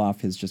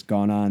Lindelof has just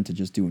gone on to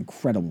just do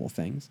incredible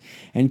things.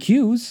 And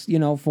Cuse,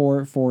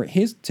 for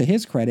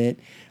his credit,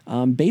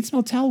 Bates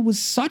Motel was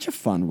such a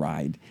fun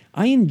ride.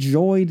 I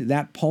enjoyed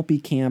that pulpy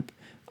camp,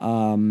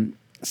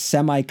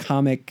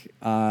 semi-comic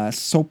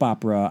soap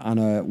opera on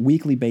a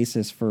weekly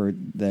basis for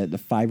the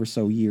 5 or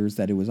so years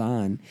that it was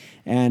on.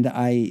 And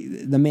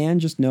the man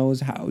just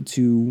knows how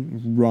to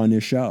run a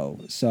show.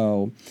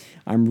 So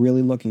I'm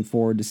really looking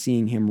forward to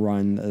seeing him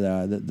run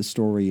the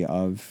story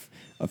of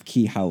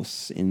Key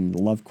House in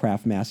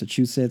Lovecraft,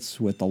 Massachusetts,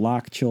 with the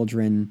Locke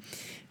children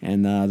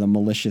and the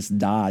malicious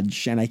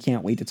Dodge. And I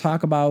can't wait to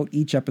talk about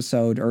each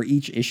episode or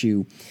each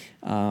issue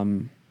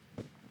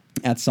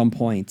at some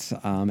point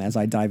as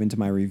I dive into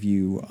my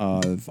review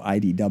of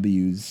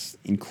IDW's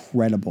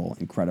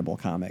incredible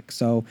comic.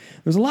 So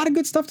there's a lot of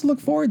good stuff to look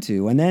forward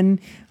to. And then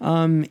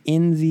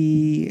in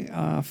the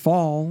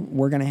fall,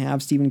 we're going to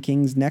have Stephen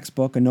King's next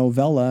book, a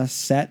novella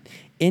set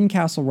in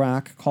Castle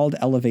Rock called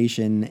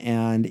Elevation,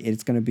 and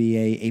it's going to be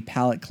a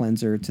palate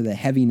cleanser to the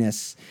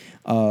heaviness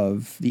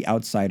of The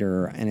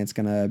Outsider, and it's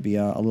going to be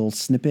a little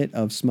snippet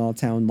of small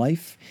town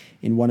life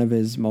in one of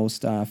his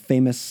most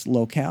famous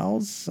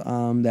locales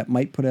that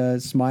might put a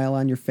smile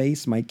on your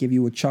face, might give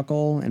you a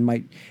chuckle, and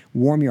might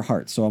warm your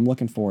heart. So I'm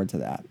looking forward to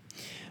that.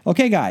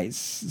 Okay, guys.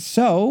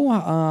 So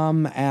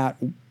at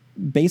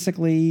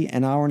basically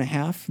an hour and a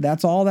half,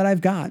 that's all that I've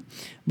got.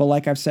 But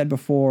like I've said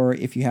before,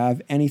 if you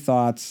have any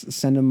thoughts,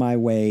 send them my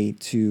way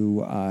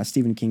to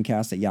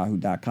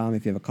StephenKingcast@yahoo.com.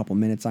 If you have a couple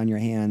minutes on your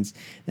hands,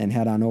 then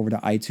head on over to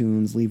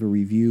iTunes, leave a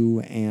review.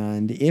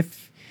 And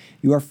if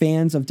you are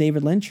fans of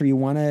David Lynch or you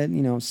want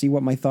to, see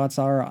what my thoughts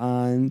are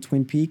on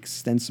Twin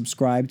Peaks, then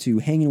subscribe to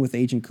Hanging with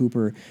Agent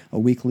Cooper, a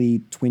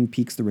weekly Twin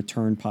Peaks The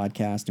Return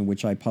podcast in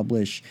which I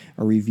publish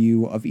a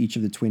review of each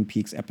of the Twin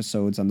Peaks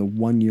episodes on the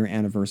 1-year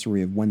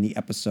anniversary of when the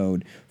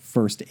episode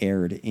first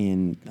aired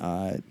in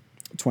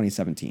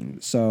 2017.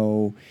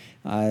 So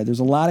there's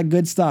a lot of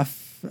good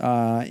stuff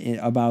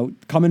about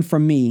coming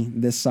from me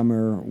this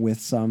summer with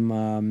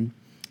some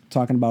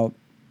talking about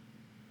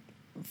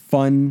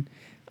fun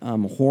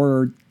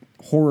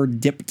horror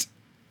dipped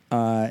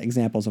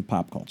examples of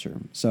pop culture.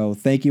 So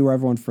thank you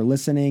everyone for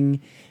listening,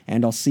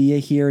 and I'll see you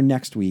here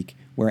next week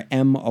where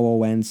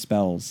MOON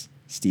spells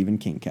Stephen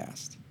King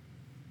Cast.